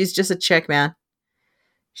 dude? She's just a chick, man.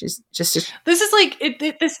 She's just This is like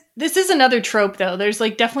this is another trope though. There's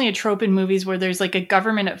like definitely a trope in movies where there's like a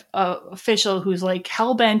government official who's like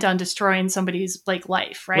hell-bent on destroying somebody's like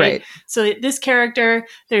life, right? So this character,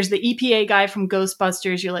 there's the EPA guy from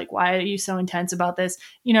Ghostbusters. You're like, why are you so intense about this?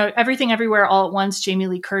 You know, Everything Everywhere All at Once, Jamie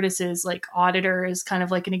Lee Curtis's like auditor is kind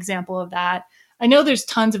of like an example of that. I know there's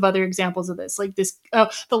tons of other examples of this, like this,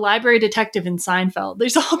 the library detective in Seinfeld.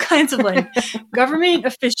 There's all kinds of like government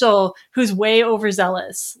official who's way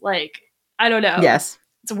overzealous. Like, I don't know. Yes.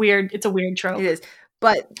 It's a weird trope. It is.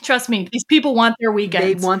 But trust me, these people want their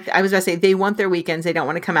weekends. I was going to say, they want their weekends. They don't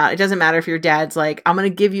want to come out. It doesn't matter if your dad's like, I'm going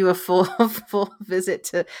to give you a full visit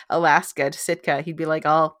to Alaska, to Sitka. He'd be like,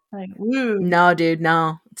 oh, woo. No, dude,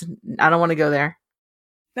 no. I don't want to go there.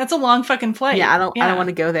 That's a long fucking flight. Yeah, I don't want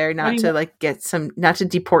to go there, not to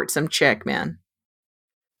deport some chick, man.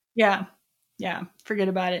 Yeah. Yeah. Forget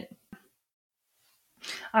about it.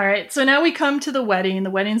 All right. So now we come to the wedding. The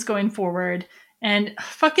wedding's going forward. And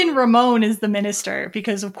fucking Ramon is the minister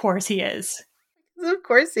because of course he is. Of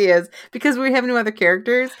course he is. Because we have no other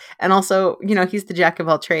characters. And also, you know, he's the jack of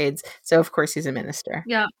all trades. So of course he's a minister.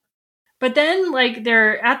 Yeah. But then like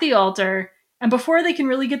they're at the altar and before they can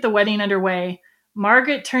really get the wedding underway,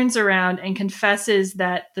 Margaret turns around and confesses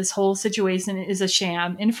that this whole situation is a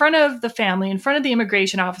sham in front of the family, in front of the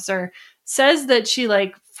immigration officer, says that she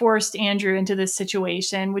like forced Andrew into this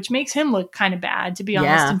situation, which makes him look kind of bad, to be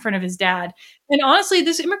honest, in front of his dad. And honestly,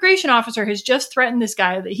 this immigration officer has just threatened this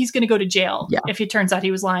guy that he's going to go to jail if it turns out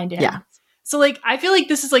he was lying to him. Yeah. So like, I feel like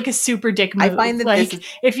this is like a super dick move. I find that like, this is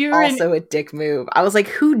if you're also a dick move. I was like,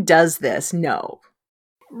 who does this? No.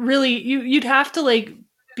 Really, you'd have to like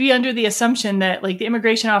be under the assumption that like the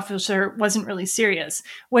immigration officer wasn't really serious,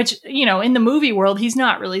 which, you know, in the movie world, he's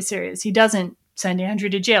not really serious. He doesn't send Andrew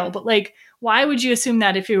to jail, but like, why would you assume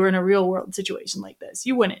that if you were in a real world situation like this?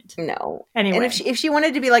 You wouldn't. No. Anyway. And if she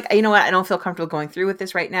wanted to be like, you know what, I don't feel comfortable going through with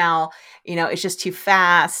this right now. You know, it's just too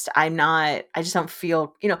fast. I just don't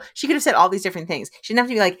feel, you know, she could have said all these different things. She didn't have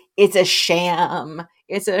to be like, it's a sham.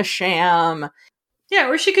 It's a sham. Yeah,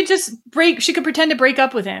 or she could pretend to break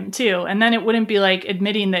up with him too, and then it wouldn't be like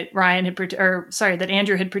admitting that that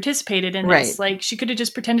Andrew had participated in this. Like she could have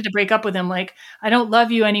just pretended to break up with him, like I don't love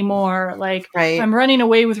you anymore, like I'm running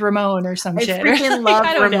away with Ramon or some shit. I freaking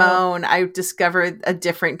love Ramon. I discovered a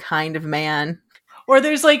different kind of man. Or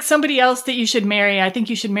there's like somebody else that you should marry. I think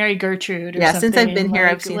you should marry Gertrude. Or something. Since I've been here,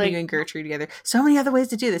 I've seen you and Gertrude together. So many other ways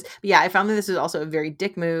to do this. But yeah, I found that this was also a very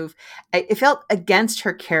dick move. It felt against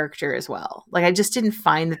her character as well. Like I just didn't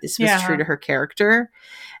find that this was true to her character.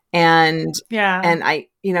 And I,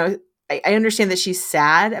 you know, I understand that she's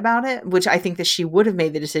sad about it, which I think that she would have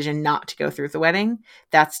made the decision not to go through with the wedding.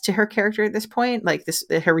 That's to her character at this point, like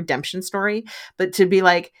her redemption story. But to be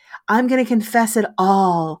like, I'm going to confess it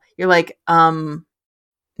all. You're like,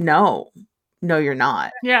 no, you're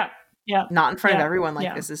not. Yeah. Yeah. Not in front of everyone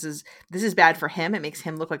like this. This is bad for him. It makes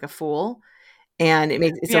him look like a fool and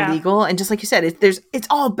it's illegal. And just like you said, it's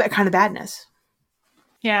all kind of badness.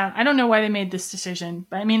 Yeah. I don't know why they made this decision,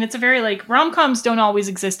 but I mean, it's a very like rom-coms don't always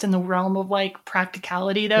exist in the realm of like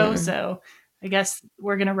practicality though. So I guess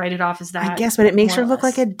we're going to write it off as that. I guess, but it makes her look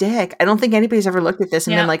like a dick. I don't think anybody's ever looked at this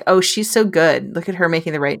and been like, oh, she's so good. Look at her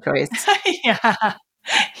making the right choice.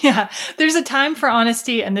 Yeah. There's a time for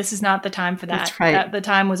honesty and this is not the time for that. That's right. The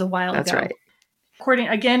time was a while ago. That's right.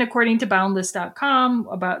 According to boundless.com,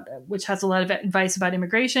 which has a lot of advice about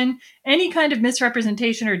immigration, any kind of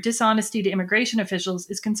misrepresentation or dishonesty to immigration officials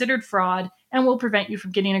is considered fraud and will prevent you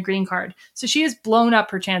from getting a green card. So she has blown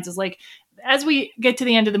up her chances. Like, as we get to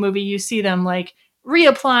the end of the movie, you see them like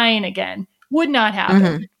reapplying again. Would not happen.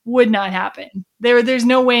 Mm-hmm. Would not happen. There's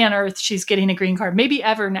no way on earth she's getting a green card. Maybe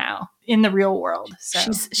ever now in the real world.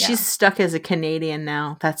 So, she's stuck as a Canadian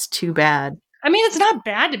now. That's too bad. I mean, it's not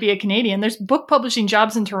bad to be a Canadian. There's book publishing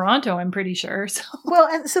jobs in Toronto, I'm pretty sure. So. Well,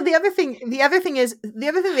 and so the other thing they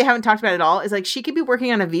haven't talked about at all is like she could be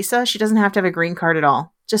working on a visa. She doesn't have to have a green card at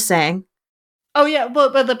all. Just saying. Oh yeah,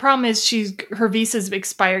 but the problem is her visa's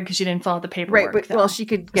expired because she didn't fill out the paperwork. Right, but well, she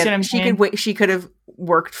could get she could have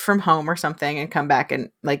worked from home or something and come back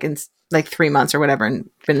in 3 months or whatever and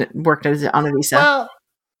worked on a visa. Well,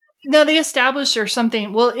 no, they established or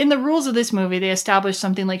something. Well, in the rules of this movie, they established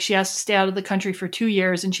something like she has to stay out of the country for 2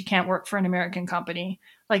 years and she can't work for an American company.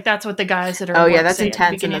 Like that's what the guys that are. Oh yeah, that's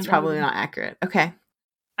intense and that's probably not accurate. Okay.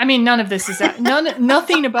 I mean, none of this is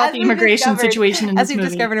nothing about the immigration situation in this movie. As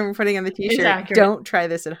we discovered and we're putting on the t-shirt, don't try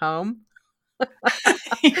this at home.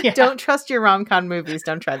 Yeah. Don't trust your rom-com movies.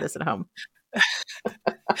 Don't try this at home.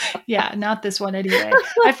 Yeah, not this one anyway.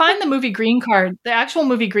 I find the actual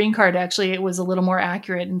movie Green Card, actually, it was a little more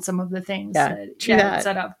accurate in some of the things that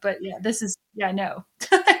set up. But yeah, this is, no.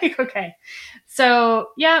 Okay. So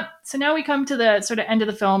now we come to the sort of end of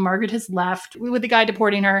the film. Margaret has left with the guy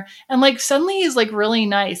deporting her. And like suddenly he's like really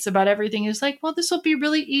nice about everything. He's like, well, this will be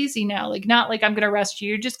really easy now. Like not like I'm going to arrest you.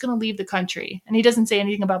 You're just going to leave the country. And he doesn't say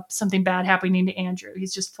anything about something bad happening to Andrew.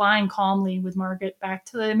 He's just flying calmly with Margaret back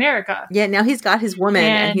to America. Yeah. Now he's got his woman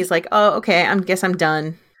and he's like, oh, okay, I guess I'm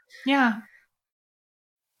done. Yeah.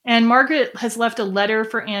 And Margaret has left a letter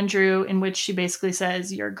for Andrew in which she basically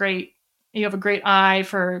says, you're great. You have a great eye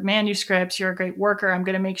for manuscripts. You're a great worker. I'm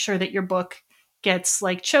going to make sure that your book gets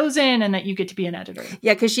like chosen and that you get to be an editor.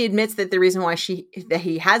 Yeah, because she admits that the reason why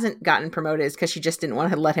he hasn't gotten promoted is because she just didn't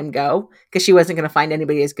want to let him go because she wasn't going to find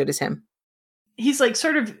anybody as good as him. He's like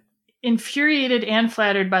sort of infuriated and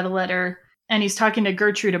flattered by the letter, and he's talking to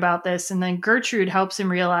Gertrude about this, and then Gertrude helps him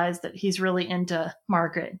realize that he's really into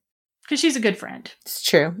Margaret because she's a good friend. It's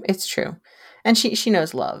true, and she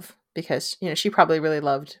knows love because she probably really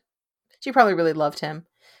loved him.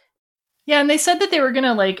 Yeah, and they said that they were going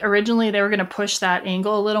to originally they were going to push that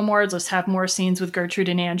angle a little more, just have more scenes with Gertrude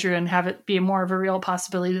and Andrew and have it be more of a real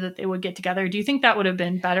possibility that they would get together. Do you think that would have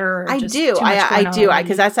been better? Or I do,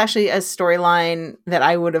 because that's actually a storyline that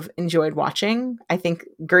I would have enjoyed watching. I think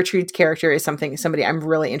Gertrude's character is somebody I'm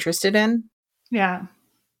really interested in. Yeah.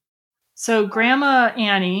 So Grandma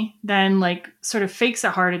Annie then sort of fakes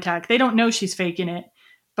a heart attack. They don't know she's faking it,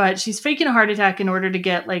 but she's faking a heart attack in order to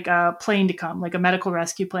get a plane to come, a medical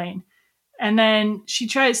rescue plane. And then she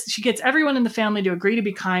gets everyone in the family to agree to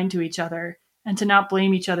be kind to each other and to not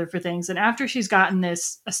blame each other for things. And after she's gotten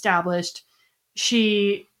this established,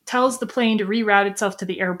 she tells the plane to reroute itself to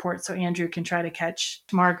the airport so Andrew can try to catch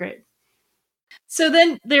Margaret. So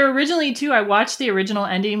then there originally too, I watched the original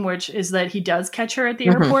ending, which is that he does catch her at the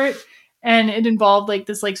airport. And it involved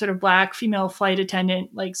this sort of black female flight attendant,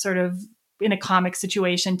 sort of in a comic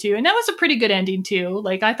situation too. And that was a pretty good ending too.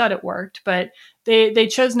 I thought it worked, but they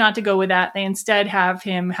chose not to go with that. They instead have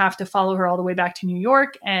him have to follow her all the way back to New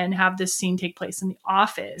York and have this scene take place in the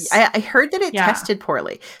office. I heard that it tested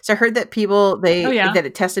poorly. So I heard that that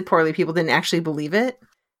it tested poorly. People didn't actually believe it,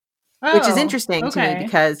 which is interesting to me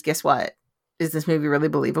because guess what? Is this movie really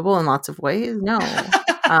believable in lots of ways? No.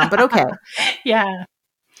 But okay. Yeah.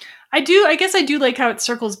 I guess I do like how it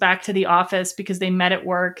circles back to the office because they met at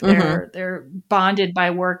work. They're bonded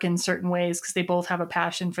by work in certain ways because they both have a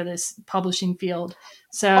passion for this publishing field.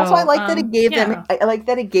 So also, I like that it gave them. I like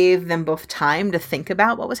that it gave them both time to think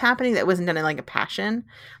about what was happening. That wasn't done in a passion.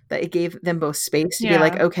 That it gave them both space to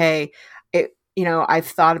be okay, I've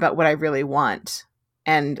thought about what I really want,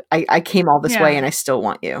 and I came all this way, and I still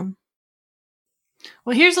want you.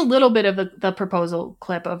 Well, here's a little bit of the proposal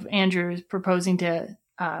clip of Andrew proposing to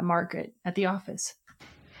Margaret at the office.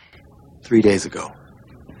 3 days ago,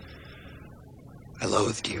 I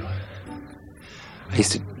loathed you. I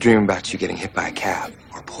used to dream about you getting hit by a cab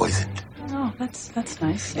or poisoned. Oh, that's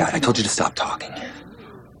nice. Yeah, I told you to stop talking.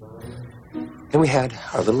 Then we had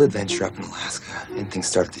our little adventure up in Alaska, and things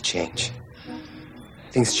started to change.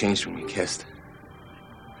 Things changed when we kissed.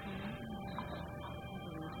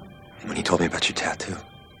 And when you told me about your tattoo.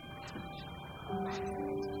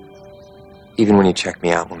 Even when you checked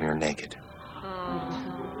me out when we were naked.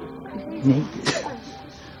 Naked?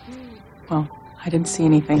 Well, I didn't see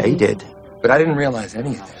anything. Yeah, you did. But I didn't realize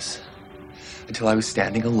any of this until I was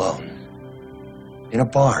standing alone in a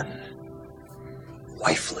barn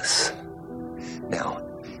wifeless. Now,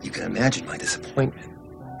 you can imagine my disappointment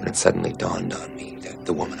when it suddenly dawned on me that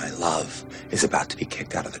the woman I love is about to be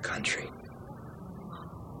kicked out of the country.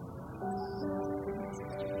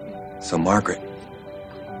 So, Margaret,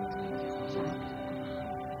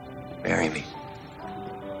 marry me.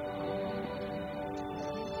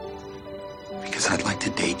 Because I'd like to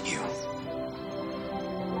date you.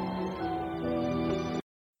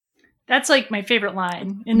 That's like my favorite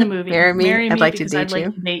line in the movie. Marry me, I'd like to because I'd date like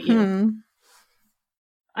you. to date you. Hmm.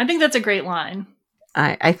 I think that's a great line.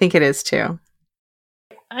 I think it is too.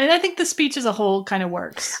 And I think the speech as a whole kind of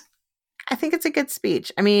works. I think it's a good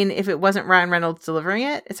speech. I mean, if it wasn't Ryan Reynolds delivering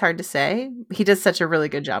it, it's hard to say. He does such a really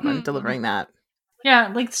good job on delivering that.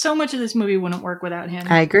 Yeah, like so much of this movie wouldn't work without him.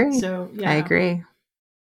 I agree. So yeah. I agree.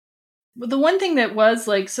 But the one thing that was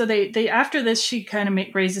like, so they after this, she kind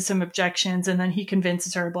of raises some objections, and then he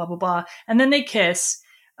convinces her, blah, blah, blah. And then they kiss.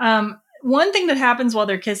 One thing that happens while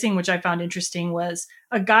they're kissing, which I found interesting, was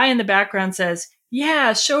a guy in the background says,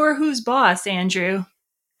 yeah, show her who's boss, Andrew.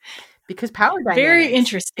 Because power dynamics. Very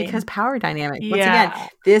interesting. Because power dynamics. Once Yeah.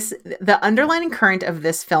 again, the underlying current of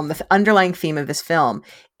this film, the underlying theme of this film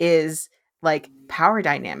is like power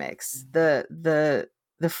dynamics. The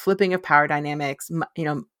flipping of power dynamics. You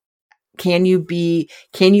know, can you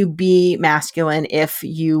be masculine if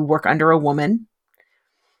you work under a woman?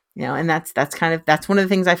 You know, and that's one of the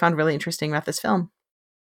things I found really interesting about this film.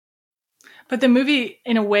 But the movie,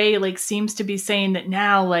 in a way, like seems to be saying that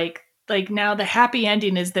now, like now the happy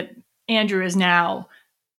ending is that Andrew is now,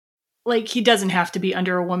 like, he doesn't have to be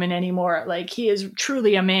under a woman anymore. Like, he is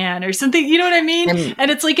truly a man or something. You know what I mean?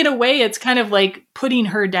 And it's like, in a way, it's kind of like putting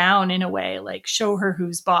her down in a way, like show her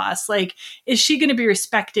who's boss. Like, is she going to be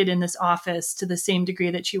respected in this office to the same degree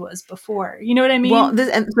that she was before? You know what I mean? Well, this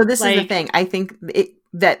is the thing. I think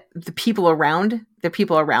that the people around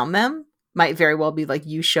them might very well be like,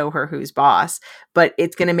 you show her who's boss, but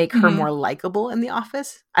it's going to make her more likable in the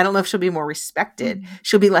office. I don't know if she'll be more respected.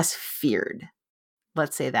 She'll be less feared.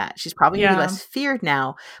 Let's say that. She's probably going to be less feared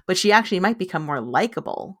now, but she actually might become more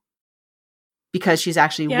likable because she's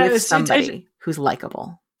actually with somebody who's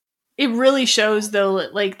likable. It really shows, though,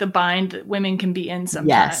 like the bind that women can be in sometimes.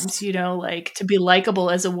 Yes. You know, like to be likable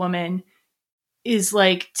as a woman is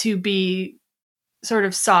like to be sort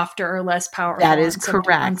of softer or less powerful. That is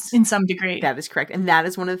correct. In some degree. That is correct. And that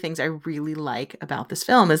is one of the things I really like about this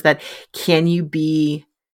film is that can you be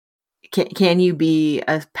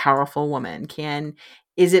a powerful woman?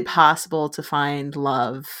 Is it possible to find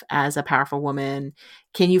love as a powerful woman?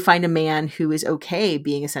 Can you find a man who is okay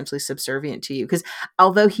being essentially subservient to you? Because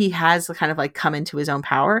although he has kind of like come into his own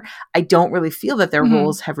power, I don't really feel that their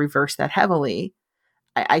roles have reversed that heavily.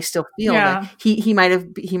 I still feel that he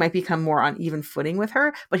might become more on even footing with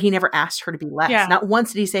her, but he never asked her to be less. Yeah. Not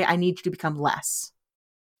once did he say, I need you to become less.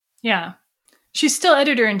 Yeah. She's still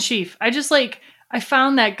editor-in-chief. I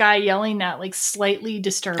found that guy yelling that like slightly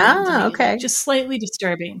disturbing. Okay. Like, just slightly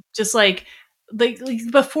disturbing. Just like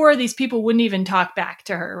before, these people wouldn't even talk back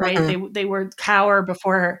to her, right? Mm-hmm. They were cower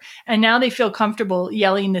before her, and now they feel comfortable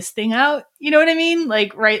yelling this thing out. You know what I mean?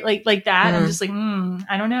 Like right, like that. Mm-hmm. I'm just like,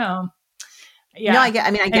 I don't know. Yeah. No, I get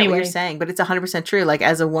what you're saying, but it's 100% true. Like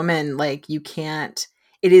as a woman, like you can't.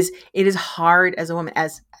 It is hard as a woman,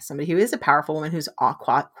 as somebody who is a powerful woman who's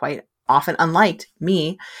quite often unliked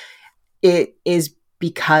me. It is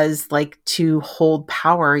because like to hold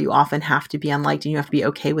power, you often have to be unliked, and you have to be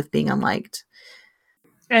okay with being unliked.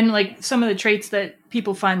 And like some of the traits that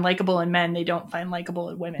people find likable in men, they don't find likable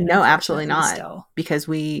in women. No, absolutely not. Still. Because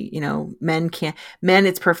men,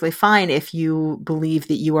 it's perfectly fine if you believe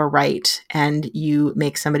that you are right and you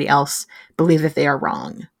make somebody else believe that they are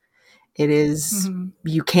wrong. It is,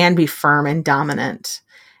 you can be firm and dominant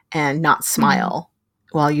and not smile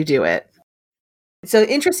while you do it. So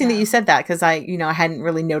interesting that you said that, because I hadn't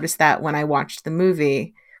really noticed that when I watched the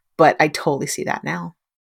movie, but I totally see that now.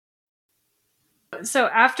 So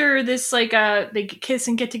after this, like, they kiss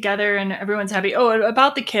and get together and everyone's happy. Oh,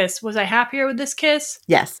 about the kiss. Was I happier with this kiss?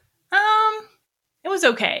 Yes. It was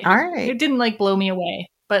okay. All right. It didn't like blow me away,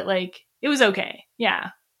 but like, it was okay. Yeah.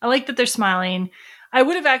 I like that they're smiling. I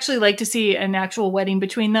would have actually liked to see an actual wedding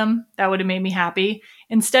between them. That would have made me happy.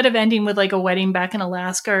 Instead of ending with like a wedding back in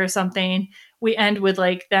Alaska or something, we end with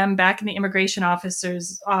like them back in the immigration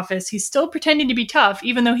officer's office. He's still pretending to be tough,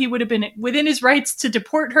 even though he would have been within his rights to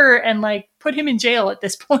deport her and like put him in jail at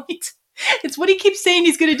this point. It's what he keeps saying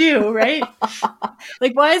he's going to do, right?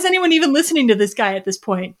 Like, why is anyone even listening to this guy at this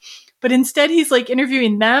point? But instead, he's like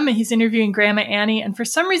interviewing them, and he's interviewing Grandma Annie. And for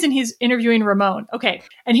some reason, he's interviewing Ramon. Okay.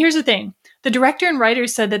 And here's the thing. The director and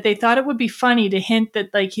writers said that they thought it would be funny to hint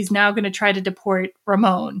that like he's now going to try to deport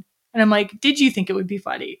Ramon. And I'm like, did you think it would be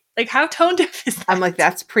funny? Like, how tone deaf is that? I'm like,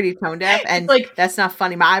 that's pretty tone deaf. And like, that's not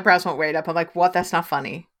funny. My eyebrows went right up. I'm like, what? That's not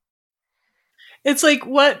funny. It's like,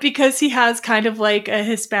 what? Because he has kind of like a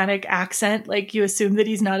Hispanic accent, like you assume that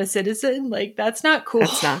he's not a citizen? Like, that's not cool.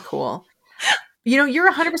 That's not cool. You know,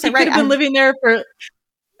 you're 100% right. He could have been living there for...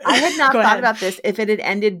 I had not thought about this if it had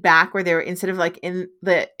ended back where they were instead of like in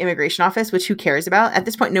the immigration office, which who cares about? At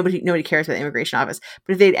this point, nobody cares about the immigration office.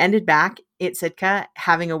 But if they'd ended back at Sitka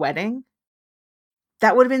having a wedding,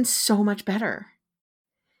 that would have been so much better.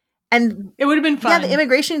 And it would have been fun. Yeah, the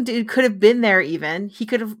immigration dude could have been there even. He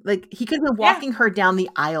could have been walking her down the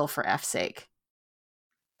aisle for F's sake.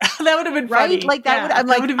 That would have been funny. Right? Like that would I'm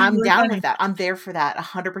like, I'm really down with that. I'm there for that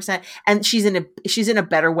 100%. And she's in a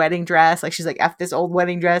better wedding dress. Like she's like, F this old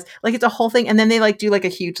wedding dress. Like it's a whole thing. And then they like do like a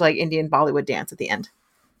huge like Indian Bollywood dance at the end.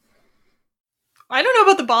 I don't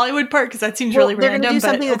know about the Bollywood part because that seems really they're random. They're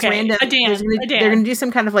going to do something that's random. A dance. They're going to do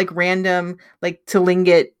some kind of like random like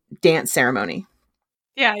Tlingit dance ceremony.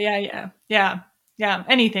 Yeah.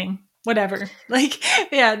 Anything. Whatever. Like,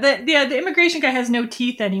 the immigration guy has no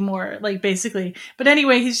teeth anymore, like basically. But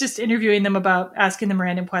anyway, he's just interviewing them about asking them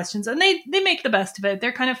random questions, and they make the best of it.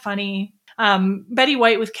 They're kind of funny. Betty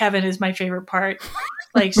White with Kevin is my favorite part.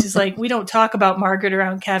 Like, she's like, we don't talk about Margaret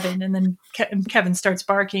around Kevin, and then Kevin starts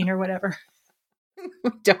barking or whatever.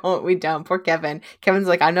 We don't. Poor Kevin. Kevin's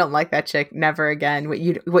like, I don't like that chick. Never again. What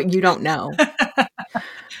you don't know.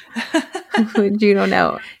 What you don't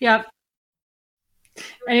know. Yep.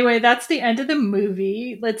 Anyway, that's the end of the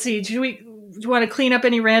movie. Let's see. Do you want to clean up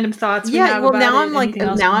any random thoughts? Yeah. Well, now I'm like,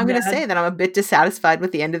 now I'm going to say that I'm a bit dissatisfied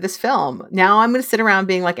with the end of this film. Now I'm going to sit around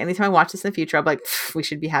being like, anytime I watch this in the future, I'm like, we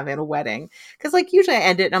should be having a wedding. Because like usually I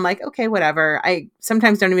end it and I'm like, okay, whatever. I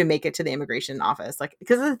sometimes don't even make it to the immigration office. Like,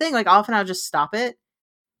 because of the thing, like often I'll just stop it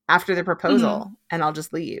after the proposal and I'll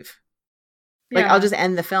just leave. Like I'll just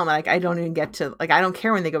end the film. Like I don't even get to, like, I don't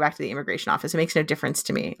care when they go back to the immigration office. It makes no difference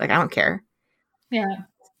to me. Like I don't care.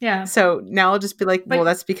 Yeah. So now I'll just be like, well,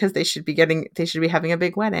 that's because they should be having a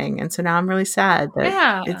big wedding. And so now I'm really sad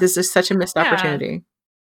that this is such a missed opportunity.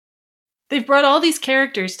 They've brought all these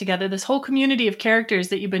characters together, this whole community of characters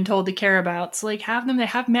that you've been told to care about. So like have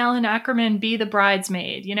Malin Ackerman be the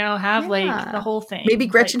bridesmaid, have like the whole thing. Maybe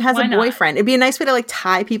Gretchen has a boyfriend. It'd be a nice way to like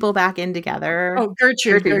tie people back in together. Oh,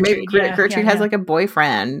 Gertrude. Maybe Gertrude has like a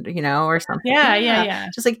boyfriend, or something. Yeah.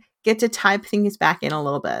 Just like get to tie things back in a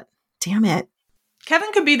little bit. Damn it.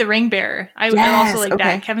 Kevin could be the ring bearer. I also like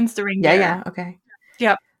that. Kevin's the ring bearer. Yeah. Okay.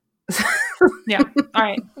 Yep. Yeah. All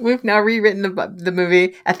right. We've now rewritten the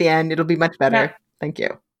movie at the end. It'll be much better. Yeah. Thank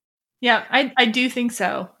you. Yeah, I do think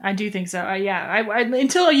so. I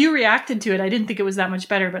until you reacted to it, I didn't think it was that much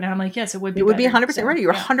better. But now I'm like, yes, it would be. It would be 100% right.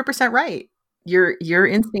 You're 100% right. Your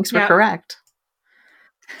instincts were correct.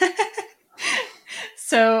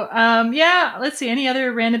 So, let's see. Any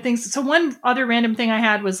other random things? So one other random thing I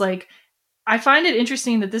had was like, I find it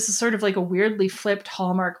interesting that this is sort of like a weirdly flipped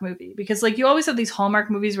Hallmark movie because like you always have these Hallmark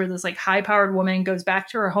movies where this like high powered woman goes back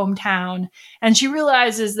to her hometown and she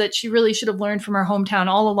realizes that she really should have learned from her hometown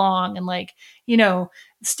all along and like,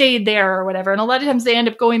 stayed there or whatever. And a lot of times they end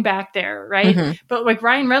up going back there. Right. Mm-hmm. But like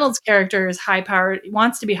Ryan Reynolds' character is high powered,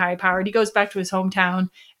 wants to be high powered. He goes back to his hometown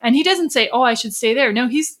and he doesn't say, oh, I should stay there. No,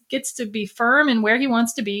 he gets to be firm in where he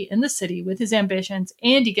wants to be in the city with his ambitions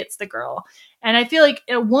and he gets the girl. And I feel like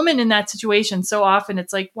a woman in that situation, so often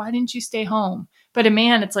it's like, why didn't you stay home? But a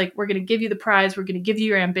man, it's like, we're going to give you the prize. We're going to give you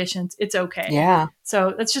your ambitions. It's okay. Yeah.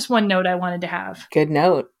 So that's just one note I wanted to have. Good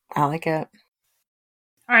note. I like it.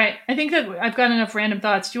 All right. I think that I've got enough random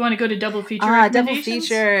thoughts. Do you want to go to double feature double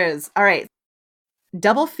features. All right.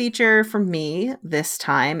 Double feature for me this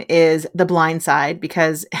time is The Blind Side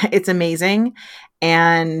because it's amazing.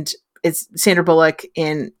 And it's Sandra Bullock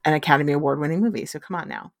in an Academy Award winning movie. So come on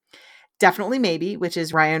now. Definitely Maybe, which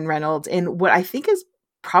is Ryan Reynolds in what I think is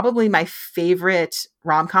probably my favorite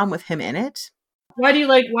rom-com with him in it. Why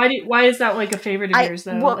is that like a favorite of yours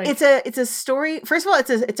though? Well, it's a story. First of all,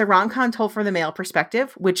 it's a rom-com told from the male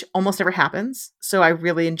perspective, which almost never happens. So I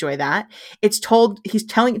really enjoy that. He's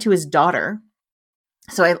telling it to his daughter.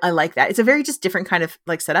 So I like that. It's a very just different kind of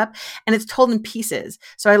like setup and it's told in pieces.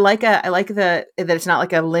 So I like that it's not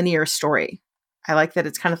like a linear story. I like that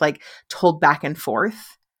it's kind of like told back and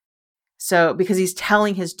forth. So because he's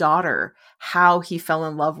telling his daughter how he fell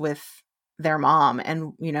in love with their mom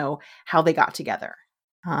and, how they got together.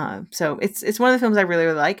 So it's one of the films I really,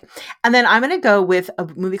 really like. And then I'm going to go with a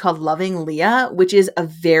movie called Loving Leah, which is a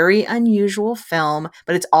very unusual film,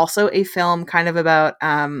 but it's also a film kind of about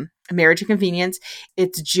marriage and convenience.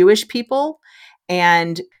 It's Jewish people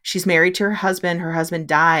And she's married to her husband. Her husband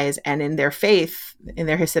dies. And in their faith, in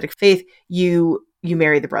their Hasidic faith, you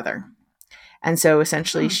marry the brother. And so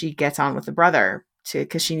essentially she gets on with the brother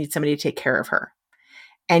because she needs somebody to take care of her.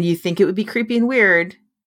 And you think it would be creepy and weird,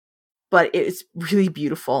 but it's really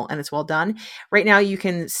beautiful and it's well done. Right now you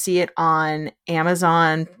can see it on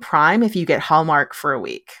Amazon Prime if you get Hallmark for a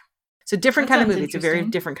week. So different kind of movie. It's a very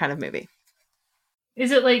different kind of movie.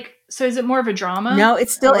 Is it like, so is it more of a drama? No,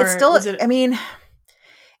 it's still, I mean,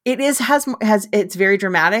 it it's very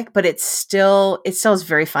dramatic, but it still has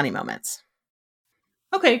very funny moments.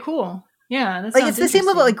 Okay, cool. Yeah. That's like, it's the same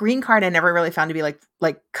level, like Green Card I never really found to be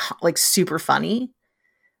like super funny.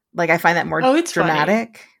 Like I find that more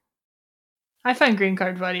dramatic. Funny. I find Green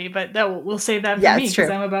Card funny, but we'll save that for me because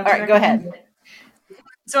I'm about to. All right, go ahead.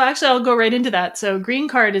 So actually, I'll go right into that. So Green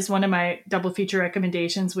Card is one of my double feature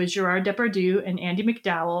recommendations with Gerard Depardieu and Andie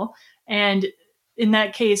MacDowell. And in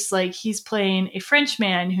that case, like he's playing a French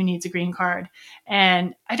man who needs a green card.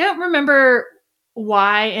 And I don't remember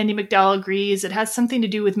why Andie MacDowell agrees. It has something to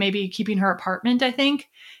do with maybe keeping her apartment, I think.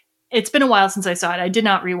 It's been a while since I saw it. I did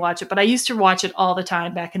not rewatch it, but I used to watch it all the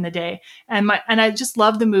time back in the day. And I just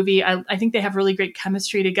love the movie. I think they have really great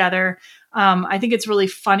chemistry together. I think it's really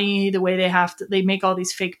funny the way they make all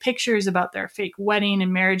these fake pictures about their fake wedding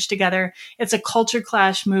and marriage together. It's a culture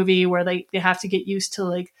clash movie where they have to get used to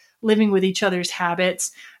like living with each other's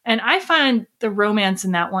habits. And I find the romance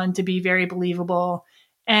in that one to be very believable.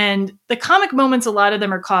 And the comic moments, a lot of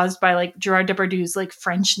them are caused by like Gerard Depardieu's like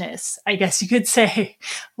Frenchness, I guess you could say.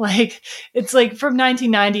 Like it's like from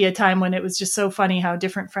 1990, a time when it was just so funny how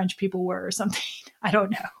different French people were or something. I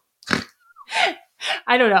don't know.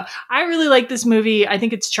 I really like this movie. I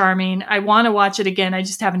think it's charming. I want to watch it again. I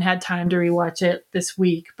just haven't had time to rewatch it this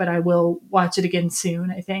week, but I will watch it again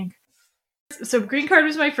soon, I think. So Green Card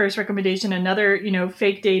was my first recommendation. Another,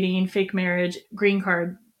 fake dating, fake marriage, Green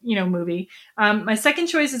Card, movie. My second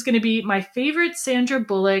choice is going to be my favorite Sandra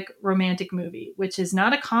Bullock romantic movie, which is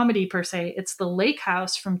not a comedy per se. It's The Lake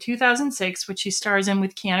House from 2006, which she stars in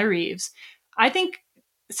with Keanu Reeves. I think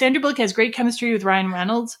Sandra Bullock has great chemistry with Ryan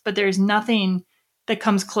Reynolds, but there's nothing that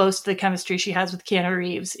comes close to the chemistry she has with Keanu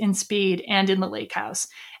Reeves in Speed and in The Lake House.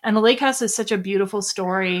 And The Lake House is such a beautiful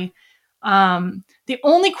story. The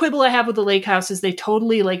only quibble I have with The Lake House is they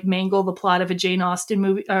totally like mangle the plot of a Jane Austen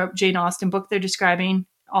movie, Jane Austen book they're describing.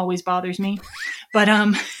 Always bothers me. But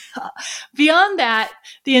beyond that,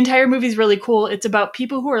 the entire movie is really cool. It's about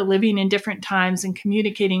people who are living in different times and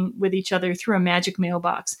communicating with each other through a magic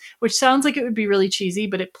mailbox, which sounds like it would be really cheesy,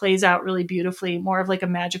 but it plays out really beautifully, more of like a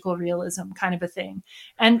magical realism kind of a thing.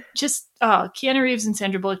 And just Keanu Reeves and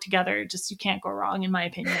Sandra Bullock together, just you can't go wrong in my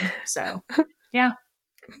opinion. So yeah.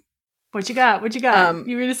 What you got?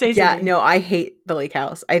 You were going to say something. Yeah, no, I hate The Lake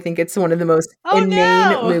House. I think it's one of the most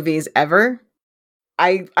inane movies ever.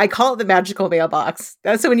 I call it the magical mailbox.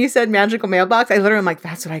 So when you said magical mailbox, I literally am like,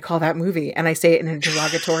 that's what I call that movie. And I say it in a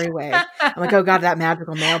derogatory way. I'm like, oh God, that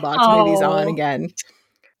magical mailbox movie's on again.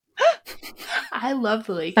 I love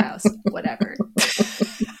The Lake House. Whatever.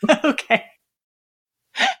 Okay.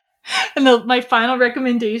 And my final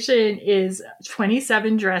recommendation is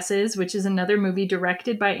 27 Dresses, which is another movie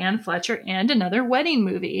directed by Anne Fletcher and another wedding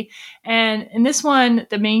movie. And in this one,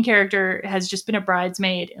 the main character has just been a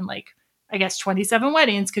bridesmaid in 27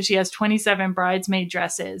 weddings because she has 27 bridesmaid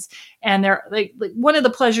dresses. And they're like one of the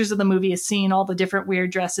pleasures of the movie is seeing all the different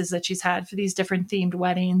weird dresses that she's had for these different themed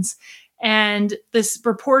weddings. And this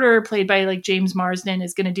reporter played by James Marsden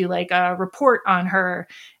is going to do a report on her.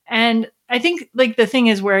 And I think the thing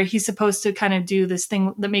is where he's supposed to kind of do this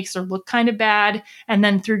thing that makes her look kind of bad. And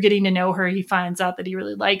then through getting to know her, he finds out that he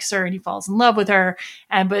really likes her and he falls in love with her.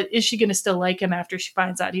 But is she going to still like him after she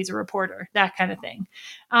finds out he's a reporter? That kind of thing.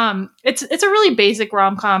 It's a really basic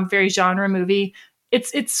rom-com, very genre movie.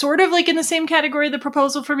 It's sort of in the same category of The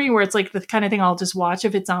Proposal for me, where it's the kind of thing I'll just watch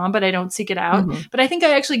if it's on, but I don't seek it out. Mm-hmm. But I think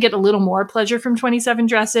I actually get a little more pleasure from 27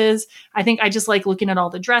 Dresses. I think I just like looking at all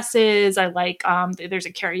the dresses. I like there's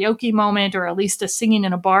a karaoke moment or at least a singing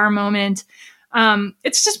in a bar moment.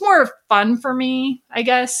 It's just more fun for me, I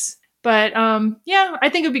guess. But yeah, I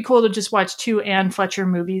think it'd be cool to just watch 2 Anne Fletcher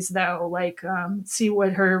movies, though. See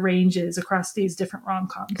what her range is across these different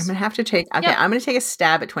rom-coms. I'm gonna I'm gonna take a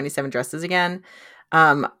stab at 27 Dresses again.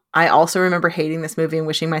 I also remember hating this movie and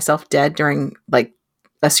wishing myself dead during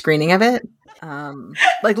a screening of it.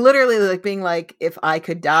 Literally being if I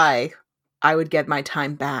could die, I would get my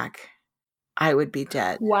time back. I would be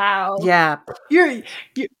dead. Wow. Yeah. You're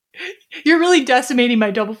really decimating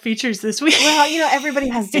my double features this week. Well, everybody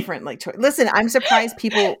has different choice. Listen, I'm surprised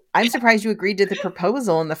you agreed to The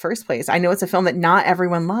Proposal in the first place. I know it's a film that not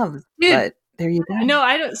everyone loves, but there you go. No,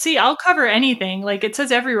 I don't see. I'll cover anything. Like it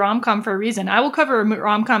says every rom-com for a reason. I will cover a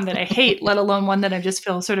rom-com that I hate, let alone one that I just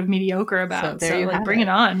feel sort of mediocre about. So like, bring it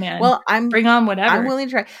on, man. Well, bring on whatever. I'm willing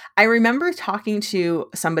to try. I remember talking to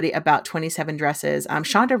somebody about 27 Dresses.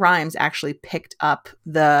 Shonda Rhimes actually picked up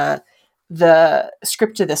the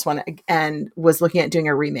script to this one and was looking at doing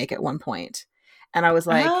a remake at one point. And I was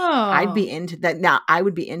like, I'd be into that. Now I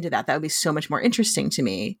would be into that. That would be so much more interesting to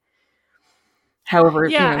me. However,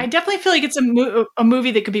 yeah, I definitely feel like it's a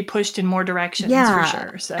movie that could be pushed in more directions for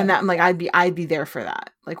sure. So. And that I'm like, I'd be there for that.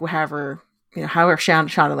 Like however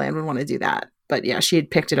Shondaland would want to do that. But yeah, she had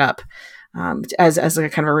picked it up as like a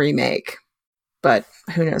kind of a remake. But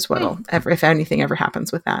who knows what'll ever, if anything ever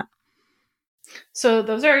happens with that. So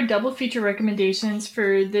those are our double feature recommendations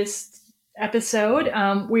for this episode.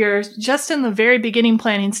 We are just in the very beginning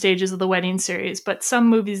planning stages of the wedding series, but some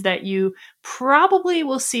movies that you probably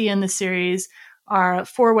will see in the series are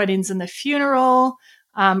Four Weddings and the Funeral,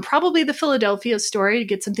 probably the Philadelphia Story to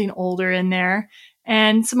get something older in there,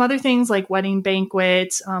 and some other things like Wedding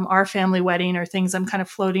Banquet, Our Family Wedding, or things I'm kind of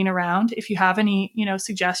floating around. If you have any,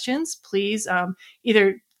 suggestions, please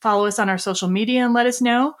either follow us on our social media and let us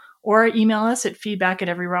know, or email us at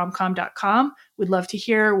feedback@everyromcom.com. We'd love to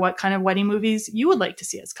hear what kind of wedding movies you would like to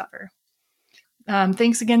see us cover.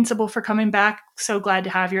 Thanks again, Sybil, for coming back. So glad to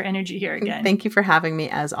have your energy here again. Thank you for having me,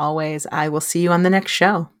 as always. I will see you on the next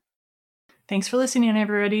show. Thanks for listening,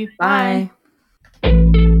 everybody. Bye.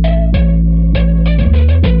 Bye.